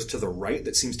hallway that goes to the right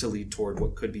that seems to lead toward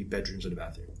what could be bedrooms and a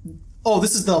bathroom. Oh,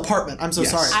 this is the apartment. I'm so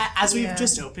Yes. sorry. As we've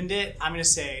just opened it, I'm going to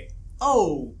say,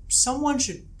 oh, someone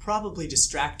should probably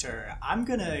distract her. I'm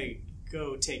going to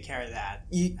go take care of that.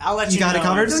 I'll let you got know it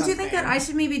covered? if Don't you think something- that I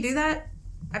should maybe do that?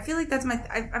 I feel like that's my...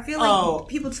 I feel like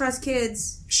people trust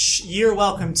kids. You're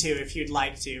welcome to if you'd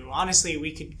like to. Honestly,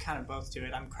 we could kind of both do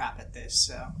it. I'm crap at this,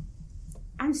 so...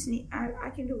 I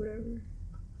can do whatever.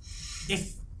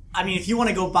 If you want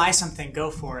to go buy something,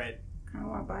 go for it. I don't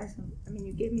want to buy some... I mean,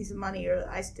 you gave me some money, or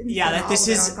I didn't... Yeah, spend all of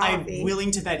it on I'm coffee.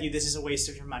 willing to bet you this is a waste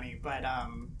of your money, but,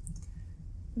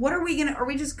 What are we gonna... Are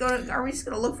we just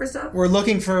gonna look for stuff? We're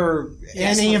looking for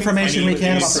any information we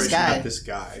can about this guy. This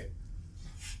guy.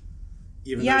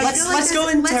 Even Yeah, though I feel like let's go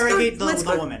this- interrogate let's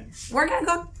the go- woman. We're gonna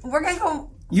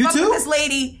go... You fuck too? with this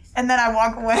lady, and then I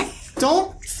walk away.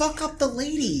 Don't fuck up the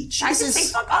lady. I didn't say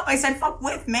Jesus. fuck up. I said fuck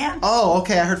with, man. Oh,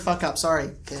 okay. I heard fuck up.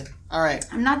 Sorry, kid. All right.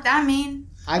 I'm not that mean.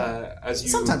 As you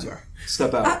Sometimes you are.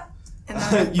 step out,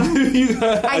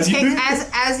 And then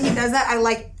as he does that,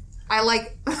 I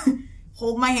like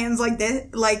hold my hands like this.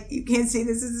 Like, you can't see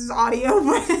this is audio,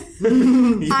 but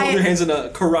you hold your hands in a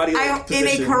karate-like position.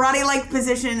 In a karate-like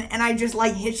position, and I just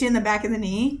like hit you in the back of the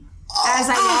knee as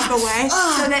I walk away.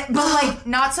 So that, but like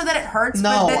not so that it hurts,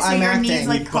 but that so your knees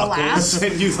like collapse.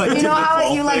 And you know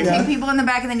how you like kick people in the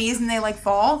back of the knees and they like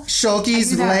fall?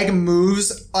 Shoki's leg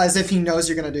moves as if he knows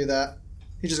you're gonna do that.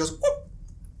 He just goes, whoop.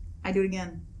 I do it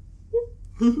again.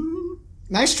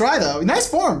 Nice try though. Nice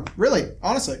form, really,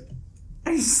 honestly.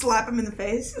 I just slap him in the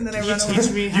face and then I run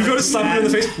away. You go to slap him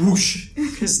in the face, whoosh.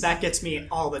 Because that gets me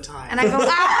all the time. And I go,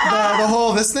 ah! The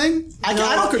whole this thing? I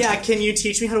don't Yeah, can you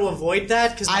teach me how to avoid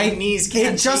that? Because my knees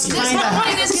can't. It just This kind of whole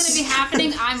point is going to be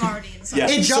happening. I'm already inside. Yeah.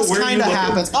 It just So where are you kind of looking?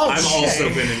 happens. Oh, I've shit. also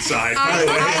been inside, by the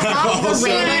way. I off the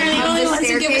railing the only of the ones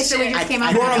who give a staircase that we shit. just came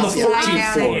out. You're on the and I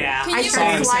 14th floor. Yeah. Can I you,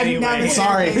 started sliding down the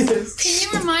Sorry. staircases. can you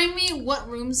remind me what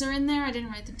rooms are in there? I didn't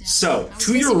write them down. So, I was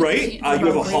to busy your with right, the- you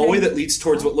have a hallway that leads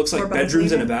towards what looks like We're both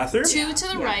bedrooms and a leaving. bathroom. Two to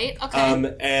the right.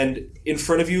 Okay. And in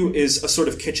front of you is a sort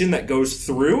of kitchen that goes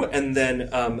through and then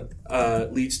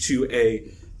leads to a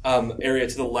area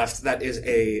to the left that is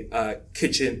a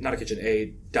kitchen, not a kitchen,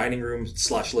 a dining room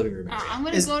 / living room area. I'm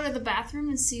going to go to the bathroom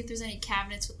and see if there's any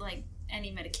cabinets with like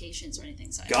any medications or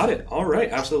anything. So Got it. All right.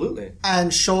 Absolutely.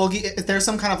 And Shogi, if there's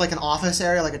some kind of like an office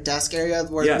area, like a desk area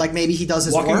where like maybe he does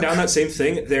his Walking work. down that same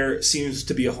thing, there seems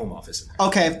to be a home office in there.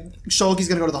 Okay, Shogi's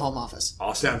gonna go to the home office.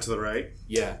 Awesome. Down to the right.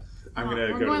 Yeah. I'm going to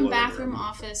go we're to the going living bathroom, room.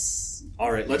 office.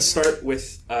 All right. Let's start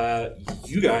with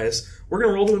you guys. We're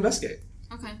going to roll to investigate.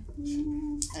 Okay.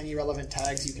 Any relevant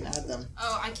tags, you can add them.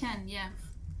 Oh, I can. Yeah.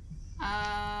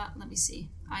 Let me see.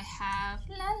 I have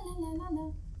la la la la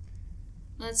la.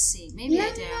 Let's see. Maybe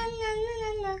I do.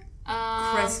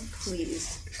 Chris,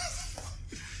 please.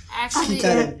 Actually, Keep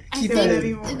that in. I Keep think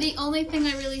that in. the only thing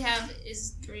I really have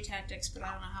is 3 tactics, but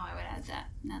I don't know how I would add that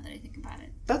now that I think about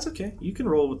it. That's okay. You can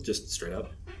roll with just straight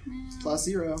up.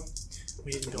 +0.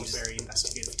 We didn't build a very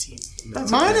investigative team.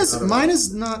 Mine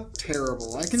is not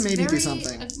terrible. I can maybe do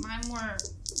something. I'm more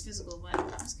physical, but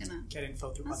I was gonna. Get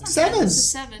info through other Seven. It's a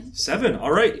 7. 7.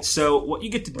 All right. So what you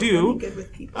get to do? Good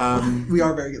with people. We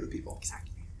are very good with people.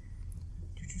 Exactly.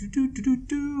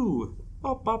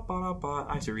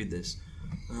 I have to read this.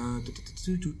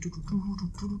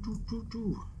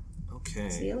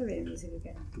 Okay. elevator music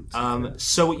again.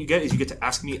 So what you get is you get to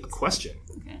ask me a question.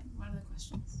 Okay. What are the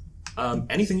questions?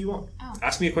 Anything you want. Oh.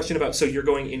 Ask me a question about. So you're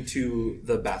going into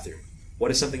the bathroom. What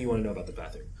is something you want to know about the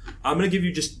bathroom? I'm going to give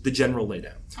you just the general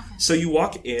laydown. Okay. So you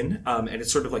walk in, and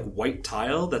it's sort of like white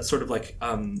tile that's sort of like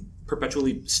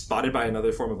perpetually spotted by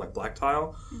another form of like black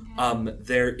tile. Okay.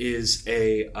 There is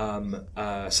a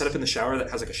setup in the shower that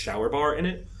has like a shower bar in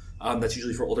it. That's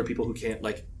usually for older people who can't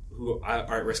who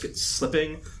are at risk of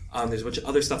slipping. There's a bunch of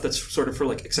other stuff that's sort of for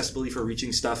like accessibility for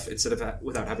reaching stuff instead of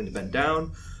without having to bend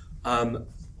down.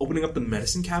 Opening up the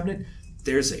medicine cabinet,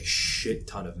 there's a shit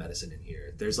ton of medicine in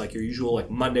here. There's like your usual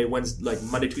like Monday,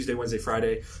 Tuesday, Wednesday,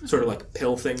 Friday sort of like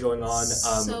pill thing going on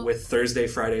with Thursday,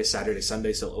 Friday, Saturday,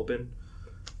 Sunday still open.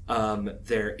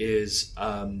 There is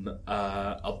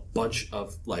a bunch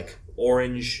of like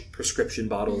orange prescription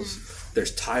bottles.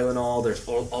 There's Tylenol. There's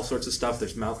all sorts of stuff.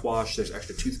 There's mouthwash. There's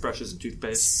extra toothbrushes and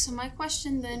toothpaste. So my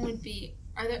question then would be: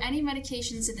 are there any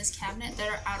medications in this cabinet that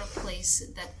are out of place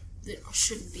that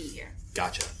shouldn't be here?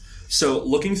 Gotcha. So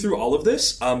looking through all of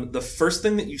this, the first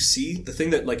thing that you see, the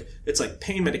thing that like it's like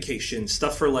pain medication,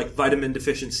 stuff for like vitamin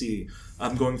deficiency,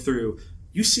 going through,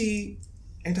 you see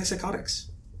antipsychotics.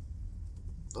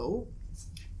 Oh,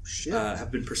 shit.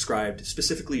 Have been prescribed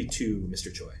specifically to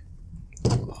Mr. Choi.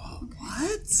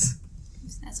 What?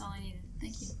 That's all I needed.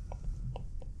 Thank you.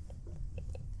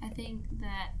 I think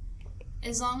that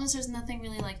as long as there's nothing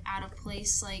really like out of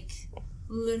place, like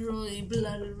literally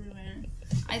blood everywhere,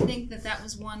 I think that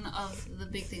was one of the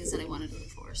big things that I wanted to look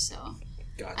for. So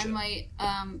Gotcha. I might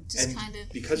just And kind of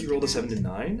because you rolled a 7 to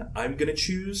 9, I'm gonna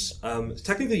choose.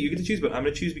 Technically, you get to choose, but I'm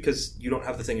gonna choose because you don't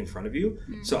have the thing in front of you.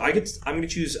 So I'm gonna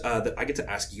choose that I get to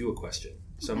ask you a question.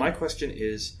 So my question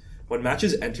is: when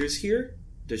Matches enters here,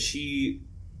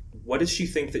 what does she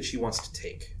think that she wants to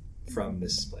take from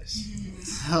this place?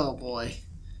 Oh, boy.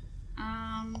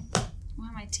 What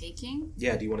am I taking?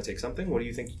 Yeah, do you want to take something? What do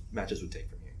you think Matches would take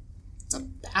from you? It's a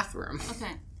bathroom.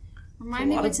 Okay, remind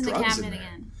me lot what's of in the drugs in cabinet there.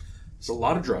 again. There's a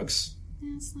lot of drugs.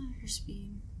 Yeah, it's not her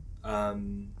speed.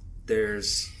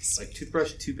 There's like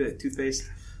toothbrush, toothpaste.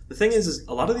 The thing is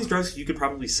a lot of these drugs you could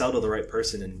probably sell to the right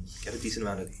person and get a decent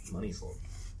amount of money for.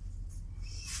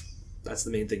 That's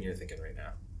the main thing you're thinking right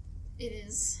now. It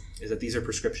is. Is that these are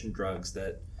prescription drugs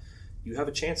that you have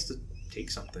a chance to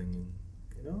take something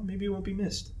and, maybe it won't be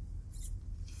missed.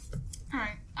 All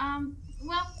right.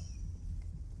 Well,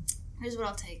 here's what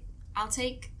I'll take. I'll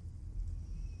take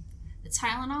the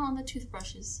Tylenol and the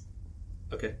toothbrushes.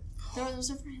 Okay. Those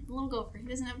are for the little gopher. He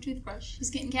doesn't have a toothbrush. He's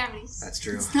getting cavities. That's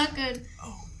true. It's not good.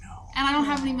 Oh no. And I don't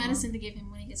have any medicine to give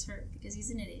him when he gets hurt because he's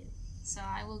an idiot. So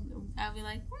I'll be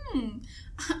like,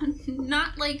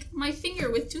 not like my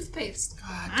finger with toothpaste.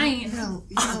 God,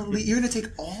 you're gonna take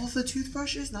all of the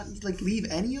toothbrushes, not like leave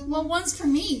any of them. Well, one's for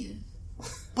me.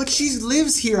 But she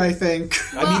lives here, I think.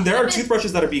 I mean, there are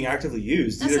toothbrushes that are being actively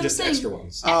used. That's These are what just I'm saying. extra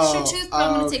ones.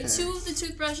 I'm going to take okay. 2 of the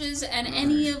toothbrushes and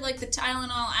any of like the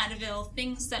Tylenol, Advil,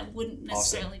 things that wouldn't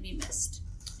necessarily be missed.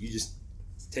 You just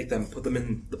take them, put them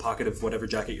in the pocket of whatever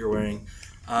jacket you're wearing.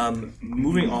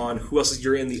 Moving on, who else is?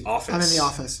 You're in the office. I'm in the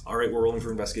office. All right, we're rolling for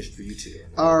investigation for you two.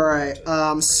 All right.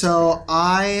 So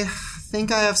I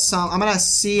think I have some. I'm gonna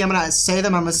say them.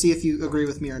 I'm gonna see if you agree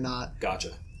with me or not.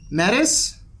 Gotcha.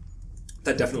 Metis.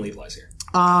 That definitely applies here.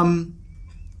 I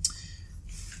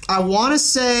want to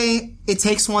say it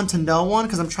takes one to know one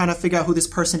because I'm trying to figure out who this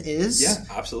person is. Yeah,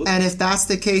 absolutely. And if that's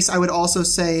the case, I would also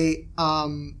say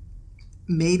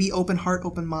maybe open heart,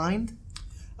 open mind.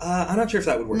 I'm not sure if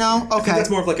that would work. No? Here. I Okay. think that's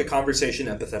more of like a conversation,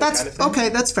 empathetic kind of thing. Okay,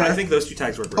 that's fair. I think those 2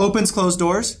 tags work. Great. Opens closed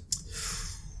doors.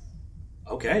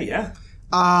 Okay, yeah.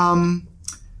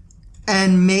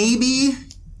 And maybe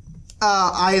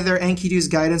either Enkidu's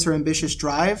guidance or ambitious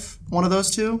drive. One of those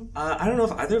 2. I don't know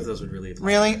if either of those would really apply.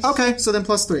 Really? Okay, so then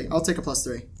 +3. I'll take a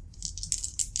 +3.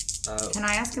 Can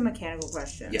I ask a mechanical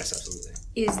question? Yes, absolutely.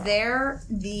 Is there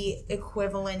the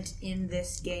equivalent in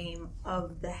this game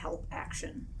of the help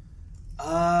action?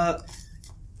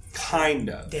 Kind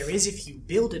of. There is if you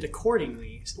build it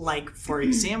accordingly. Like, for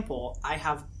example, I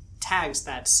have tags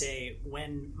that say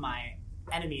when my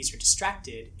enemies are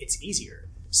distracted, it's easier.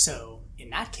 So, in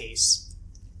that case,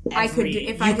 I could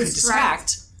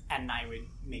distract, and I would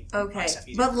make my stuff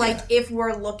easier. But like if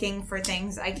we're looking for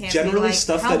things, I can't Generally, be like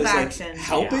stuff help that is action. like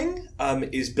helping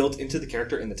is built into the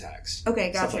character in the tags.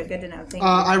 Okay, Stuff gotcha. like Good that. to know. Thank you.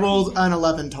 I rolled an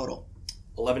 11 total.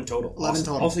 11 total. 11 Awesome.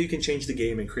 total. Also, you can change the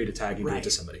game and create a tag and give it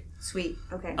to somebody. Sweet.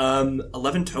 Okay.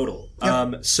 11 total.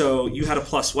 Yep. So you had a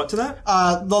plus what to that?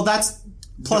 Well, that's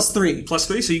 +3.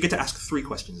 +3, so you get to ask 3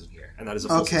 questions in here, and that is a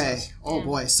full success. Oh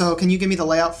boy. So can you give me the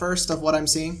layout first of what I'm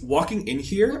seeing? Walking in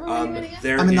here,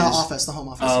 there I'm in the is, office, the home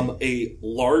office. a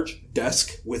large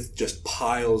desk with just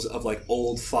piles of like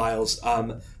old files.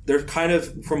 They're kind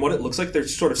of, from what it looks like, they're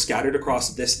sort of scattered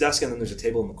across this desk, and then there's a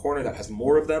table in the corner that has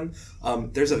more of them.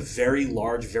 There's a very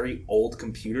large, very old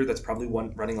computer that's probably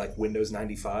running like Windows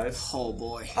 95. Oh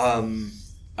boy.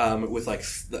 With like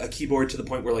a keyboard to the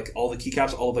point where like all the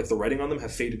keycaps, all of like the writing on them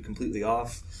have faded completely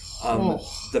off.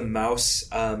 The mouse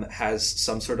has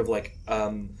some sort of like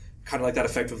kind of like that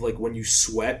effect of like when you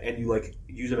sweat and you like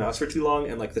use a mouse for too long,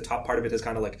 and like the top part of it has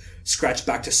kind of like scratched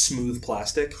back to smooth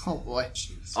plastic. Oh boy.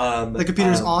 The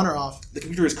computer's on or off? The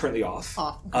computer is currently off.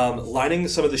 Okay. Lining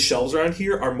some of the shelves around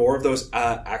here are more of those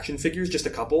action figures, just a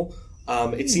couple.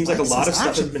 It seems like a lot of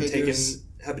stuff has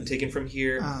been taken from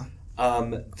here.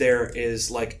 There is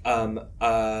like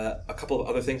a couple of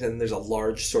other things, and then there's a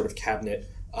large sort of cabinet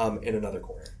in another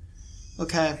corner.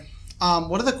 Okay.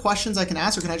 What are the questions I can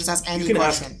ask, or can I just ask any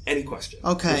question? Ask any question.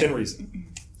 Okay. Within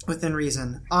reason. Within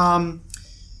reason.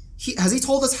 Has he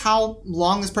told us how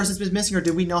long this person's been missing, or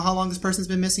did we know how long this person's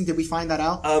been missing? Did we find that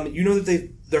out? You know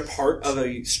that they're part of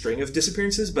a string of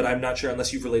disappearances, but I'm not sure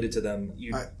unless you've related to them. Would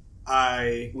you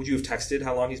have texted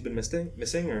how long he's been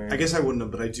missing? Or I guess I wouldn't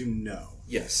have, but I do know.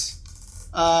 Yes.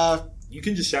 You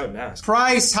can just shout and ask.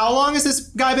 Price, how long has this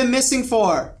guy been missing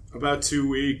for? About 2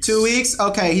 weeks. 2 weeks?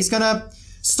 Okay, he's gonna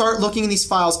start looking in these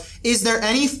files. Is there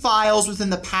any files within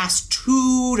the past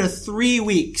 2 to 3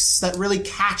 weeks that really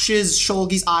catches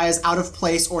Shulgi's eye as out of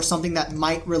place, or something that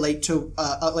might relate to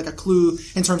like a clue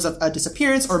in terms of a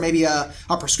disappearance, or maybe a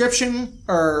prescription,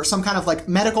 or some kind of like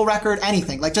medical record,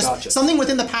 anything? Like just something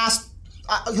within the past.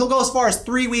 He'll go as far as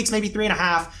 3 weeks, maybe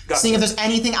 3.5, seeing if there's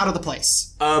anything out of the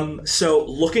place. So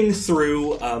looking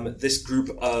through this group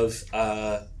of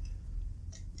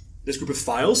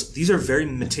files, these are very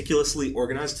meticulously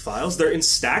organized files. They're in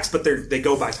stacks, but they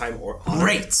go by time or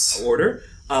order.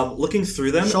 Looking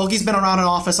through them, Shulgi's been around an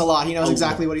office a lot. He knows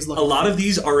exactly what he's looking for. A lot of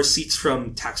these are receipts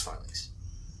from tax filings.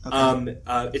 Okay.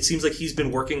 It seems like he's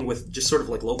been working with just sort of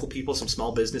like local people, some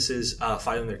small businesses,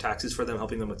 filing their taxes for them,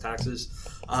 helping them with taxes.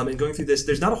 And going through this,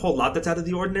 there's not a whole lot that's out of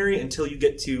the ordinary until you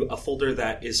get to a folder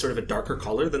that is sort of a darker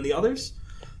color than the others.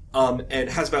 And it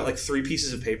has about like 3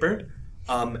 pieces of paper.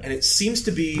 And it seems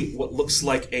to be what looks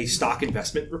like a stock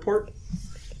investment report.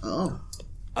 Oh.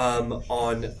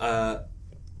 On a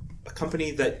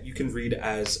company that you can read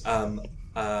as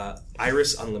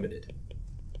Iris Unlimited.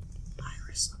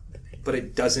 Iris Unlimited. but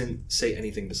it doesn't say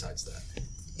anything besides that.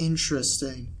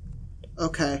 Interesting.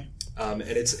 Okay. And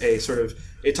it's a sort of,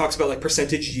 it talks about like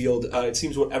percentage yield. It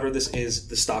seems whatever this is,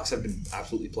 the stocks have been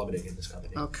absolutely plummeting in this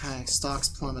company. Okay, stocks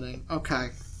plummeting. Okay.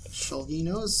 Shulgi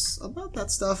knows about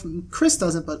that stuff. Chris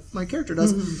doesn't, but my character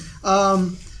does.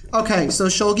 Okay, so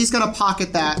Shulgi's going to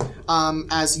pocket that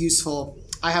as useful.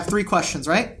 I have 3 questions,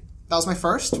 right? That was my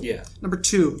first? Yeah. Number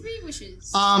 2. 3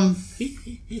 wishes.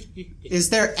 Is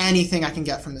there anything I can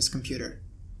get from this computer?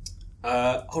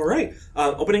 All right.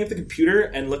 Opening up the computer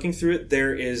and looking through it,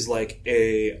 there is like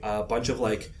a bunch of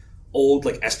like old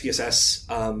like SPSS,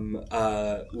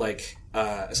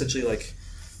 essentially like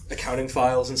accounting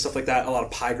files and stuff like that. A lot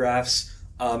of pie graphs,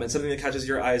 and something that catches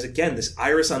your eye is again this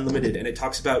Iris Unlimited, and it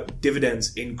talks about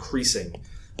dividends increasing,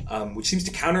 which seems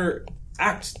to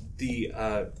counteract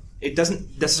the. It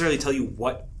doesn't necessarily tell you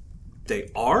what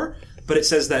they are. But it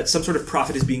says that some sort of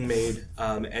profit is being made,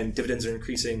 and dividends are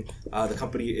increasing. The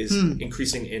company is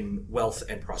increasing in wealth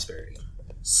and prosperity.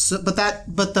 So, but the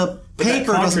But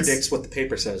paper that contradicts what the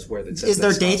paper says. Where it says is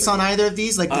there dates on either of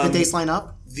these? Like, do the dates line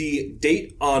up? The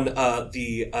date on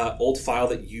the old file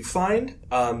that you find,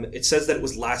 it says that it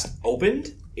was last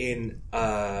opened in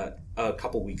a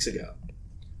couple weeks ago.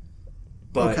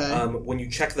 But when you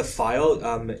check the file,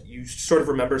 you sort of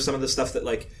remember some of the stuff that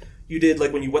like. You did,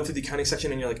 like, when you went through the accounting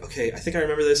section and you're like, okay, I think I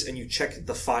remember this, and you check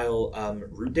the file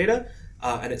root data,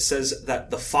 and it says that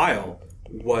the file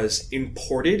was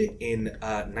imported in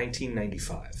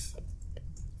 1995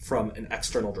 from an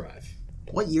external drive.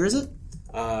 What year is it?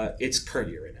 It's current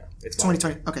year right now. It's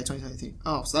 2020. Okay, 2023.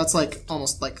 Oh, so that's like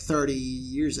almost like 30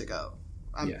 years ago.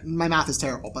 Yeah. My math is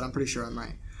terrible, but I'm pretty sure I'm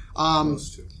right.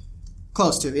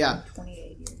 Close to, yeah.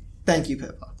 28 years. Thank you,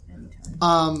 Pippa.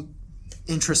 Anytime.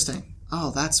 Interesting.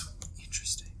 Oh, that's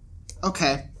interesting.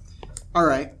 Okay. All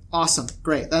right. Awesome.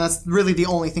 Great. That's really the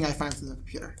only thing I find from the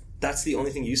computer. That's the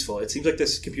only thing useful. It seems like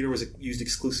this computer was used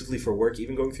exclusively for work.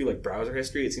 Even going through like browser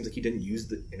history, it seems like he didn't use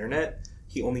the internet.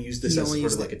 He only used this as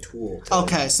sort of like a tool.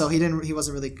 Okay, so he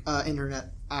wasn't really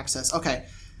internet access. Okay.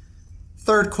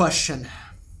 Third question.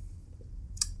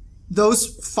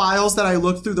 Those files that I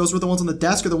looked through, those were the ones on the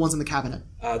desk or the ones in the cabinet?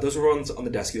 Those were ones on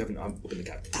the desk. You haven't opened the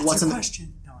cabinet. What's in the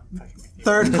question? No, I'm fucking with you.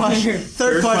 Third question.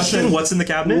 Third question. What's in the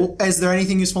cabinet? Is there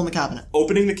anything useful in the cabinet?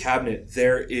 Opening the cabinet,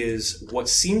 there is what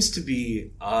seems to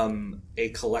be a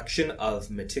collection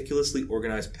of meticulously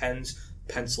organized pens,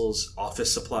 pencils,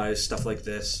 office supplies, stuff like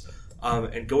this.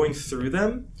 And going through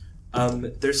them,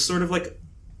 there's sort of like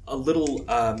a little.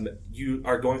 You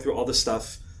are going through all this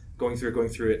stuff, going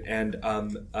through it, and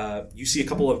you see a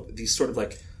couple of these sort of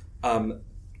like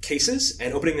cases,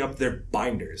 and opening up their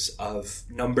binders of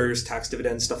numbers, tax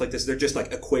dividends, stuff like this. They're just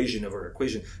like equation over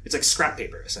equation. It's like scrap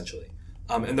paper essentially,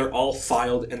 and they're all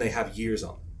filed and they have years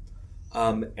on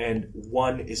them. And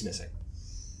one is missing.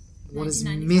 What is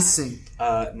missing?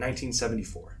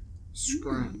 1974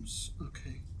 Scraps.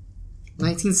 Okay.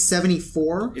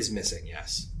 1974 is missing.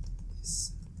 Yes.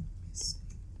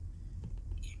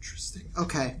 Interesting.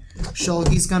 Okay.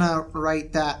 Shulgi's gonna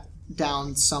write that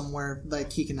down somewhere,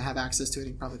 like he can have access to it.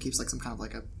 He probably keeps like some kind of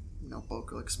like a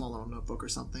notebook, or like a small little notebook or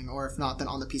something, or if not, then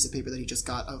on the piece of paper that he just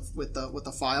got with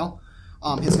the file.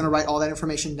 He's gonna write all that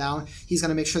information down. He's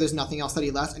gonna make sure there's nothing else that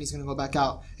he left, and he's gonna go back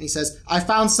out. And he says, "I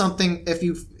found something.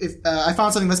 I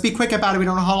found something. Let's be quick about it. We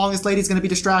don't know how long this lady's gonna be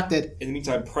distracted." In the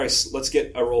meantime, Price, let's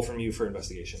get a roll from you for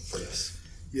investigation for this.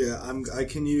 Yeah, I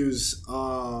can use.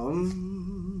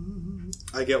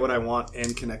 I get what I want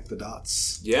and connect the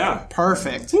dots. Yeah.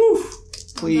 Perfect. Woo.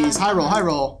 Please, high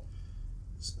roll.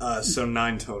 So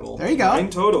 9 total. There you go. 9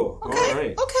 total. Okay. All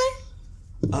right. Okay.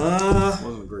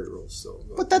 Wasn't a great roll still.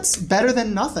 But that's better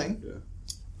than nothing.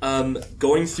 Yeah.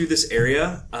 Going through this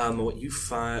area, what you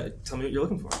find? Tell me what you're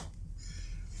looking for.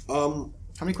 How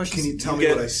many questions? Can you tell me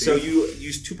what I see? So you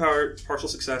use 2 partial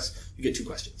success. You get 2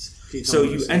 questions. Can you tell So me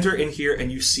what I you see? enter in here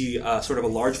and you see sort of a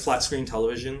large flat screen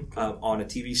television on a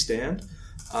TV stand.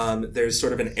 There's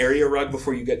sort of an area rug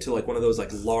before you get to like one of those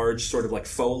like large sort of like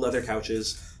faux leather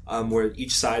couches where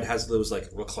each side has those like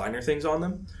recliner things on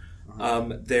them.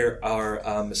 There are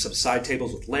some side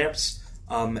tables with lamps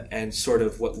and sort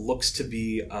of what looks to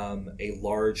be a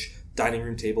large dining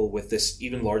room table with this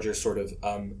even larger sort of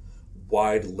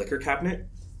wide liquor cabinet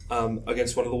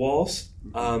against one of the walls.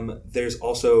 There's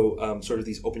also sort of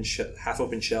these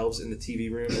half-open shelves in the TV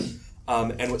room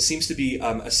and what seems to be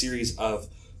a series of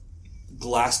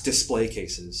glass display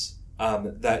cases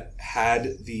that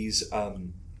had these that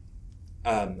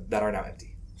are now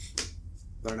empty.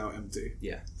 They're now empty.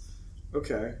 Yeah.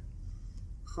 Okay.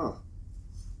 Huh.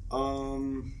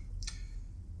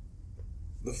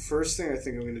 The first thing I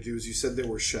think I'm going to do is you said there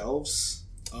were shelves.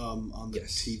 on the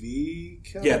Yes. TV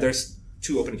cabinet? Yeah, there's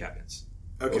 2 open cabinets.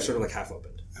 Okay. Or sort of like half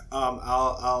opened.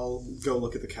 I'll go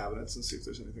look at the cabinets and see if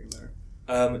there's anything in there.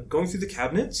 Going through the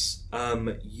cabinets,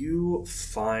 you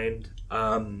find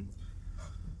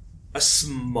a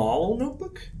small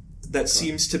notebook that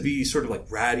seems to be sort of like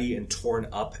ratty and torn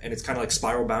up, and it's kind of like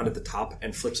spiral bound at the top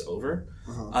and flips over.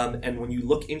 And when you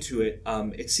look into it,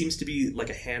 it seems to be like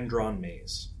a hand-drawn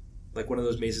maze, like one of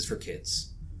those mazes for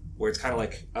kids, where it's kind of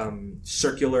like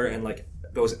circular and like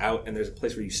goes out, and there's a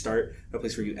place where you start, a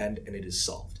place where you end, and it is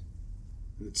solved.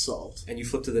 It's solved. And you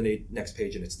flip to the next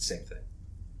page, and it's the same thing.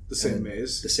 The same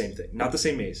maze? The same thing. Not the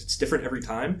same maze. It's different every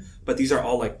time, but these are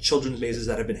all like children's mazes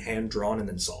that have been hand-drawn and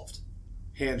then solved.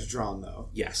 Hand-drawn, though?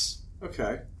 Yes.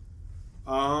 Okay.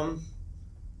 And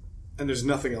there's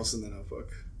nothing else in the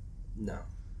notebook? No.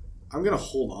 I'm going to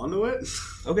hold on to it.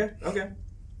 Okay.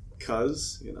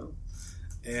 Because,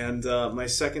 And my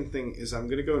second thing is I'm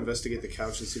going to go investigate the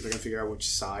couch and see if I can figure out which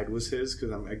side was his,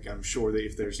 because I'm sure that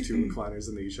if there's 2 recliners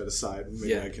and they each had a side,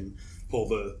 maybe I can pull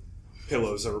the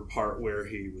pillows apart where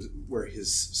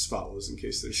his spot was in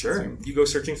case there's something. You go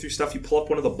searching through stuff. You pull up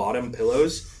one of the bottom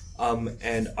pillows,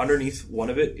 and underneath one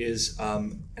of it is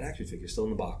an action figure still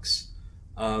in the box.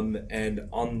 And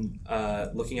on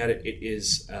looking at it, it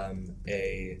is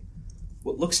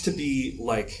what looks to be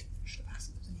like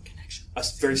a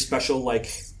very special like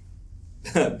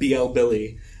BL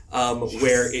Billy,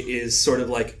 where it is sort of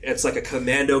like it's like a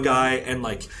commando guy, and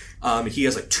like he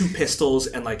has like 2 pistols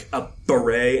and like a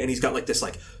beret, and he's got like this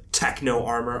like techno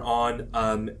armor on,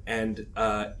 and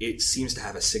it seems to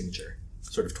have a signature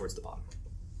sort of towards the bottom.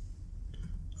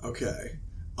 Okay.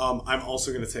 I'm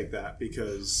also going to take that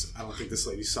because I don't think this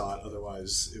lady saw it.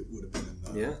 Otherwise, it would have been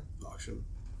in the auction.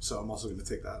 So I'm also going to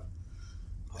take that.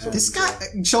 This guy,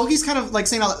 Shulky's kind of like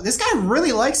saying, this guy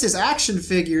really likes his action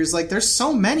figures. Like, there's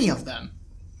so many of them.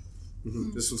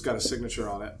 Mm-hmm. This one's got a signature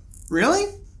on it.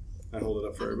 Really? I hold it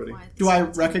up for everybody. Do I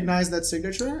recognize that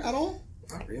signature at all?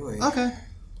 Not really. Okay.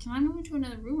 Can I move into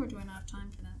another room, or do I not have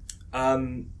time for that?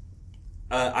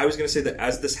 I was going to say that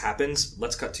as this happens,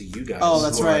 let's cut to you guys. Oh,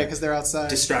 that's right, because they're outside.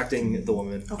 Distracting the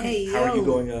woman. Okay. How are you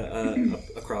going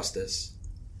across this?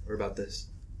 Or about this?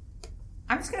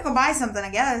 I'm just gonna go buy something, I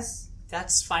guess.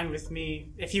 That's fine with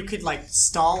me. If you could, like,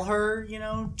 stall her,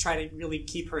 try to really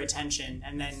keep her attention,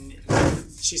 and then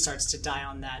if she starts to die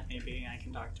on that, maybe I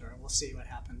can talk to her. We'll see what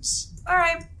happens. All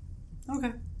right.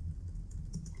 Okay.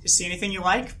 You see anything you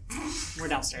like? We're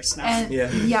downstairs now.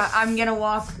 And I'm gonna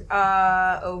walk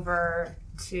over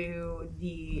to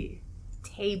the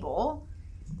table,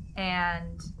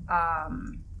 and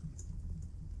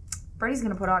Brady's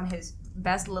gonna put on his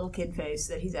best little kid face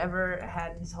that he's ever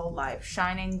had in his whole life,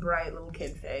 shining bright little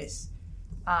kid face,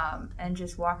 and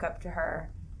just walk up to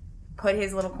her, put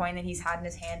his little coin that he's had in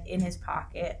his hand in his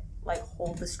pocket, like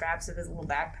hold the straps of his little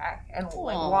backpack, and like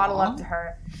waddle up to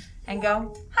her and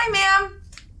go, "Hi, ma'am.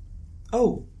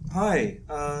 Oh, hi.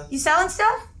 You selling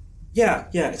stuff?" Yeah,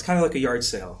 it's kind of like a yard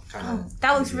sale, kind of. Oh,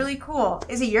 that looks really cool.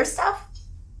 Is it your stuff?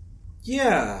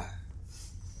 Yeah.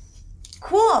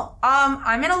 Cool.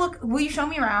 I'm gonna look. Will you show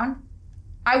me around?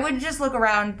 I would just look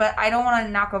around, but I don't want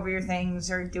to knock over your things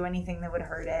or do anything that would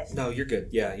hurt it. No, you're good.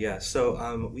 Yeah.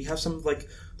 So, we have some like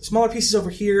the smaller pieces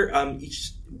over here.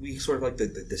 Each we sort of like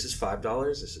this is $5,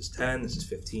 this is $10, this is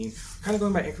 $15. Kind of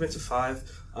going by increments of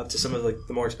 5 up to some of like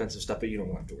the more expensive stuff, but you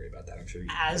don't have to worry about that. I'm sure.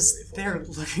 As they're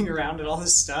looking around at all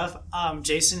this stuff,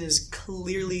 Jason is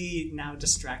clearly now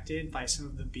distracted by some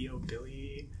of the B.O.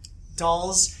 Billy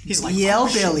dolls. He's like,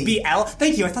 Billy. BL?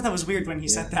 Thank you. I thought that was weird when he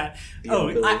said that.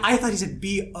 Billy. I thought he said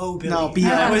B.O. Billy. No, B.O.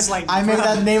 And I was like, I made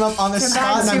that name up on the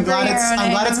spot, and I'm glad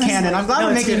it's canon. I'm glad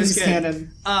we're making this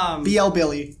canon. BL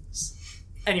Billy.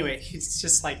 Anyway, he's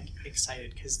just like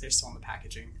excited because they're still in the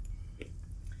packaging.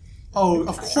 Oh,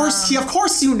 of course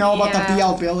you know about the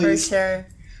BL Billies. For sure.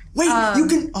 Wait, you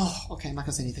can... Oh, okay, I'm not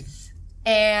going to say anything.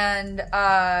 And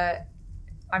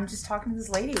I'm just talking to this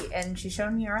lady, and she's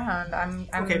showing me around. I'm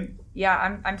okay.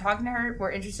 Yeah, I'm talking to her.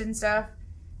 We're interested in stuff.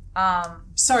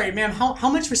 Sorry, ma'am. How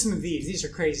much for some of these? These are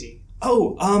crazy.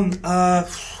 Oh,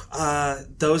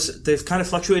 those they've kind of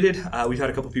fluctuated. We've had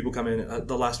a couple people come in.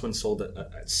 The last one sold at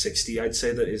 $60. I'd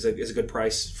say that is a good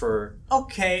price for.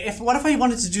 Okay, what if I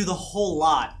wanted to do the whole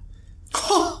lot?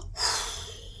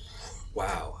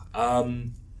 Wow.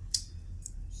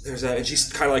 There's and she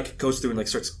kind of like goes through and like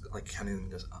starts like counting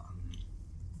and goes.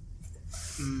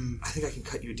 I think I can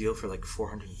cut you a deal for like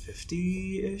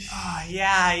 $450-ish.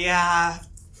 Yeah.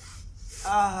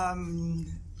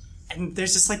 And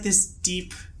there's just like this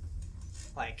deep,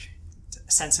 like,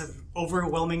 sense of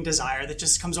overwhelming desire that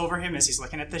just comes over him as he's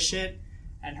looking at this shit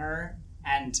and her,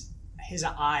 and his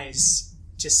eyes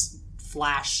just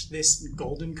flash this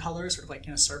golden color, sort of like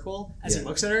in a circle, as he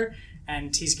looks at her,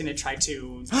 and he's going to try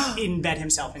to embed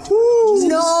himself into her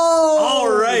consciousness. No!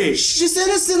 All right. Just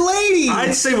innocent lady!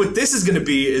 I'd say what this is going to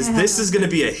be is this is going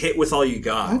to be a hit with all you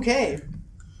got. Okay.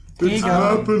 It's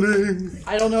happening.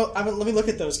 I don't know. Let me look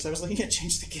at those, because I was looking at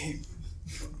Change the Game.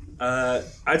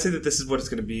 I'd say that this is what it's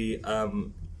going to be.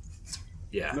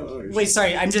 Yeah. Wait,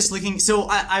 sorry. I'm just looking. So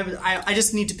I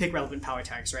just need to pick relevant power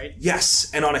tags, right?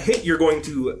 Yes, and on a hit, you're going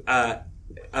to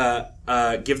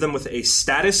give them with a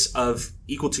status of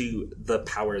equal to the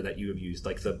power that you have used,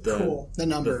 like the Cool. The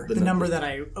number. The number that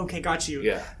I... Okay, got you.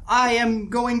 Yeah. I am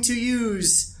going to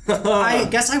use... I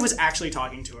guess I was actually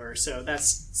talking to her, so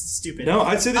that's stupid. No,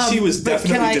 I'd say that she was but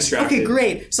definitely distracted. Okay,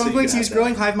 great. So I'm you going can to use have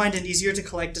Growing Hive Mind and Easier to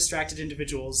Collect Distracted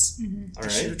Individuals. All I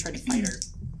should right. have tried to fight her.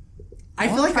 I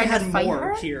feel like I Tried to had fight more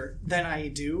her? here than I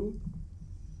do.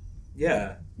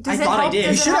 Yeah. Does I it thought I help- did. does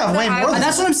You it should help have way that I more was- than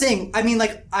That's what I'm saying. I mean,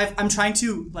 like, I'm trying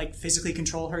to, like, physically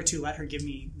control her to let her give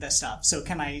me the stuff. So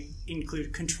can I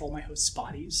include control my host's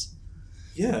bodies?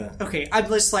 Yeah. Okay, I'm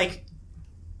just like...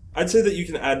 I'd say that you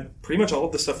can add pretty much all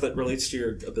of the stuff that relates to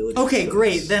your ability. Okay,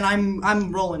 great. Then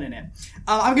I'm rolling in it.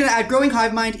 I'm going to add Growing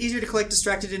Hive Mind, Easier to Collect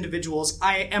Distracted Individuals.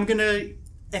 I am going to,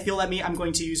 if you'll let me, I'm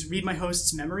going to use Read My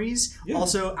Host's Memories. Yeah.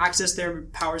 Also, access their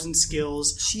powers and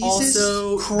skills. Jesus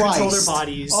also, Christ. control their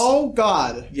bodies. Oh,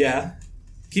 God. Yeah.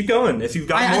 Keep going. If you've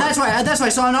got more. That's why.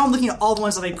 So now I'm looking at all the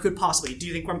ones that I could possibly. Do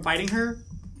you think I'm fighting her?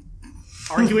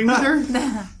 Arguing with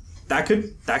her? That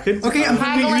could. Okay, I'm going to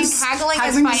Haggling- use... haggling is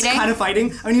Haggling's fighting. kind of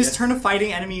fighting. I'm going to use Turn of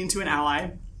Fighting enemy into an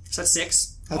ally. So that's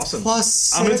 6. That's Awesome. plus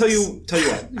 6. I'm going to tell you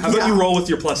what. How about you roll with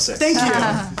your +6? Thank you.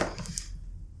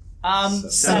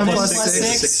 7 plus plus 6.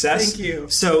 6. Success. Thank you.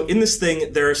 So in this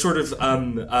thing, there are sort of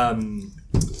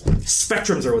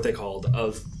spectrums, are what they called,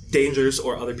 of dangers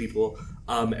or other people.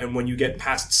 And when you get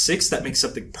past 6, that makes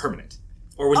something permanent.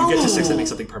 Or when you get to 6, that makes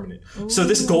something permanent. So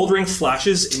this gold ring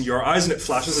flashes in your eyes, and it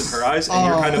flashes in her eyes, and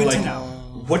you're kind of good like, to know.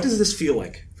 what does this feel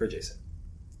like for Jason?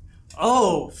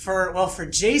 For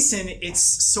Jason, it's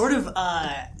sort of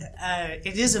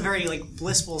it is a very like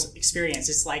blissful experience.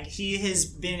 It's like he has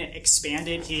been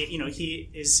expanded. He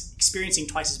is experiencing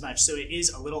twice as much, so it is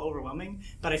a little overwhelming.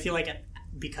 But I feel like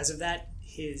because of that,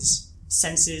 his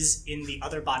senses in the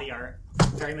other body are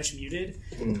very much muted.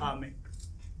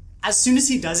 As soon as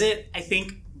he does it, I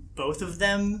think both of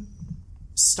them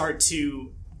start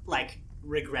to like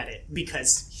regret it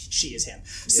because she is him.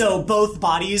 So both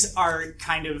bodies are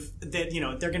kind of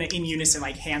they're gonna in unison,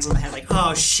 like hands on the head, like,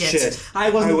 oh shit.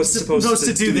 I was supposed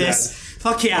to do this.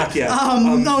 Fuck yeah.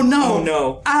 Oh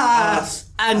no.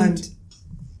 And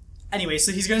anyway,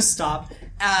 so he's gonna stop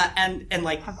and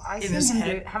like Have I in his seen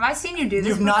head. Have I seen you do this?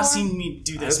 You have not before? seen me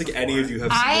do I don't this. think any of you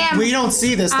have I am. We don't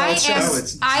see this, though. I It's am. just...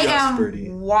 it's I just am Birdie.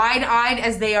 wide-eyed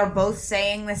as they are both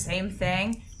saying the same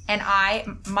thing, and I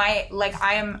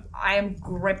am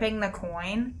gripping the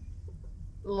coin,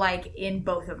 like in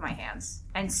both of my hands,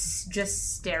 and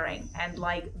just staring, and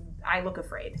like I look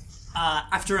afraid.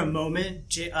 After a moment,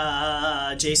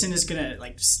 Jason is gonna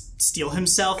like steal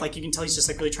himself. Like you can tell he's just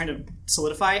like really trying to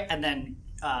solidify. And then,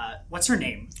 what's her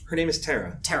name? Her name is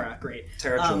Tara. Tara. Great.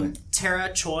 Tara Choi.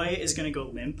 Tara Choi is gonna go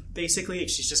limp. Basically,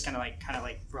 she's just kind of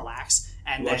like relax.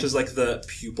 And Watches like the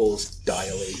pupils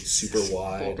dilate super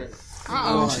wide.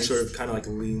 And she sort of kind of like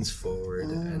leans forward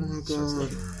and starts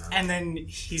looking around. and then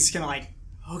he's gonna like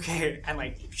okay and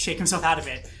like shake himself out of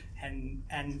it. And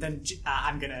then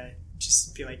I'm gonna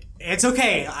just be like, it's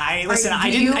okay. I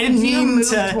didn't Do you mean move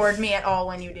to. toward me at all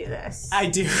when you do this? I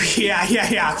do.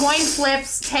 Yeah. Coin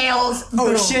flips, tails. Oh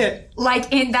boom. shit.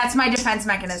 That's my defense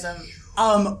mechanism.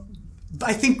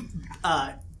 I think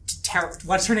Tara.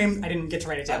 What's her name? I didn't get to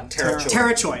write it down. Tara Choi.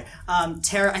 Tara Choi.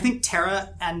 I think Tara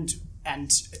and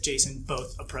Jason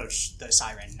both approach the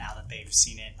siren now that they've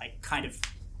seen it. Like kind of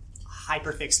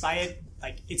hyperfixed by it.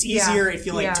 Like it's easier. I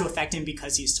feel like to affect him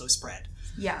because he's so spread.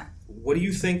 Yeah. What do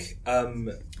you think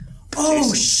Jason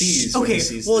sees when he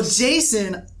sees this?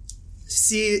 Jason.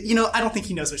 I don't think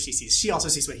he knows what she sees. She also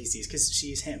sees what he sees because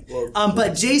she's him. Well,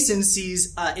 but Jason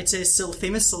sees, it's a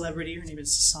famous celebrity. Her name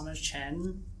is Sama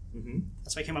Chen. Mm-hmm.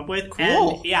 That's what I came up with.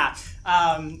 Cool. And, yeah.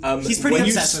 He's pretty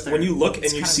obsessed with her. When you look and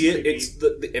It's you kind of see it, creepy. it's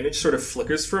the image sort of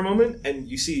flickers for a moment, and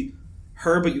you see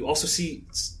her, but you also see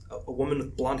a woman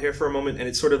with blonde hair for a moment, and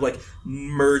it sort of like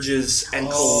merges and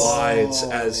collides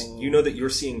as you know that you're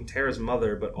seeing Tara's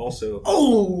mother, but also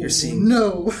you're seeing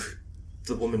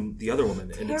the other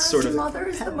woman, and it's sort of mother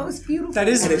is the most beautiful. That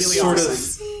is and really it's sort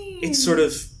awesome. of it sort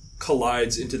of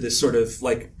collides into this sort of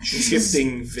like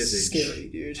shifting visage. Scary,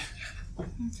 dude.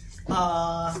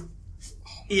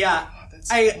 Yeah.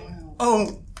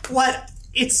 What?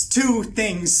 It's two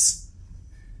things.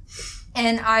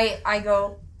 And I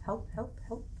go, help.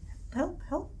 And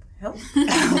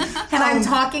I'm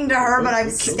talking to her, but I'm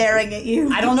staring at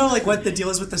you. I don't know like what the deal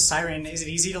is with the siren. Is it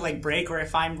easy to like break, or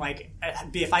if I'm like,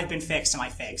 if I've been fixed, am I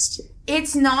fixed?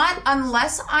 It's not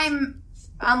unless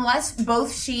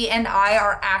both she and I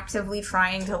are actively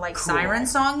trying to like siren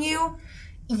song you.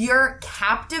 You're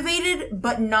captivated,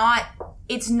 but not.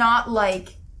 It's not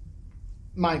like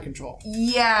mind control.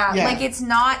 Yeah, like it's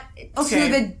not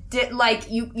to the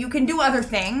like you can do other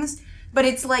things, but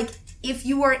it's like if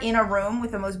you were in a room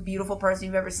with the most beautiful person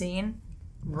you've ever seen,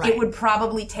 it would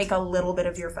probably take a little bit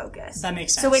of your focus. That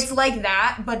makes sense. So it's like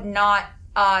that, but not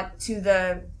to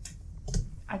the.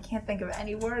 I can't think of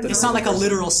any word. It's not like a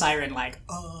literal siren, like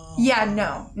Yeah,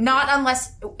 no, not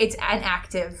unless it's an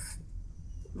active,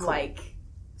 like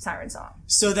siren song.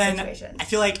 So then situation. I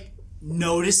feel like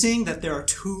noticing that there are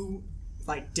two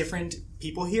like different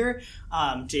people here.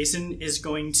 Jason is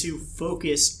going to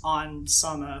focus on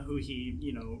Sama, who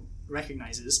he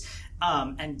recognizes,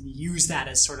 and use that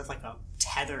as sort of like a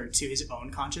tether to his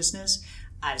own consciousness,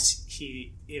 as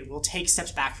it will take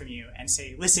steps back from you and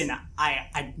say, listen,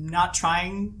 I'm not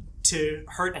trying to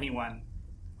hurt anyone.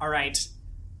 All right.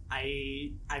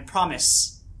 I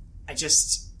promise. I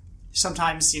just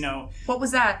sometimes, What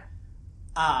was that?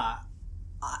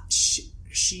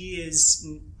 She is,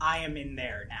 I am in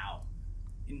there now.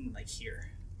 In like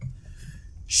here.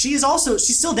 She's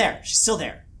still there. She's still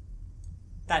there.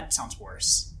 That sounds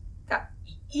worse.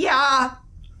 Yeah.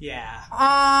 Yeah.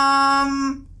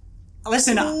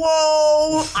 Listen.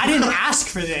 Whoa. I didn't ask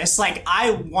for this. Like,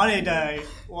 I wanted I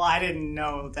didn't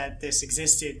know that this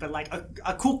existed, but like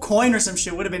a cool coin or some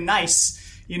shit would have been nice,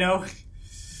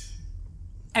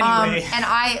 Anyway. And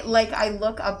I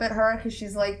look up at her because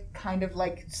she's like kind of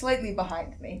like slightly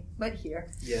behind me, but here.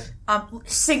 Yeah.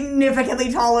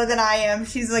 Significantly taller than I am.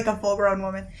 She's like a full-grown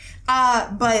woman.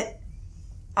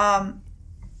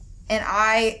 And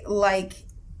I like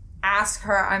ask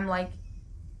her, I'm like,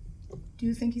 do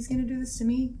you think he's gonna do this to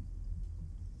me?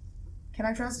 Can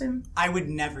I trust him? I would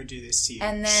never do this to you,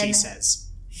 and then she says.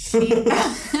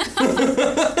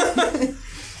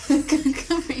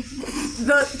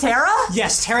 Tara?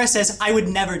 Yes, Tara says, I would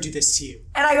never do this to you.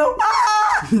 And I go,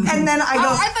 ah! And then I go...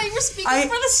 I thought you were speaking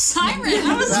for the siren.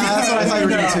 That's what I thought you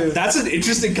were doing too. That's an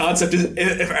interesting concept.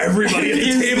 If everybody at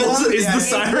the table is the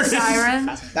siren.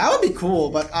 That would be cool,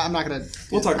 but I'm not going to...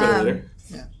 We'll talk about it later.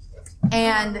 Yeah.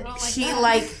 And she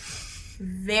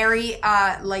very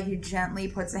gently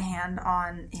puts a hand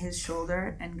on his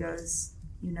shoulder and goes,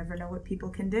 you never know what people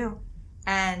can do.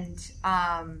 And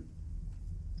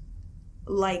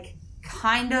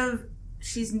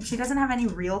she doesn't have any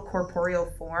real corporeal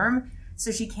form,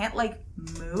 so she can't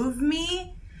move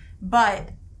me, but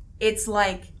it's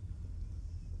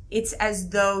as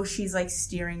though she's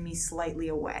steering me slightly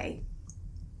away.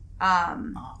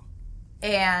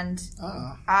 And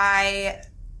I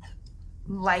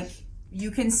you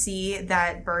can see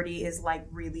that Birdie is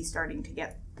really starting to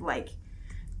get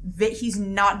he's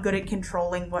not good at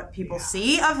controlling what people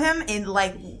see of him in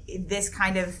this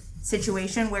kind of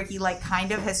situation where he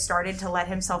kind of has started to let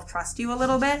himself trust you a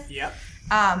little bit. Yep.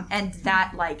 And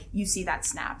that you see that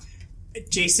snap.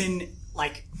 Jason, I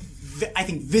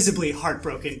think visibly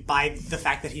heartbroken by the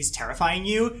fact that he's terrifying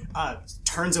you,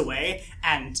 turns away,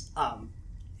 and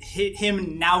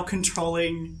him now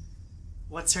controlling,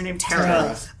 what's her name?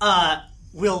 Tara.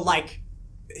 Will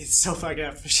it's so fucked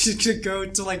up. She's gonna go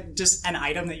to just an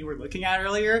item that you were looking at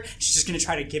earlier. She's just gonna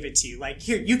try to give it to you.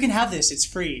 Here, you can have this. It's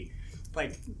free.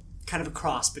 Kind of a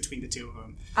cross between the two of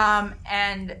them.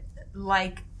 And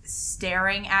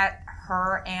staring at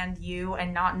her and you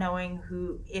and not knowing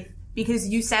because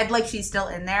you said she's still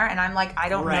in there, and I'm I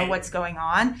don't know what's going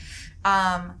on.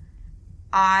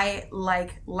 I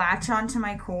latch onto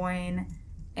my coin,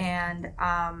 and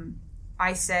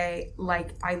I say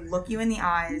I look you in the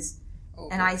eyes,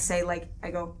 and I say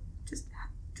I go just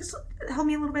help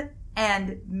me a little bit,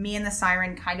 and me and the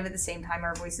siren kind of at the same time,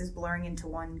 our voices blurring into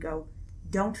one, go,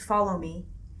 don't follow me,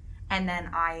 and then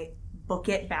I book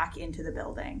it back into the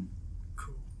building.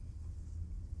 Cool.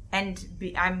 And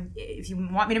if you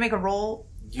want me to make a roll,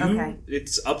 okay.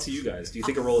 It's up to you guys. Do you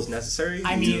think a roll is necessary?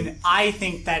 I mean, I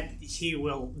think that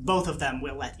both of them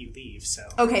will let you leave, so.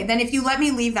 Okay, then if you let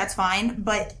me leave, that's fine,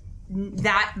 but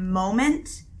that moment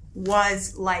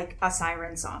was a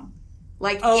siren song.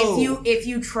 If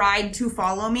you tried to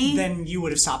follow me, then you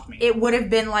would have stopped me. It would have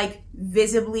been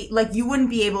visibly, you wouldn't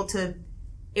be able to,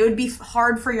 it would be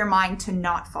hard for your mind to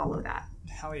not follow that.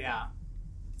 Hell yeah.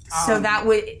 So that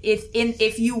would,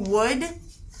 if you would,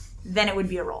 then it would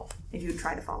be a roll. If you would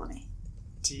try to follow me.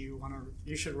 Do you want to?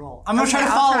 You should roll. I'm gonna try to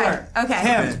follow her. Okay.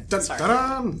 Him. Sorry.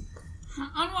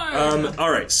 Onward!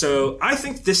 All right, so I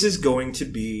think this is going to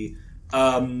be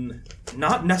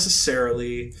not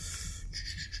necessarily.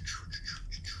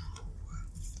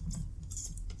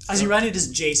 As you run, it is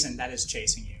Jason that is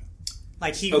chasing you.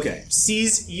 Like, he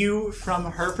sees you from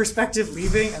her perspective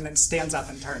leaving and then stands up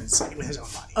and turns with his own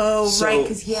body. Oh, So- right,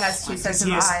 because he has two sets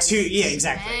of eyes. Yeah,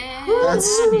 exactly. That's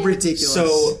ridiculous.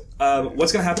 So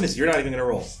what's going to happen is you're not even going to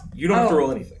roll. You don't have to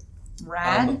roll anything.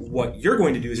 Rad. What you're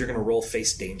going to do is you're going to roll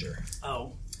face danger.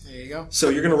 Oh. there you go. So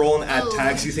you're going to roll and add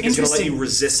tags. You think it's going to let you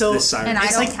resist So- this siren. And I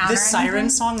It's don't like counter this siren anything?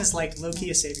 song is like low-key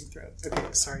a saving throw. Okay,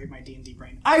 sorry, my D&D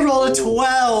brain. I roll a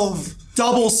 12!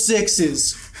 Double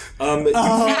sixes. You feel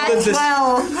that At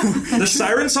 12. the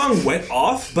siren song went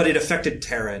off, but it affected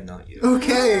Tara and not you.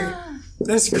 Okay.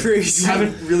 That's crazy. You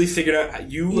haven't really figured out.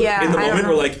 You, Yeah, in the I don't moment,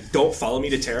 were know. like, don't follow me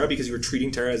to Tara because you were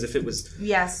treating Tara as if it was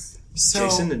Yes. So,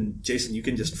 Jason, and Jason, you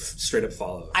can just straight up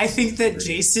follow. I think that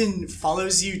Jason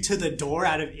follows you to the door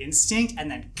out of instinct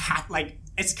and then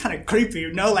it's kind of creepy,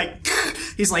 you know? Like,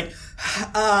 he's like,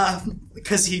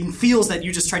 because he feels that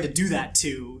you just tried to do that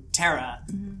to Tara.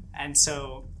 Mm-hmm. And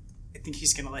so I think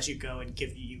he's going to let you go and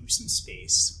give you some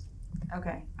space.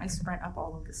 Okay, I sprint up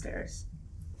all of the stairs.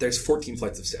 There's 14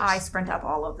 flights of stairs. I sprint up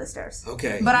all of the stairs.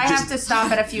 Okay. But I just have to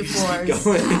stop at a few floors.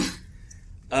 going.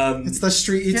 It's the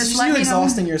street. It's Just just let you me know-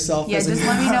 exhausting yourself. Yeah, as a- just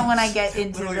let me know when I get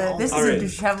into Literally the... all- This is Alright. a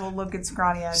disheveled looking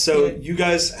scrawny ass So kid. you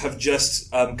guys have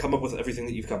just come up with everything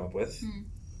that you've come up with.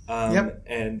 Yep.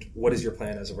 And what is your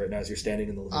plan as of right now as you're standing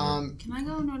in the living room? Can I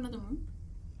go into another room?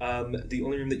 The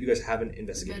only room that you guys haven't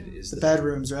investigated is The the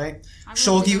bedrooms, right? I really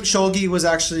Shulgi, don't know. Shulgi was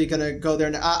actually gonna go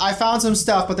there. I found some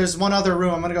stuff, but there's one other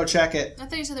room. I'm gonna go check it. I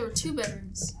thought you said there were 2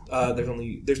 bedrooms.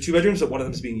 There's 2 bedrooms, but one of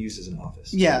them is being used as an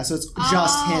office. Yeah, so it's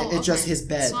just him. It's okay. just his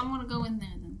bed. So I'm gonna go in there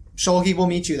then. Shulgi will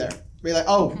meet you there. Be like,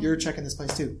 oh, you're checking this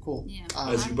place too. Cool. Yeah.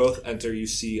 As you both enter, you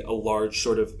see a large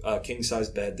sort of king-size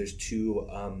bed. There's 2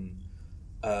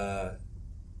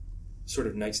 sort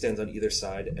of nightstands on either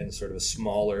side, and sort of a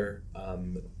smaller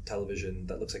television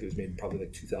that looks like it was made probably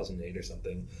like 2008 or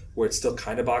something, where it's still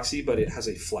kind of boxy, but it has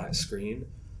a flat screen,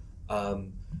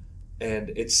 and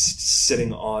it's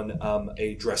sitting on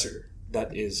a dresser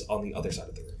that is on the other side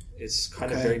of the room. It's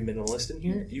kind of Okay. very minimalist in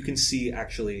here. You can see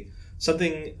actually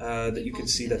something that you can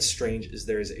see that's strange is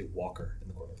there is a walker in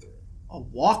the corner of the room. A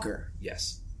walker.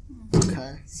 Yes.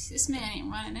 Okay. This man ain't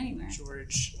running anywhere.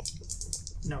 George.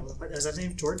 No, what is that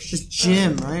name? George? Just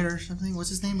Jim, right, or something? What's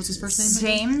his name? What's his first name?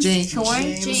 James? James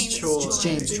Choi? James Choi. Choi.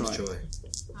 James James Troy. Choi.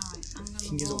 Alright, I'm gonna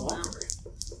King is a roll now. walker.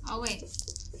 Oh wait.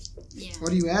 Yeah.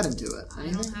 What are you adding to it? I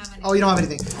Anything? don't have anything. Oh, you don't have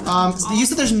anything. You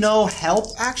said there's no help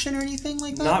action or anything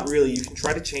like that? Not really. You can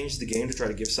try to change the game to try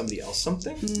to give somebody else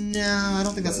something. No, I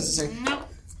don't think that's necessary. Nope.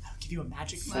 I'll give you a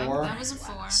magic Well, Four. that was a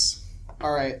 4.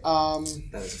 All right.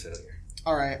 That is a failure.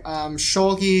 All right.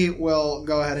 Shulgi will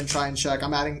go ahead and try and check.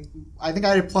 I'm adding. I think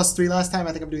I did +3 last time.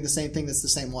 I think I'm doing the same thing. That's the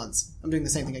same ones. I'm doing the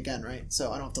same thing again, right?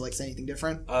 So I don't have to say anything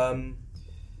different.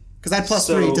 Because I had +3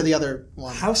 So- to the other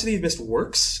one. How City of Mist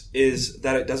works is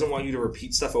that it doesn't want you to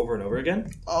repeat stuff over and over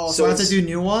again. Oh, so I have to it's- do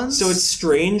new ones. So it's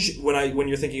strange when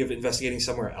you're thinking of investigating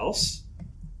somewhere else.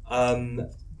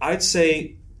 I'd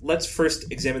say let's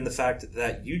first examine the fact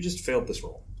that you just failed this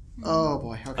roll. Oh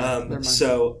boy. Okay. Never mind.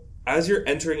 So as you're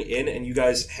entering in and you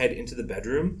guys head into the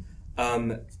bedroom,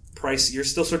 Price, you're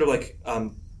still sort of like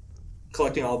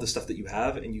collecting all of the stuff that you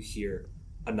have, and you hear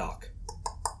a knock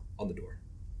on the door.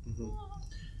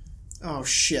 Oh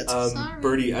shit. Sorry.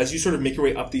 Birdie, as you sort of make your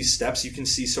way up these steps, you can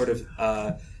see sort of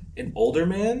an older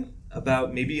man,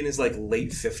 about maybe in his like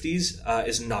late 50s,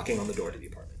 is knocking on the door to the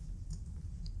apartment.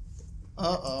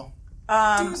 Uh-oh.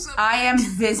 I am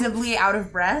visibly out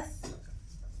of breath.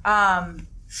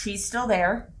 She's still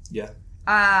there. Yeah.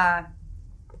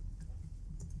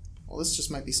 Well, this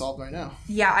just might be solved right now.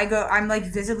 Yeah, I'm like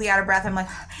visibly out of breath. I'm like,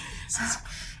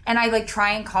 and I like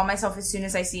try and calm myself as soon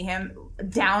as I see him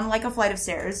down like a flight of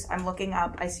stairs. I'm looking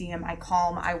up, I see him, I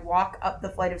calm, I walk up the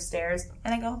flight of stairs,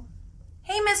 and I go,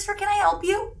 "Hey, mister, can I help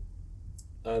you?"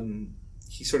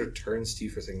 He sort of turns to you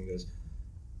for a second and goes,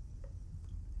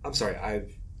 "I'm sorry, I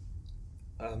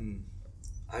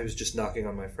was just knocking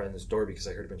on my friend's door because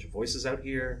I heard a bunch of voices out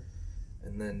here,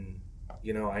 and then,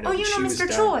 I know Oh, that you she know was Mr.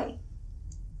 down- Choi.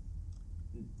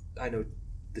 I know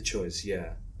the Choi's,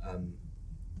 yeah.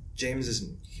 James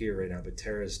isn't here right now, but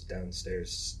Tara's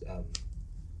downstairs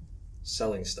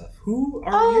selling stuff. Who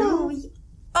are you?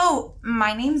 Oh,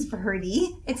 my name's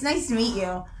Birdie. It's nice to meet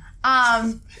you.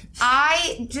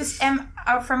 I just am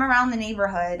from around the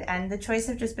neighborhood, and the Choi's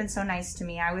have just been so nice to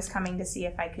me. I was coming to see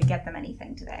if I could get them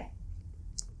anything today.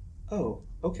 Oh,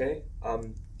 okay.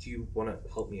 Do you want to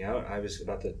help me out? I was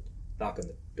about to knock on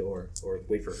the door or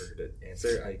wait for her to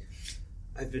answer.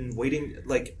 I've been waiting.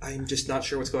 Like, I'm just not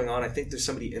sure what's going on. I think there's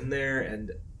somebody in there,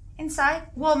 and Inside?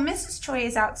 Well, Mrs. Choi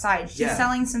is outside. She's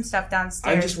selling some stuff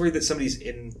downstairs. I'm just worried that somebody's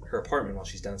in her apartment while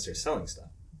she's downstairs selling stuff.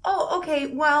 Oh, okay.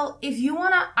 Well, if you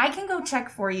want to, I can go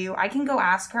check for you. I can go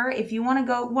ask her. If you want to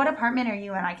go, what apartment are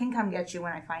you in? I can come get you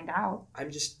when I find out. I'm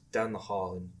just down the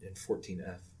hall in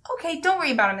 14F. Okay, don't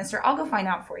worry about it, mister. I'll go find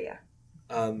out for you.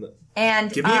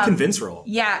 And give me a convince roll.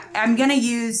 Yeah, I'm going to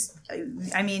use,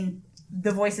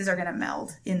 the voices are going to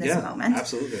meld in this moment.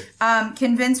 Absolutely.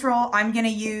 Convince roll, I'm going to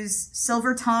use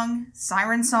Silver Tongue,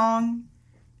 Siren Song,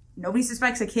 Nobody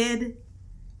Suspects a Kid,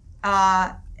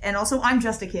 and also I'm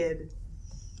Just a Kid.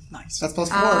 Nice. That's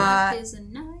 +4. Is a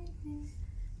nightmare.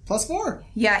 +4.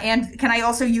 Yeah, and can I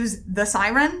also use the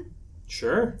Siren?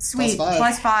 Sure. Sweet. +5.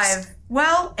 +5.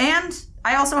 Well, and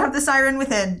I also have the Siren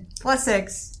within.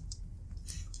 +6.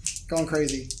 Going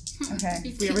crazy. Okay.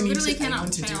 we ever need literally anyone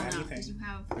cannot to do fail now anything. because you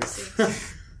have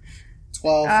 6.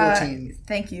 12, 14.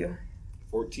 Thank you.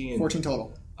 14. 14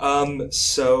 total.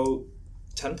 So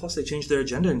 10 plus they changed their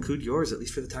agenda and include yours, at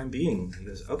least for the time being. He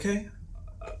goes, okay.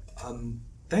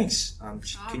 Thanks.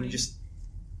 Can you just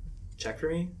check for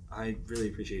me? I really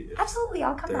appreciate it. Absolutely,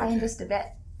 I'll come by in just a bit.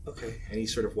 Okay. And he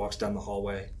sort of walks down the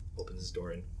hallway, opens his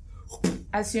door, and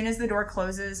As soon as the door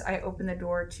closes, I open the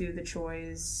door to the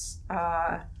Choi's.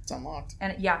 It's unlocked.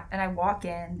 And I walk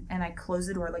in and I close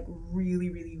the door like really,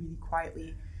 really, really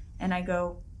quietly, and I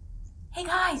go, "Hey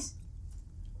guys!"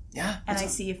 Yeah. And I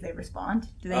see if they respond.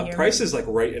 Do they hear Price me? is like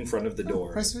right in front of the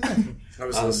door. Price is good. I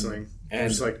was listening. and- I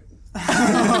was like,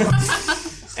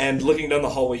 And looking down the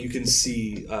hallway, you can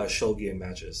see Shulgi and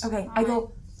Matches. Okay, I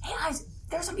go, "Hey guys,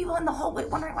 there's some people in the hallway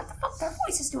wondering what the fuck their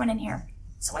voice is doing in here.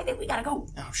 So I think we gotta go,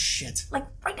 Oh, shit. like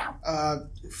right now."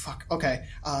 Fuck. Okay.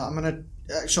 I'm gonna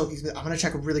I'm gonna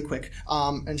check really quick.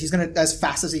 And he's gonna as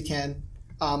fast as he can.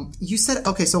 You said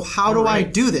okay. So how do I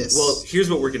do this? Well, here's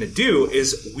what we're going to do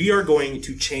is we are going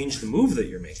to change the move that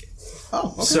you're making.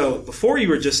 oh, okay. So before you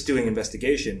were just doing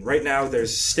investigation. Right now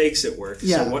there's stakes at work.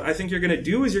 Yeah. So what I think you're going to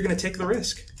do is you're going to take the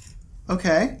risk.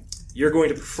 Okay. You're going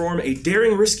to perform a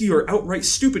daring, risky, or outright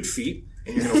stupid feat,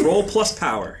 and you're going to roll plus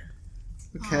power.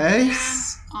 Okay.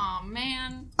 Aw,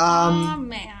 man. Um, Aw,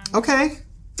 man. Okay.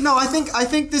 No, I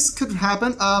think this could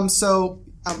happen. So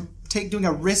I'm doing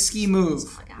a risky move.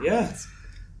 Yeah. Violence.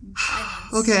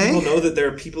 Okay. People know that there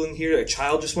are people in here. A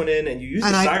child just went in, and you used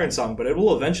And the I- siren song, but it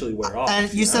will eventually wear off.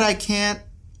 And you said I can't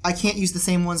use the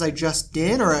same ones I just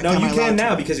did, or No, am you I allowed can to?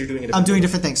 now because you're doing it. I'm doing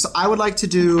different things. So I would like to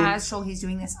do. As Shulgi's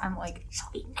doing this, I'm like,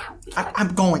 "Shulgi, now we gotta go."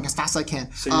 I'm going as fast as I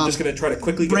can. So you're just going to try to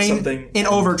quickly get brain something in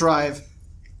overdrive.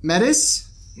 Metis.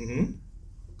 Mm-hmm.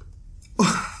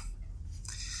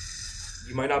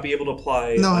 You might not be able to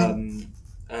apply. No,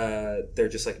 they're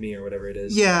just like me or whatever it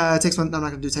is. Yeah, it takes one. I'm not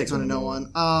going to do takes one to know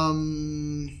one.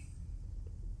 I'm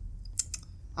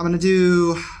going to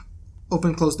do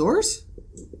open closed doors.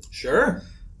 Sure.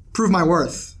 Prove my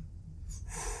worth.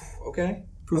 Okay.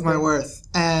 Prove my worth.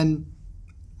 And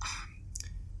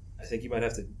I think you might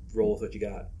have to roll with what you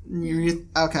got.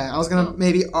 okay, I was gonna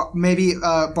maybe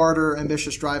barter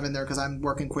ambitious drive in there because I'm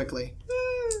working quickly.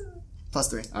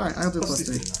 +3. All right, I'll do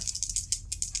 +3.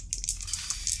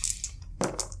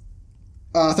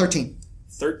 13.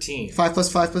 13. 5 +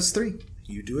 5 + 3.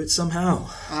 You do it somehow.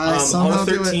 I somehow on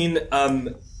a do it.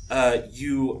 13,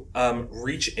 you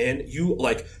reach in, you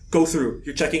like go through.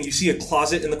 You're checking. You see a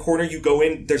closet in the corner. You go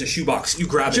in. There's a shoebox. You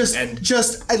grab it and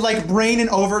Just like brain in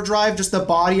overdrive. Just the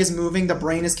body is moving, the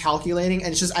brain is calculating,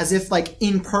 and it's just as if like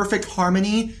in perfect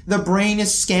harmony. The brain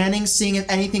is scanning, seeing if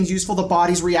anything's useful. The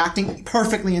body's reacting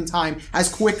perfectly in time, as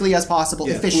quickly as possible,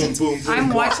 efficient. Boom, boom, boom. I'm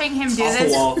walk, watching him do off the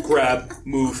this. wall. Grab.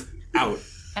 Move. Out.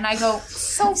 And I go,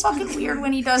 "So fucking weird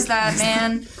when he does that,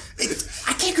 man."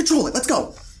 I can't control it. Let's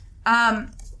go.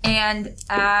 And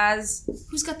as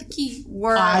Who's got the key?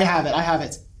 we're I have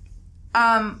it.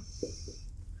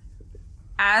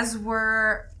 as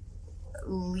we're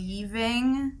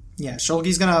leaving, Yeah,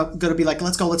 Shulgi's gonna be like,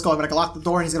 let's go. I'm gonna lock the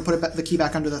door, and he's gonna put the key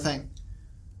back under the thing.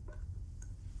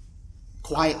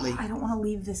 Quietly. I don't want to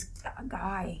leave this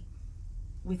guy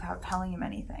without telling him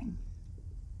anything.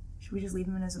 Should we just leave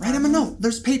him in his Write him a note.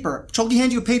 There's paper. Shulgi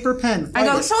hands you a paper pen. I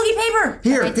go, Write it. "Shulgi, paper!"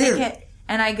 Here, and I take here. it,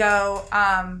 and I go,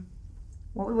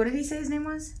 what did he say his name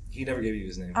was? He never gave you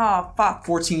his name. Oh, fuck.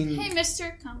 14. Hey,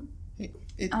 mister, come.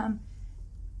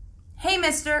 Hey,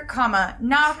 mister, comma,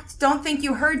 knocked, don't think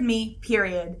you heard me,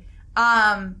 period.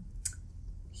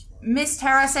 Miss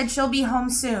Tara said she'll be home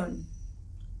soon,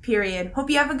 period. Hope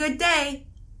you have a good day.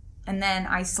 And then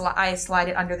I slide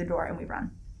it under the door and we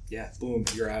run. Yeah. Boom.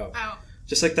 You're out. Out.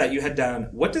 Just like that, you head down.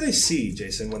 What do they see,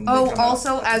 Jason? When they Oh, come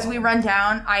also, out? as we run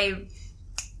down, I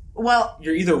Well,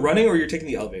 You're either running or you're taking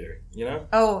the elevator, you know?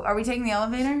 oh, are we taking the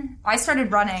elevator? I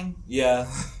started running. Yeah.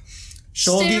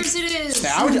 Stairs it is.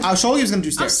 Sholgi was going to do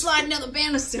I'm stairs. sliding down the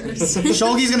banisters.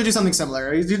 Sholgi's going to do something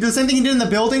similar. He did the same thing he did in the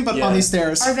building, but Yeah. on these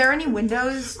stairs. Are there any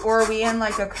windows, or are we in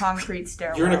like a concrete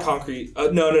stairwell? You're in a concrete...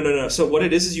 no. So what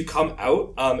it is you come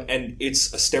out, and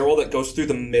it's a stairwell that goes through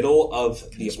the middle of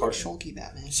the apartment. Sholgi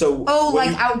that, man. So Oh, when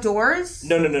like you- outdoors?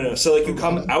 No. So, like, you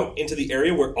come out into the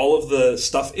area where all of the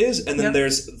stuff is, and then Yep.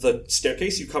 there's the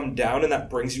staircase. You come down, and that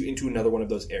brings you into another one of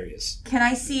those areas. Can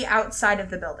I see outside of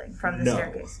the building from the No.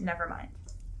 staircase? Never mind.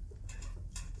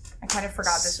 I kind of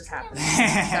forgot this was happening.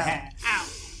 Ow.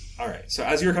 All right. So,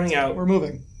 as you're coming out, We're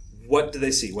moving. what do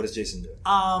they see? What is Jason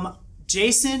doing?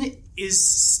 Jason is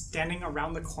standing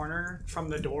around the corner from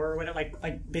the door, like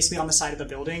basically on the side of the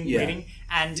building, Yeah. waiting.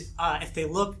 And if they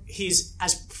look, he's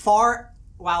as far,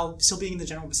 while still being in the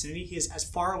general vicinity, he is as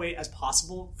far away as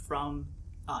possible from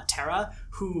Tara,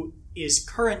 who is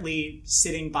currently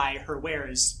sitting by her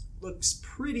wares. Looks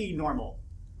pretty normal,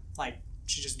 like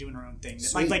she's just doing her own thing,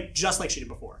 like just like she did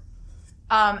before.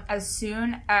 As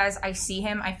soon as I see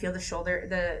him, I feel the shoulder,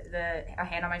 a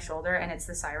hand on my shoulder, and it's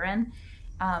the siren.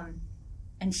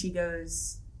 And she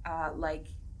goes, like,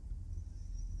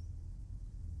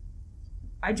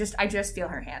 I just feel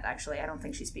her hand. Actually, I don't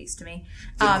think she speaks to me.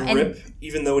 The grip,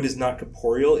 even though it is not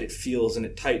corporeal, it feels and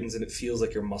it tightens and it feels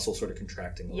like your muscle sort of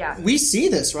contracting. A little Yeah. bit. We see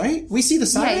this, right? We see the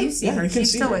siren? Yeah, you see her. you can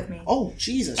She's see still her. with me. Oh,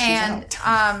 Jesus. She's And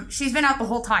out. she's been out the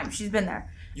whole time. She's been there.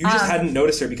 You just hadn't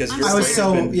noticed her because your I was brain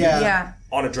so, had been Yeah.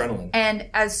 on adrenaline. And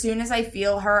as soon as I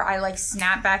feel her, I like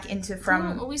snap back into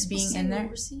from Are we supposed being to see in what there.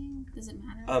 we're seeing? Does it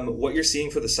matter? What you're seeing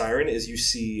for the siren is you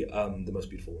see the most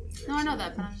beautiful woman. you've No, ever I know seen.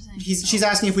 that, but I'm just saying. She's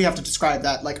asking if we have to describe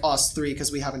that, like us three,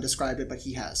 because we haven't described it, but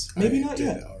he has. Maybe I not did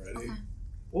yet. already.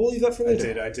 We'll leave that for I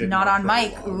later. did. Not know on for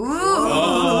mic. a Ooh,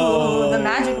 long the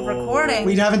magic of recording.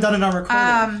 We haven't done it on recording.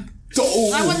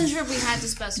 I wasn't sure if we had to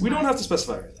specify. We don't have to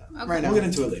specify right now. right now. We'll get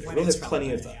into it later. When We'll it's have plenty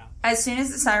of relevant, time. As soon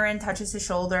as the siren touches his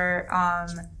shoulder,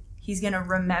 he's gonna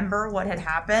remember what had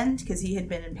happened because he had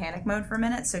been in panic mode for a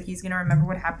minute. So he's gonna remember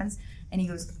what happens, and he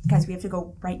goes, "Guys, we have to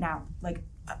go right now. Like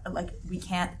we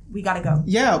can't. We gotta go."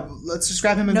 Yeah, let's just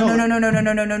grab him and No, go. no.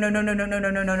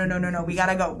 We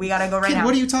gotta go. We gotta go right Kid, now.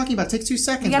 what are you talking about? It takes 2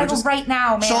 seconds. We gotta We're go just- right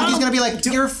now, man. Sholgi's gonna be like,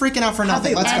 you're freaking out for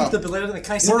nothing. Let's go.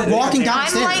 We're walking down-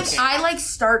 I'm like, Upstairs. I like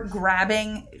start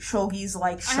grabbing Sholgi's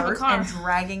like have a shirt car. and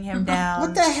dragging him down.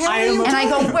 What the hell I are you am- And I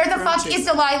doing? go, where the fuck is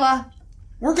Delilah?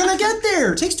 We're gonna get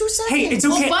there. It takes 2 seconds. Hey, it's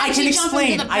okay. Well, why I don't can you jump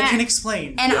explain. into the I back? can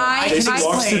explain. And I Jason walks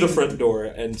explain. through the front door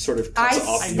and sort of cuts I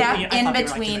off. step I in thought they were like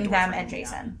between in the door them for and me, yeah.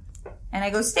 Jason. And I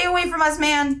go, stay away from us,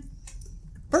 man.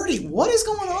 Birdie, what is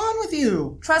going on with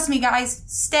you? Trust me, guys.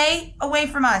 Stay away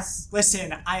from us.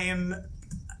 Listen,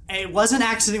 it was an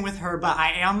accident with her, but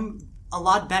I am a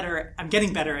lot better. I'm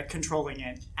getting better at controlling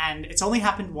it. And it's only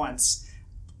happened once.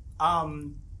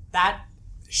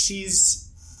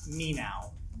 She's me now.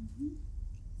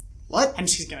 What? And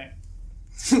she's gonna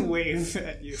wave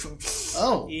at you.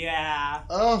 Oh. Yeah.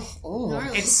 Oh.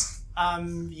 It's,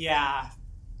 yeah.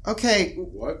 Okay.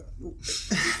 What?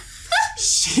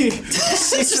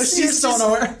 She's so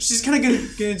nowhere. She's kind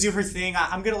of gonna do her thing.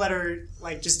 I'm gonna let her,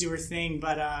 like, just do her thing,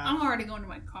 but, I'm already going to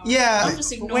my car. Yeah. I'm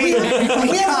just ignoring Wait. it. We can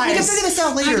figure this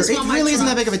out later. just It want my really isn't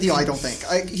that truck. big of a deal, I don't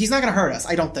think. He's not going to hurt us,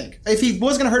 I don't think. If he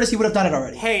was going to hurt us, he would have done it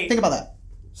already. Hey. Think about that.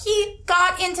 He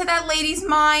got into that lady's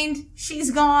mind.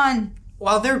 She's gone.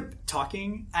 While they're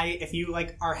talking, if you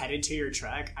like are headed to your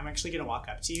truck, I'm actually gonna walk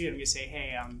up to you and I'm gonna say,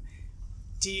 "Hey,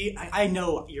 I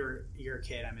know you're a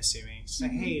kid. I'm assuming. Say,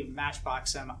 hey,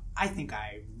 Matchbox. I think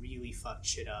I really fucked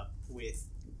shit up with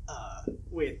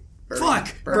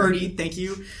Birdie. Thank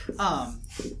you.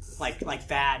 Like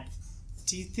bad.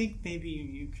 Do you think maybe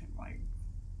you can like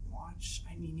watch?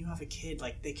 I mean, you have a kid.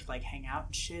 Like they could like hang out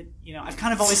and shit. You know, I've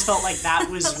kind of always felt like that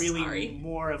was really Sorry.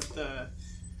 more of the.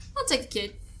 I'll take the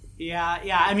kid. Yeah.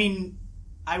 I mean,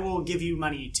 I will give you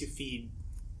money to feed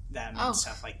them Oh, and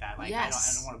stuff like that. Like,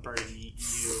 yes. I don't want to burden you.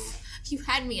 You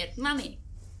had me at money.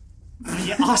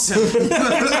 Yeah, awesome.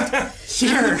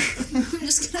 Here, I'm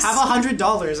just gonna. have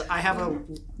 $100. I have a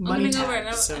I'm money gonna go over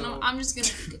tag. it. So And I'm just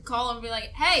gonna call and be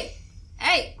like, "Hey,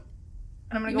 And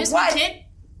I'm gonna you go, missed what? my kid?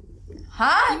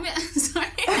 Huh? Sorry.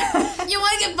 You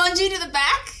want to get bungee to the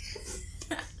back?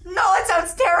 No, that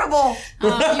sounds terrible.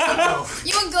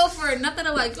 You can go for it. Not that I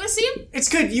like. Do I see him it's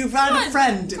good. You've got Come a on,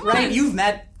 friend, come right? on. You've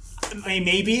met. I mean,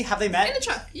 maybe have they in the met?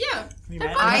 truck? Yeah. Have you They're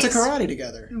met? fine. Went to karate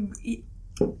together.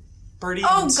 Birdie.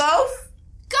 Oh, and- Goph?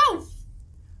 Go.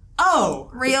 Oh,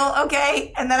 Real?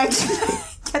 Okay. And then I get in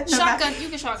the back. Shotgun. You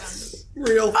can shotgun.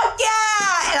 Real. Fuck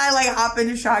yeah! And I like hop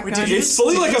into shotgun. It's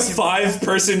fully like a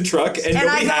 5-person truck, and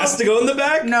nobody has to go in the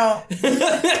back. No. And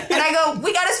I go,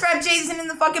 we gotta strap Jason in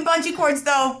the fucking bungee cords,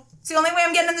 though. It's the only way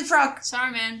I'm getting in the truck.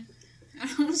 Sorry, man.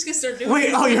 I'm just gonna start doing Wait,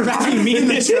 it. oh, you're wrapping me in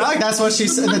the truck? That's what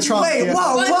she's in the trunk. Wait, yeah.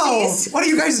 whoa. Bungees. What are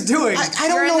you guys doing? I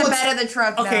don't You're know in the what's... bed of the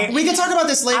truck Okay, now. We can talk about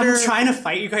this later. I'm trying to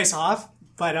fight you guys off,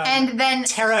 but And then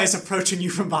Tara is approaching you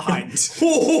from behind.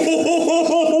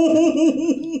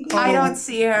 I don't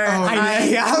see her.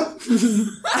 Yeah.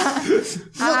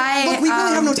 Look, we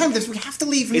really have no time for this. We have to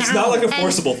leave now. It's not like a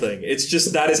forcible thing. It's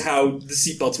just that is how the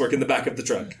seatbelts work in the back of the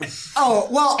truck. Oh,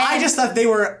 well, I just thought they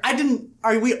were...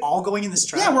 Are we all going in this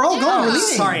truck? Yeah, we're all going. We're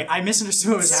leaving. Sorry, I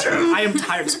misunderstood what was happening. I am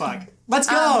tired as fuck. Let's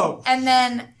go! And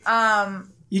then,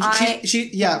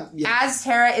 Yeah. as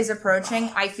Tara is approaching,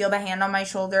 I feel the hand on my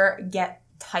shoulder get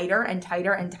tighter and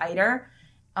tighter and tighter.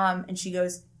 And she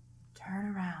goes,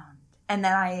 turn around. And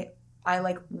then I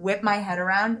like whip my head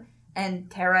around, and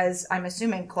Tara's, I'm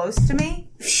assuming, close to me.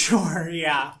 Sure,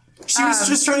 yeah. She was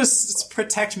just trying to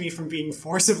protect me from being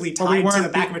forcibly tied to the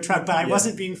back of a truck, but I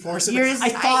wasn't being forcibly. I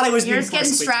thought I was being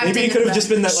forcibly tied. Maybe it could have just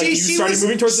been that like you started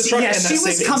moving towards the truck, and that she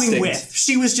was same coming instinct. with.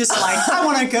 She was just like, I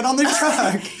want to get on the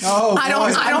truck. Oh, I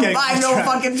don't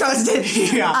fucking trust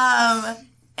it. Yeah.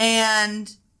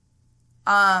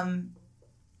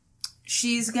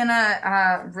 She's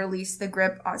gonna release the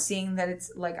grip, seeing that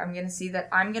it's like I'm gonna see that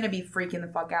I'm gonna be freaking the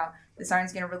fuck out. The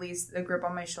siren's gonna release the grip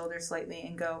on my shoulder slightly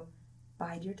and go,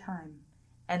 bide your time.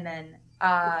 And then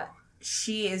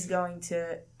she is going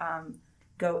to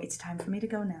go, it's time for me to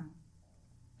go now.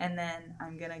 And then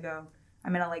I'm gonna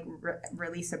like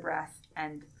release a breath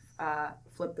and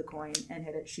flip the coin and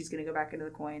hit it. She's gonna go back into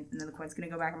the coin, and then the coin's gonna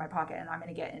go back in my pocket, and I'm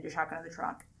gonna get into shotgun of the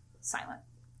truck. Silent.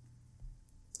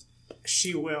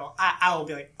 She will. I will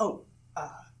be like, and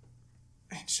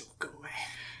she'll go away.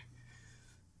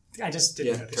 I just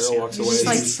didn't notice. Tara walks away.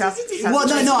 Just like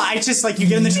Well, no, I just like you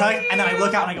get in the truck and then I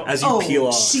look out and I go, As you peel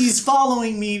off. She's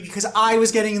following me because I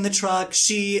was getting in the truck.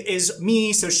 She is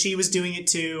me, so she was doing it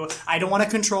too. I don't want to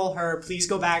control her. Please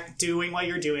go back doing what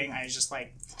you're doing. I was just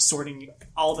like sorting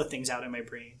all the things out in my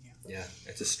brain. Yeah,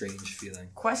 it's a strange feeling.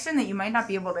 Question that you might not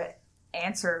be able to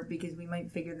answer because we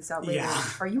might figure this out later. Yeah.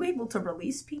 Are you able to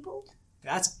release people?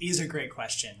 That is a great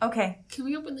question. Okay. Can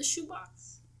we open the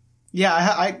shoebox?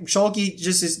 Yeah, Shulky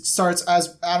just starts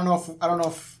as I don't know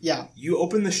if yeah. You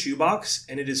open the shoebox,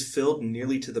 and it is filled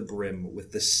nearly to the brim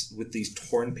with these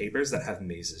torn papers that have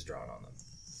mazes drawn on them.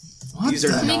 What These are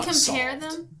Can we not compare solved.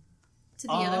 them to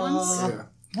the other ones? Yeah.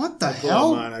 What the Pull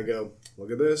hell? out mine. I go,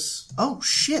 look at this. Oh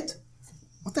shit!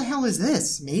 What the hell is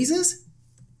this? Mazes?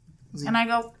 And I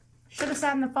go, should have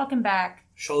sat in the fucking back.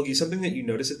 Shulgi, something that you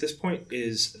notice at this point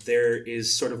is there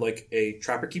is sort of like a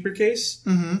Trapper Keeper case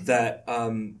that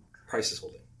Price is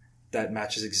holding that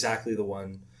matches exactly the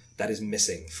one that is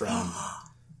missing from.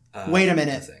 Wait a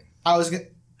minute.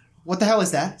 What the hell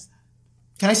is that?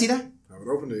 Can I see that? I haven't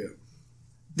opened it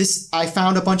yet. I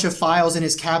found a bunch of files in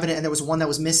his cabinet, and there was one that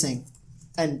was missing.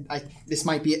 And this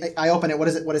might be. I open it. What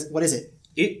is it? What is it?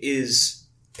 It is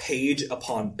page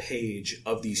upon page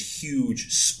of these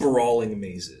huge sprawling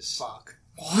mazes. Fuck.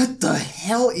 What the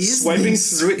hell is Swiping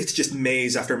this? through it, it's just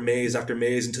maze after maze after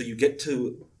maze until you get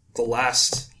to the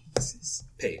last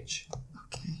page,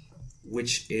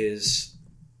 which is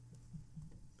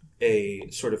a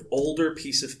sort of older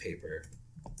piece of paper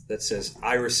that says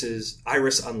Iris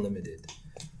Unlimited.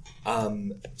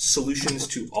 Solutions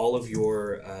to all of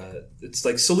your it's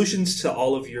like solutions to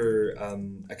all of your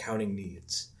accounting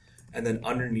needs, and then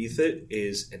underneath it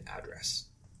is an address.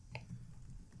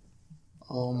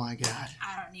 Oh my god.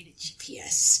 I don't need a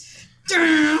GPS.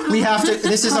 We have to.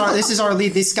 This is our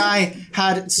lead. This guy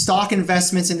had stock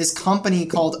investments in this company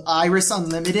called Iris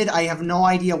Unlimited. I have no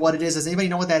idea what it is. Does anybody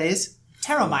know what that is?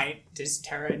 Tara might. Does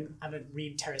Tara? I'm gonna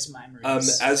read Tara's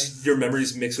memories. As your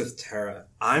memories mix with Tara,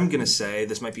 I'm gonna say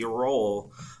this might be a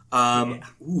roll.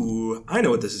 Ooh, I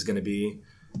know what this is gonna be.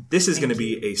 This is gonna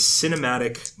be a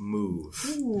cinematic move.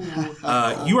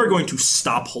 You are going to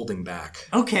stop holding back.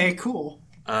 Okay, cool.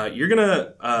 You're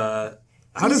gonna.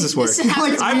 How does this work?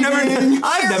 I've never done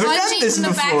this in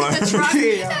the back before. of the truck.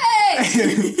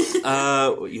 Hey!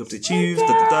 What you have to achieve,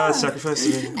 sacrifice.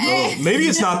 Oh, maybe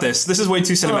it's not this. This is way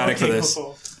too cinematic for this.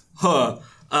 Cool. Huh.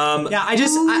 Yeah,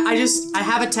 I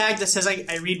have a tag that says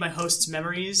I read my host's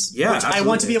memories. Yeah, which I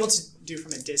want to absolutely. be able to do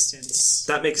from a distance.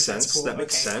 That makes sense. cool. That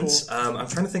makes Okay, sense. cool. I'm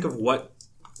trying to think of what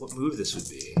move this would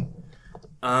be.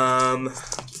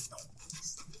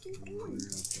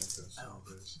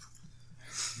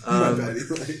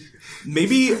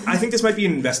 Maybe I think this might be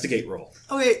an investigate roll.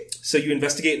 Okay. So you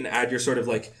investigate and add your sort of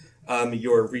like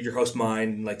your read your host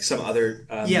mind, like some other.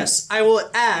 Yes, I will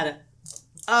add.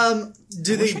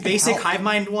 Do the basic hive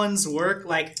mind ones work?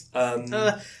 Like,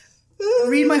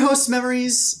 read my host's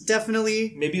memories,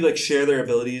 definitely. Maybe like share their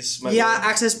abilities.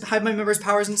 Access hive mind members'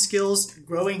 powers and skills.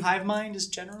 Growing hive mind is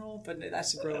general, but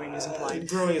that's growing is implied.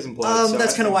 Growing is implied. So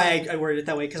that's kind of why I worded it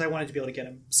that way, because I wanted to be able to get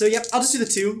him. So, yep, I'll just do the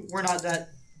 2. We're not that...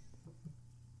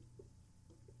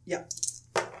 Yeah.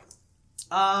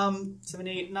 7,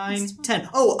 8, 9, 10.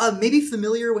 Oh, maybe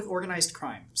familiar with organized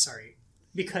crime. Sorry.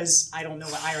 Because I don't know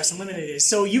what Iris Unlimited is.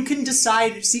 So you can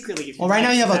decide secretly if you right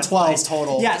now you have a 12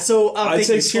 total. Yeah, so... I'd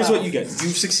say here's what you get.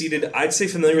 You've succeeded. I'd say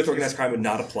familiar with organized crime would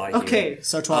not apply here. Okay.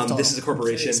 So 12 total. This is a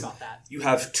corporation. It's not that. You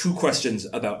have 2 questions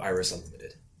about Iris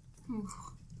Unlimited.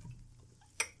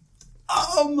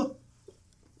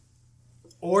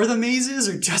 Or the mazes,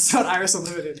 or just about Iris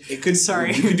Unlimited? It could.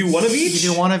 Sorry. You could do one of each. You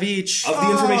can do one of each. Of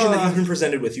the information that you've been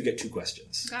presented with, you get 2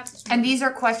 questions. And these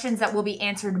are questions that will be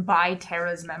answered by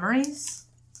Tara's memories?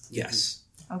 Yes.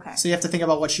 Okay. So you have to think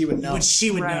about what she would know. Which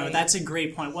she would know. Right. That's a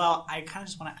great point. Well, I kind of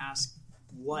just want to ask,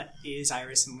 what is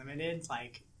Iris Unlimited?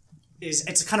 Like,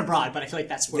 it's kind of broad, but I feel like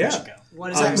that's where we should go.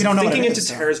 What is that? We don't know what Thinking it into is,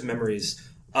 so. Tara's memories,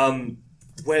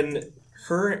 when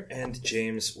her and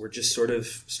James were just sort of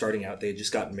starting out, they had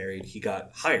just gotten married, he got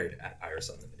hired at Iris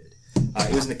Unlimited.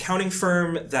 It was an accounting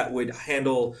firm that would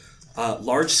handle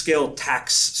large-scale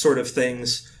tax sort of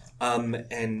things,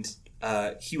 and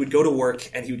he would go to work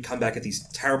and he would come back at these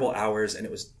terrible hours, and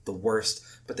it was the worst,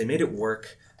 but they made it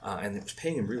work, and it was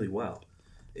paying him really well.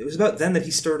 It was about then that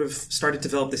he sort of started to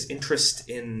develop this interest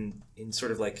in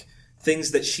sort of like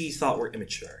things that she thought were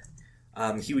immature.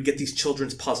 He would get these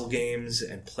children's puzzle games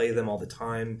and play them all the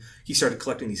time. He started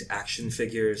collecting these action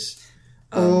figures.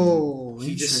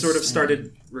 He just sort of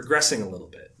started regressing a little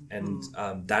bit. And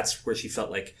that's where she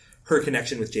felt like her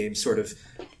connection with James sort of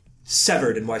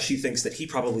severed, and why she thinks that he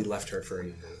probably left her for a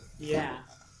younger. Yeah.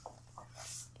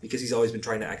 Because he's always been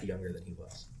trying to act younger than he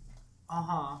was.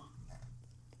 Uh-huh.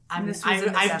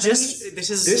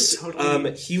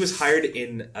 He was hired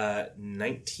in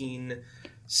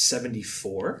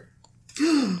 1974.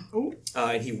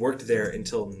 And he worked there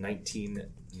until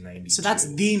 1992. So that's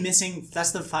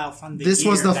the file from the This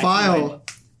year was the that file.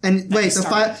 And wait, the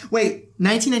file.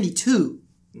 1992.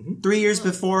 3 years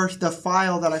before the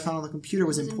file that I found on the computer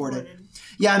was imported.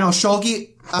 Yeah, no,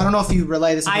 Shulgi, I don't know if you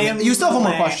relay this. You still have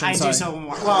one more question. I do still have one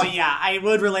more. Well, yeah, I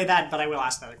would relay that, but I will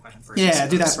ask the other question first. Yeah,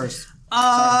 do that first.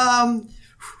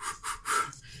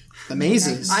 The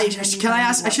mazes. I should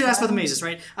ask about the mazes,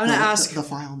 right? I'm going to ask the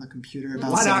file on the computer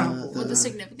about what the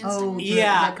significance.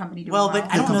 Yeah. Well, but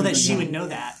I don't know that she would know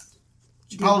that.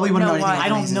 Probably wouldn't know anything about I the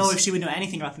don't mazes. know if she would know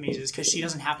anything about the mazes because she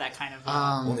doesn't have that kind of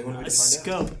Only one way to find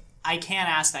scope. out. I can't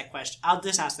ask that question. I'll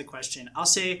just ask the question. I'll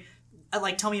say,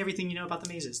 tell me everything you know about the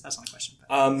mazes. That's not a question.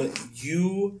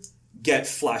 You get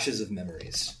flashes of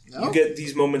memories. You get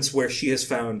these moments where she has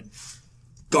found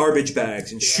garbage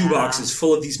bags and shoeboxes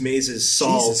full of these mazes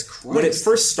solved. Jesus Christ. When it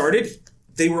first started,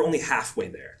 they were only halfway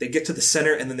there. They'd get to the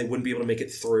center and then they wouldn't be able to make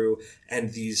it through.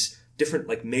 And these different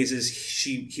mazes,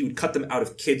 he would cut them out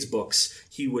of kids' books.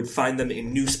 He would find them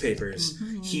in newspapers.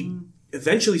 Mm-hmm. He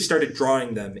eventually started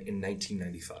drawing them in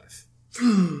 1995.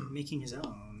 Making his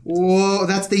own. Whoa,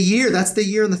 that's the year in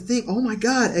the thing. Oh my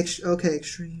god.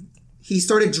 Extreme. He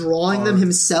started drawing them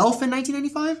himself in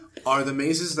 1995? Are the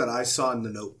mazes that I saw in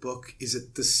the notebook, is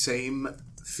it the same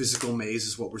physical maze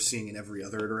as what we're seeing in every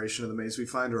other iteration of the maze we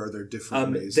find, or are there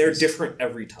different mazes? They're different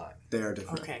every time. They are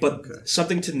different. Okay. But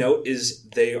something to note is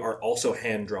they are also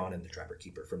hand-drawn in the Trapper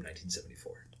Keeper from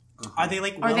 1974. Are they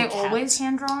Are they always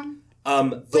hand-drawn?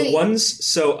 A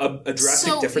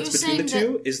drastic difference between the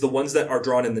two is the ones that are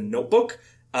drawn in the notebook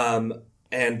and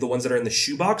the ones that are in the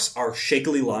shoebox are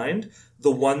shakily lined. The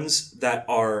ones that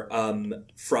are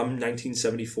from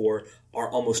 1974 are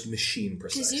almost machine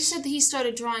precise. Because you said that he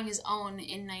started drawing his own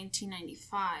in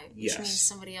 1995, which Yes. means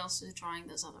somebody else was drawing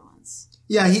those other ones.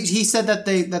 Yeah, he said that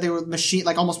they were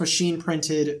almost machine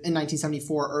printed in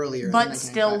 1974 earlier. But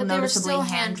still But they were noticeably still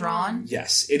hand-drawn?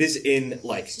 Yes, it is in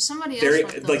So somebody else very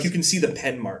wrote those. like you can see the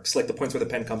pen marks, like the points where the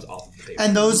pen comes off of the paper.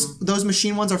 And those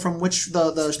machine ones are from which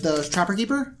the Trapper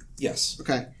Keeper? Yes,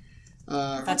 Okay.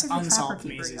 That's Trapper unsolved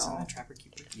Keeper, mazes in y'all? the Trapper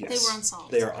Keeper. yes, They were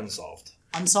unsolved. They are unsolved.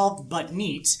 Unsolved but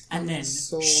neat, and then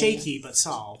Unsolved. shaky but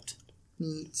solved.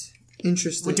 Neat.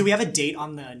 Interesting. Do we have a date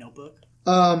on the notebook?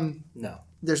 No.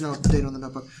 There's no date on the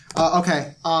notebook.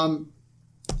 Okay. Oh.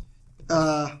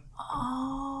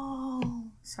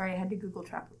 Sorry, I had to Google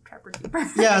Trapper Keeper.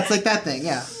 Yeah, it's like that thing.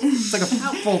 Yeah, it's like a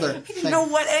folder. I didn't know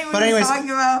what anyone But anyways- was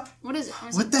talking about. What is it?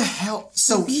 What the hell?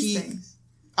 So These things.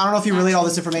 I don't know if you relayed all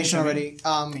this information already.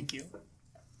 Thank you.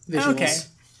 Visuals. Okay.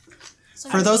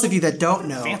 For those of you that don't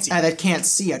know Fancy. and that can't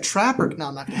see, a trapper. No,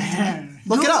 I'm not going to.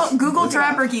 Look it up. Google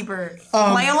Trapper Keeper.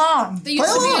 Play along. They used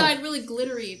to Play be along. really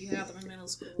glittery if you had them in middle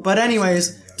school. But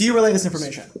anyways, do you relay this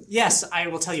information? Yes, I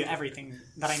will tell you everything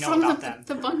that I know From about them.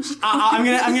 the bungee. I'm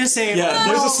gonna say Yeah,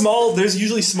 there's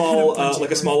usually small,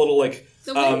 like a small little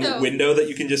The window. window that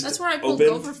you can just That's where I pulled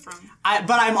open. Gopher from.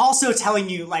 But I'm also telling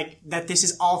you, like, that this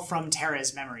is all from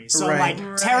Tara's memories. So, Right.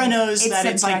 like, Tara knows It's that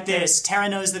it's like subjective. this. Tara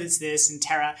knows that it's this, and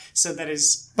Tara, so that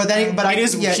is. But then, but It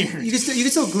is yeah, weird. you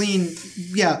can still glean.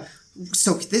 Yeah.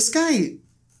 So this guy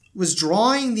was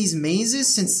drawing these mazes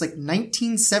since like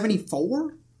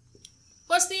 1974.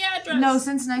 What's the address? No,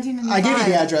 since 1995. I gave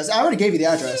you the address. I already gave you the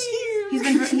address.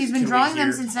 He's been drawing them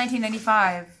hear- since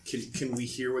 1995. Can we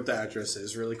hear what the address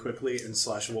is really quickly and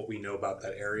slash what we know about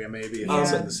that area maybe in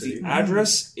Yeah. the city? The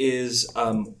address is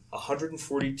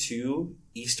 142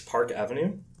 East Park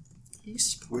Avenue.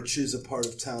 Which is a part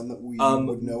of town that we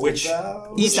would know which-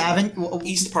 about. East Avenue.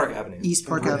 East Park Avenue. East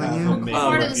Park Would have a Avenue. main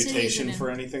part of the city is reputation it in? for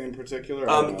anything in particular?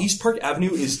 I don't know. East Park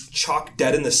Avenue is chalk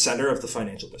dead in the center of the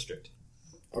financial district.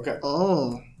 Okay.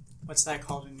 Oh, What's that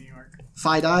called in New York?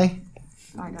 FIDI.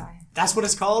 FIDI. That's what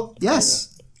it's called?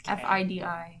 Yes,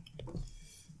 FIDI.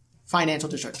 financial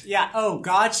district. Yeah, oh,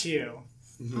 got you.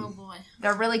 Oh boy.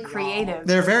 They're really creative.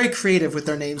 They're very creative with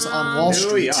their names on Wall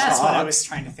Street. York. That's what I was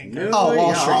trying to think of. Oh,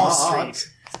 Wall Street. Wall Street.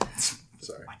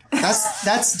 Sorry.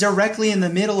 That's directly in the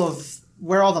middle of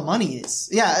where all the money is.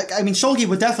 Yeah, I mean, Shulgi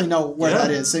would definitely know where Yeah.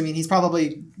 that is. I mean, he's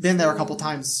probably been there a couple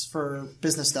times for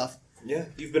business stuff. Yeah,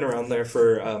 you've been around there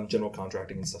for general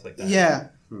contracting and stuff like that. Yeah.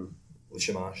 With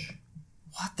Shamash.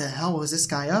 What the hell was this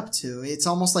guy up to? It's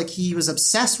almost like he was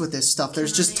obsessed with this stuff.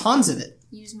 There's just tons of it.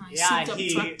 Use my Yeah, souped up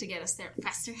he- truck to get us there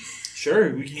faster.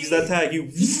 Sure, we can use that tag. You.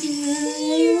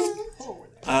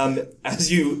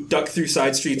 As you duck through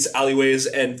side streets, alleyways,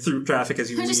 and through traffic as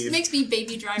you It just leave. makes me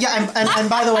baby driver. Yeah, and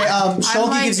by the way, Shulgi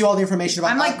like- gives you all the information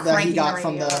about I'm like that he cranking got the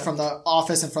from radio. the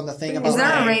office and from the thing about. Is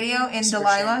there a the- radio in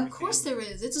Delilah? Of course there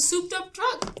is. It's a souped up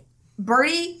truck.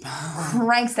 Birdie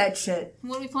cranks that shit.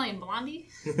 What are we playing? Blondie?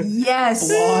 Yes.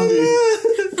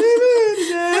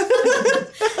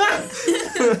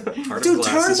 Dude,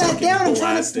 turn that down.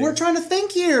 We're trying to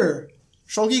think here.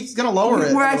 Shulgi's gonna lower it. We're a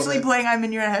little actually bit. playing I'm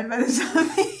in Your Head by the time.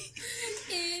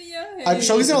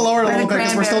 Shulgi's gonna lower it a little bit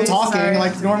because we're still Cranberries, talking sorry.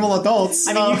 like normal adults.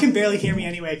 I mean, you can barely hear me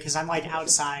anyway because I'm like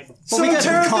outside. But we got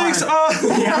Tara a car.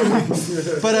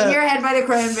 thinks, But In Your Head by the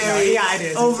Cranberries. Yeah, it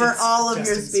is. Over It's all of just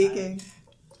your inside. speaking.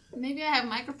 Maybe I have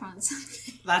microphones.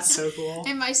 That's so cool.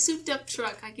 In my souped up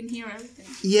truck, I can hear everything.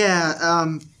 yeah,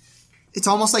 it's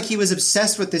almost like he was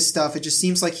obsessed with this stuff. It just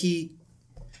seems like it's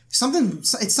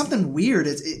something weird.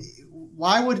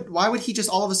 Why would he just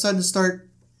all of a sudden start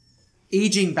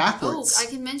aging Oh, backwards? I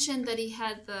can mention that he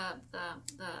had the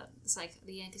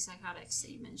antipsychotics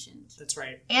that you mentioned. That's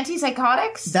right.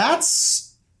 Antipsychotics?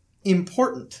 That's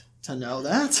important to know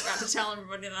that. Forgot to tell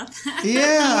everybody about that.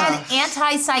 Yeah. He had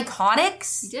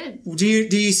antipsychotics? He did. Do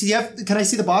you see? Can I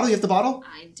see the bottle? You have the bottle?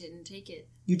 I didn't take it.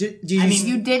 You did. Do you? I mean,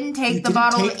 You didn't take you the didn't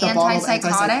bottle take of the bottle of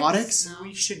antipsychotics? antipsychotics? No.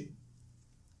 We should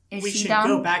Is we she should down?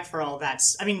 go back for all that.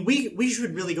 I mean, we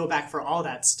should really go back for all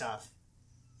that stuff.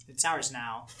 It's ours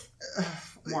now,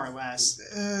 more or less.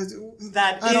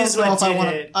 That I don't is know what if I did want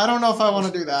it. to. I don't know if I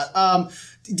want to do that.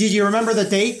 Did you remember the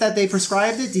date that they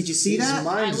prescribed it? Did you see He's that?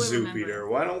 mind I would soup remember. eater.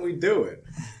 Why don't we do it?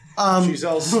 Um, She's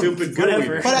all stupid good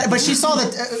Whatever. eater. But she saw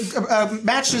that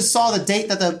Matt just saw the date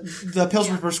that the pills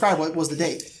were prescribed. What was the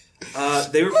date?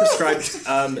 They were prescribed.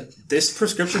 This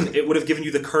prescription, it would have given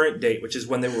you the current date, which is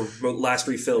when they were last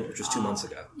refilled, which was 2 months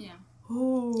ago. Yeah.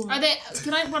 Are they?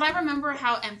 Would I remember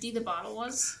how empty the bottle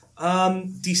was?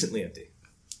 Decently empty.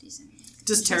 Decent.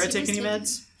 Does Tara Does he take any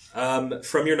just meds?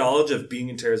 From your knowledge of being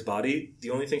in Tara's body,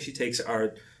 the only thing she takes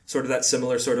are sort of that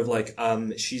similar sort of like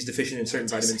she's deficient in certain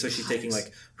vitamins, so she's taking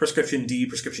like prescription D,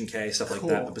 prescription K, stuff like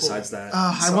that. But besides that,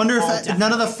 I So wonder all if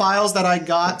none of the files that I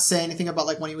got say anything about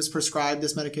like when he was prescribed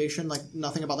this medication. Like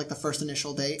nothing about like the first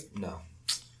initial date. no.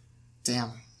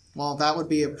 Damn. Well, that would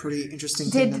be a pretty interesting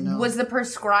thing to know. Was the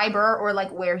prescriber or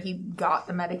like where he got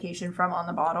the medication from on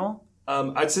the bottle?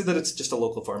 I'd say that it's just a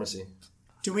local pharmacy.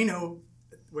 Do we know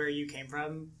where you came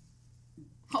from?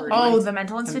 Oh, the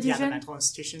mental Yeah, institution? the mental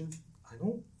institution. I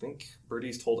don't think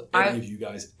Birdie's told any of you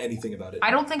guys anything about it.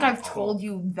 I don't think at I've all. told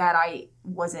you that I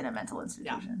was in a mental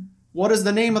institution. What is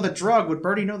the name of the drug? Would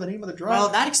Birdie know the name of the drug? Well,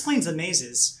 that explains the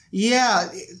mazes. Yeah,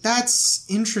 that's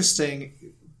interesting.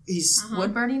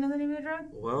 Would Birdie know the name of the drug?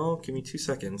 Well, give me 2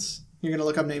 seconds. You're gonna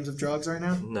look up names of drugs right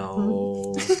now?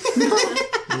 No.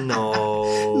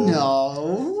 No.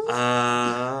 No.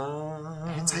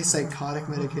 Antipsychotic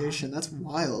medication. That's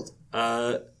wild.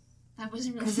 That I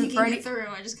wasn't really 'Cause if thinking Birdie- it through.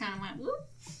 I just kind of went, whoop.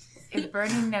 If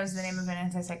Birdie knows the name of an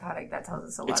antipsychotic, that tells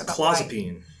us a lot It's about why.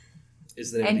 clozapine.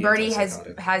 Is the name And of the Birdie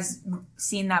antipsychotic. has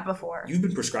seen that before. You've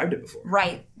been prescribed it before.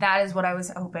 Right. That is what I was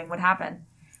hoping would happen.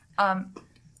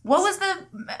 What was the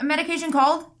medication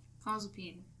called?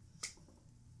 Clozapine.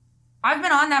 I've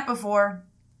been on that before.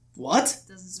 What?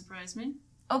 Doesn't surprise me.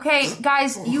 Okay,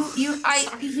 guys,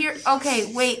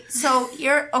 okay, wait, so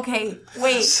okay,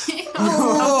 wait.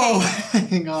 Oh,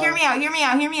 hang on. Hear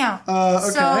me out.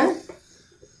 Okay.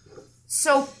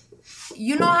 So,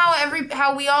 you know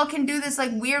how we all can do this,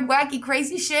 like, weird, wacky,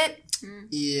 crazy shit?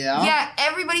 Yeah. Yeah,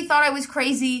 everybody thought I was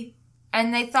crazy,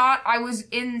 and they thought I was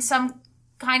in some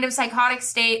kind of psychotic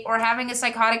state or having a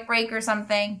psychotic break or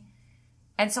something.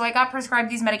 And so I got prescribed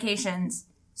these medications.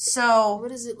 So... What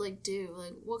does it, like, do?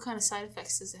 Like, what kind of side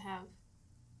effects does it have?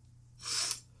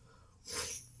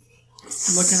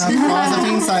 Looking up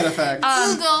clozapine side effects.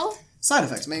 Google. Side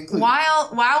effects may include.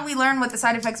 While we learn what the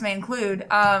side effects may include,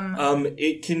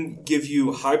 It can give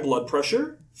you high blood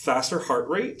pressure, faster heart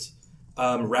rate,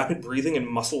 rapid breathing, and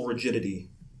muscle rigidity,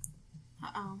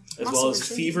 Uh-oh. as well as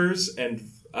fevers and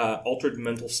altered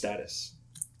mental status.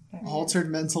 Altered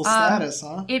mental status,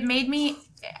 huh? it made me...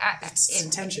 Its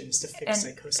intention is to fix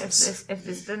and psychosis. if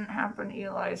this didn't happen,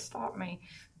 Eli, stop me.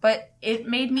 But it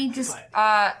made me just,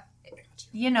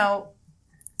 you know,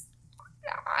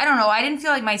 I don't know. I didn't feel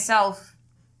like myself.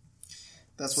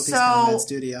 That's what these kind of meds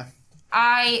do to you.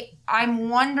 I'm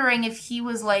wondering if he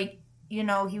was like, you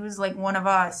know, he was like one of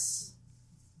us.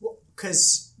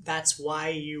 Because that's why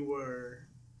you were...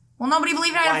 Well, nobody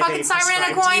believed I had a Why fucking they siren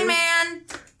and a prescribed coin, you? man.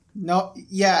 No,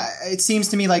 yeah, it seems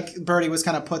to me like Birdie was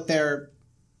kind of put there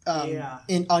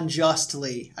in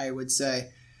unjustly, I would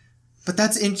say. But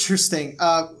that's interesting.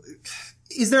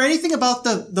 Is there anything about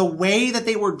the way that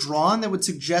they were drawn that would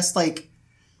suggest, like,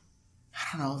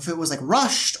 I don't know, if it was like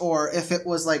rushed or if it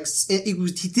was like he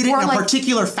did it Or in a like-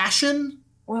 particular fashion?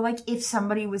 Or like if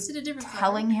somebody was Is it a different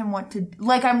telling him what to...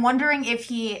 Like, I'm wondering if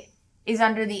he is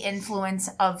under the influence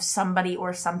of somebody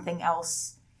or something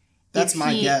else. That's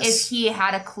my guess. If he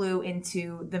had a clue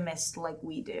into the mist like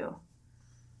we do.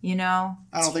 You know?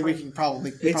 I don't think we can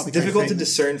probably... It's difficult to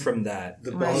discern from that.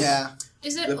 The Right. best, Yeah.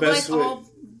 Is it The like best way- all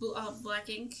black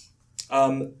ink?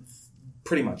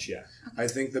 Pretty much, yeah. I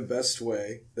think the best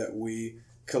way that we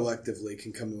collectively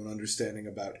can come to an understanding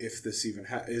about if this even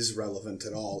is relevant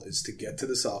at all is to get to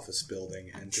this office building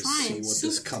and to see what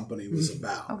this company was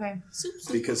about. Okay.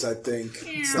 Because I think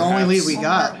It's the only lead we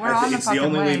got. We're I on think the it's the fucking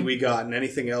only way. lead we got, and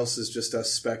anything else is just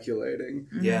us speculating.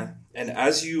 Yeah, and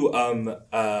as you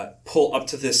pull up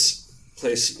to this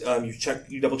place,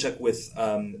 you double check with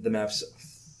the Maps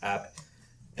app,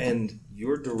 and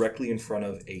you're directly in front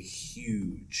of a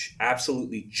huge,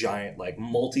 absolutely giant, like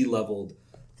multi-leveled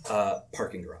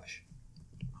parking garage.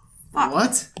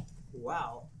 What?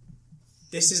 Wow.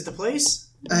 This is the place?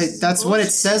 That's what it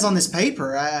says on this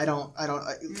paper. I don't.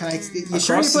 Can I? You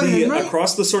sure you put it in right?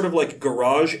 Across the sort of like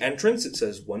garage entrance, it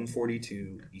says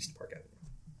 142 East Park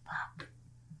Avenue.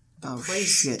 Oh Place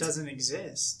shit! doesn't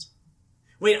exist.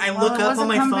 Wait, I Well, look it up was on a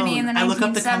my company phone. in the I look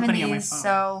up the 1970s, company on my phone.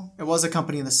 so It was a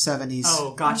company in the 70s.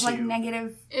 Oh, it got was like you.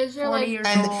 negative Is there 40 like years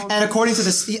And old. and according to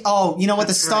this, you know what the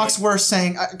That's stocks right. were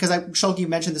saying, because Shulky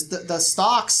mentioned this, the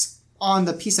stocks on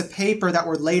the piece of paper that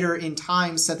were later in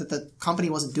time said that the company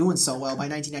wasn't doing so well by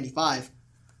 1995.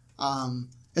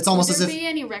 It's almost Would as there if be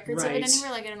any records of Right. it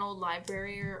anywhere, like in an old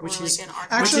library or Which like is- an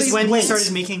archive? Which Actually, is when wait. he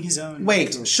started making his own.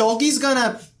 wait, Shulky's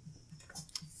gonna.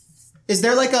 Is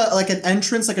there like an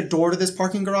entrance, like a door to this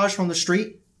parking garage from the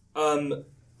street?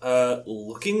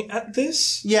 Looking at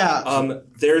this, Yeah.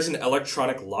 there's an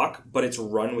electronic lock, but it's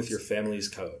run with your family's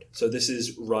code. So this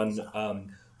is run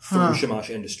through Shamash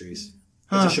Industries.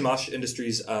 It's a Shamash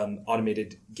Industries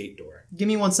automated gate door. Give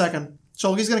me 1 second.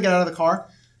 Shulky's gonna get out of the car.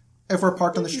 If we're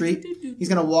parked on the street, he's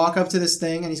gonna walk up to this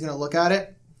thing and he's gonna look at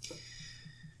it.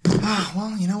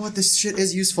 Well, you know what? This shit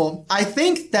is useful. I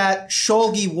think that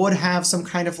Shulgi would have some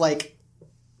kind of like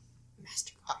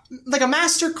a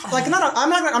master, like I'm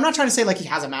not trying to say like he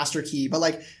has a master key, but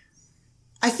like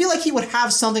I feel like he would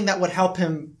have something that would help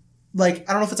him. Like,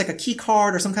 I don't know if it's like a key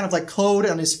card or some kind of like code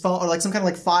on his phone or like some kind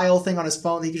of like file thing on his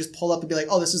phone that he could just pull up and be like,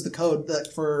 oh, this is the code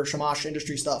for Shamash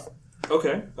Industry stuff.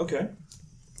 Okay.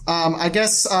 I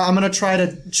guess I'm going to try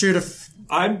to shoot a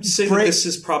I'm saying that this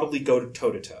is probably go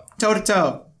toe to toe. toe to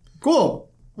toe. Cool.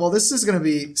 Well, this is going to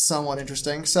be somewhat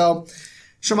interesting. So,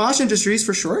 Shamash Industries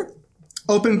for sure.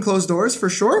 Open, closed doors for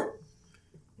sure.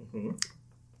 Mm-hmm.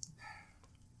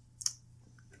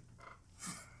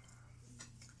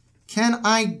 Can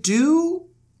I do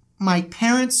my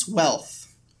parents'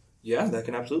 wealth? Yeah, that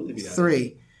can absolutely be done.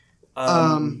 3.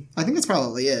 I think that's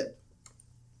probably it.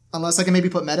 Unless I can maybe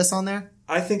put Metis on there.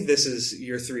 I think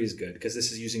your 3 is good because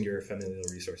this is using your familial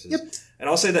resources. Yep. And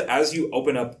I'll say that as you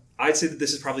open up, I'd say that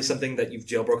this is probably something that you've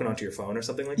jailbroken onto your phone or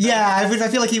something like that. Yeah, I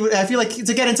feel like he would. I feel like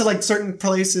to get into like certain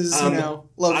places, low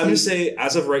I'm going to say,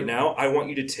 as of right now, I want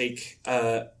you to take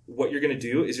what you're going to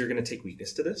do is you're going to take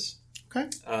weakness to this. Okay.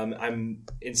 I'm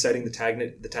inciting the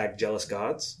tag jealous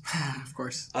gods. Of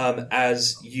course.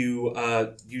 As you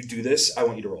do this, I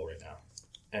want you to roll right now,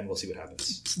 and we'll see what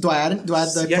happens. Do I add the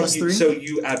plus 3? So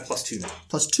you add +2 now.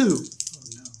 +2. Oh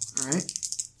no! All right.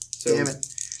 So, damn it!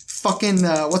 Fucking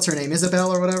what's her name?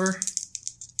 Isabel or whatever.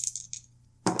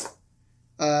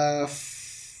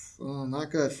 Not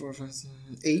good. 4, 5,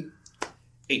 7, 8.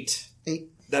 8. 8.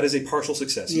 That is a partial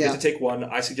success. You get to take 1.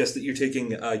 I suggest that you're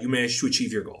taking. You manage to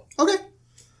achieve your goal. Okay.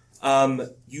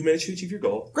 You manage to achieve your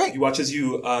goal. Great. You watch as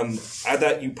you add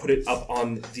that. You put it up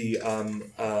on the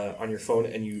on your phone,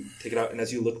 and you take it out. And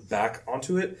as you look back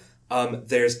onto it,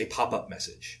 there's a pop-up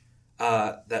message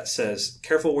that says,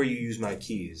 "Careful where you use my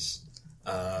keys."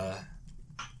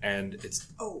 And it's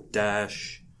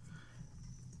dash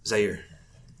Zaire.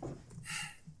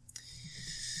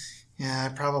 Yeah, I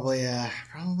probably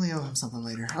owe him something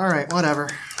later. All right, whatever.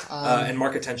 And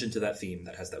mark attention to that theme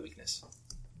that has that weakness.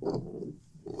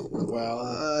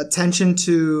 Well, attention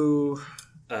to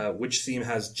which theme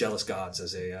has jealous gods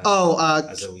as a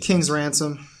as a weakness? King's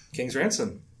Ransom. King's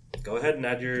Ransom. Go ahead and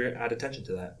add attention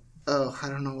to that. Oh, I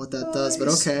don't know what that does, but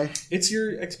okay. It's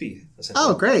your XP. Essentially.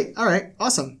 Oh, great. All right,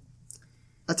 awesome.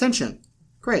 Attention.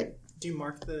 Great. Do you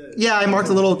mark the... Yeah, I marked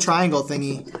the little triangle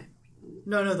thingy.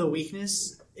 No, the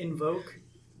weakness. Invoke?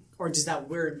 Or does that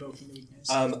we're invoking the weakness?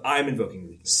 I'm invoking the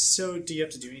weakness. So do you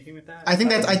have to do anything with that? I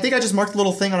think I just marked the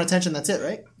little thing on attention. That's it,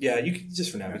 right? Yeah, you can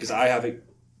just for now because I have it.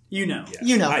 You know. Yeah,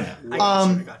 You know. I know.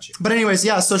 I got you. But anyways,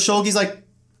 yeah. So Shulgi's like,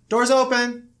 doors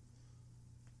open.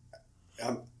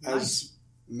 as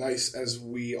nice as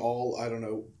we all, I don't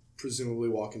know, presumably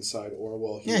walk inside, or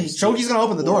while Shulgi's gonna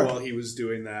open the door. While he was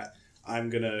doing that, I'm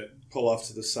gonna pull off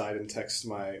to the side and text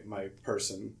my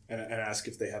person and ask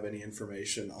if they have any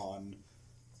information on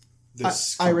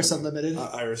this Iris company. Unlimited.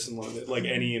 Iris Unlimited, like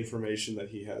any information that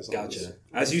he has. Gotcha. On this.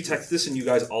 As you text this, and you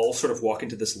guys all sort of walk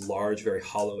into this large, very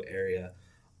hollow area.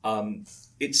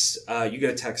 It's you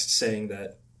get a text saying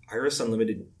that Iris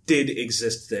Unlimited did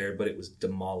exist there, but it was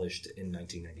demolished in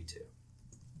 1992.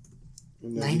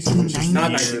 1990.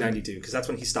 Not 1992, because that's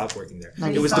when he stopped working there.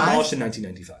 95? It was demolished in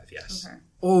 1995. Yes. Okay.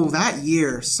 Oh, that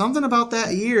year. Something about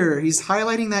that year. He's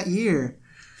highlighting that year.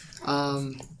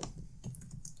 And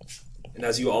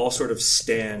as you all sort of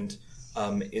stand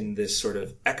in this sort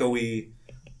of echoey,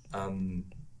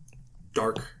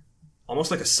 dark,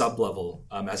 almost like a sub-level,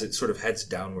 as it sort of heads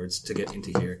downwards to get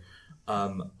into here,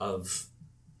 of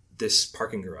this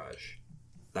parking garage,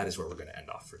 that is where we're going to end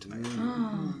off for tonight.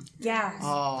 Yes.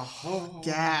 Oh,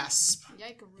 gasp.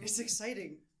 Yikes. It's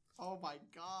exciting. Oh my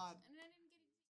god.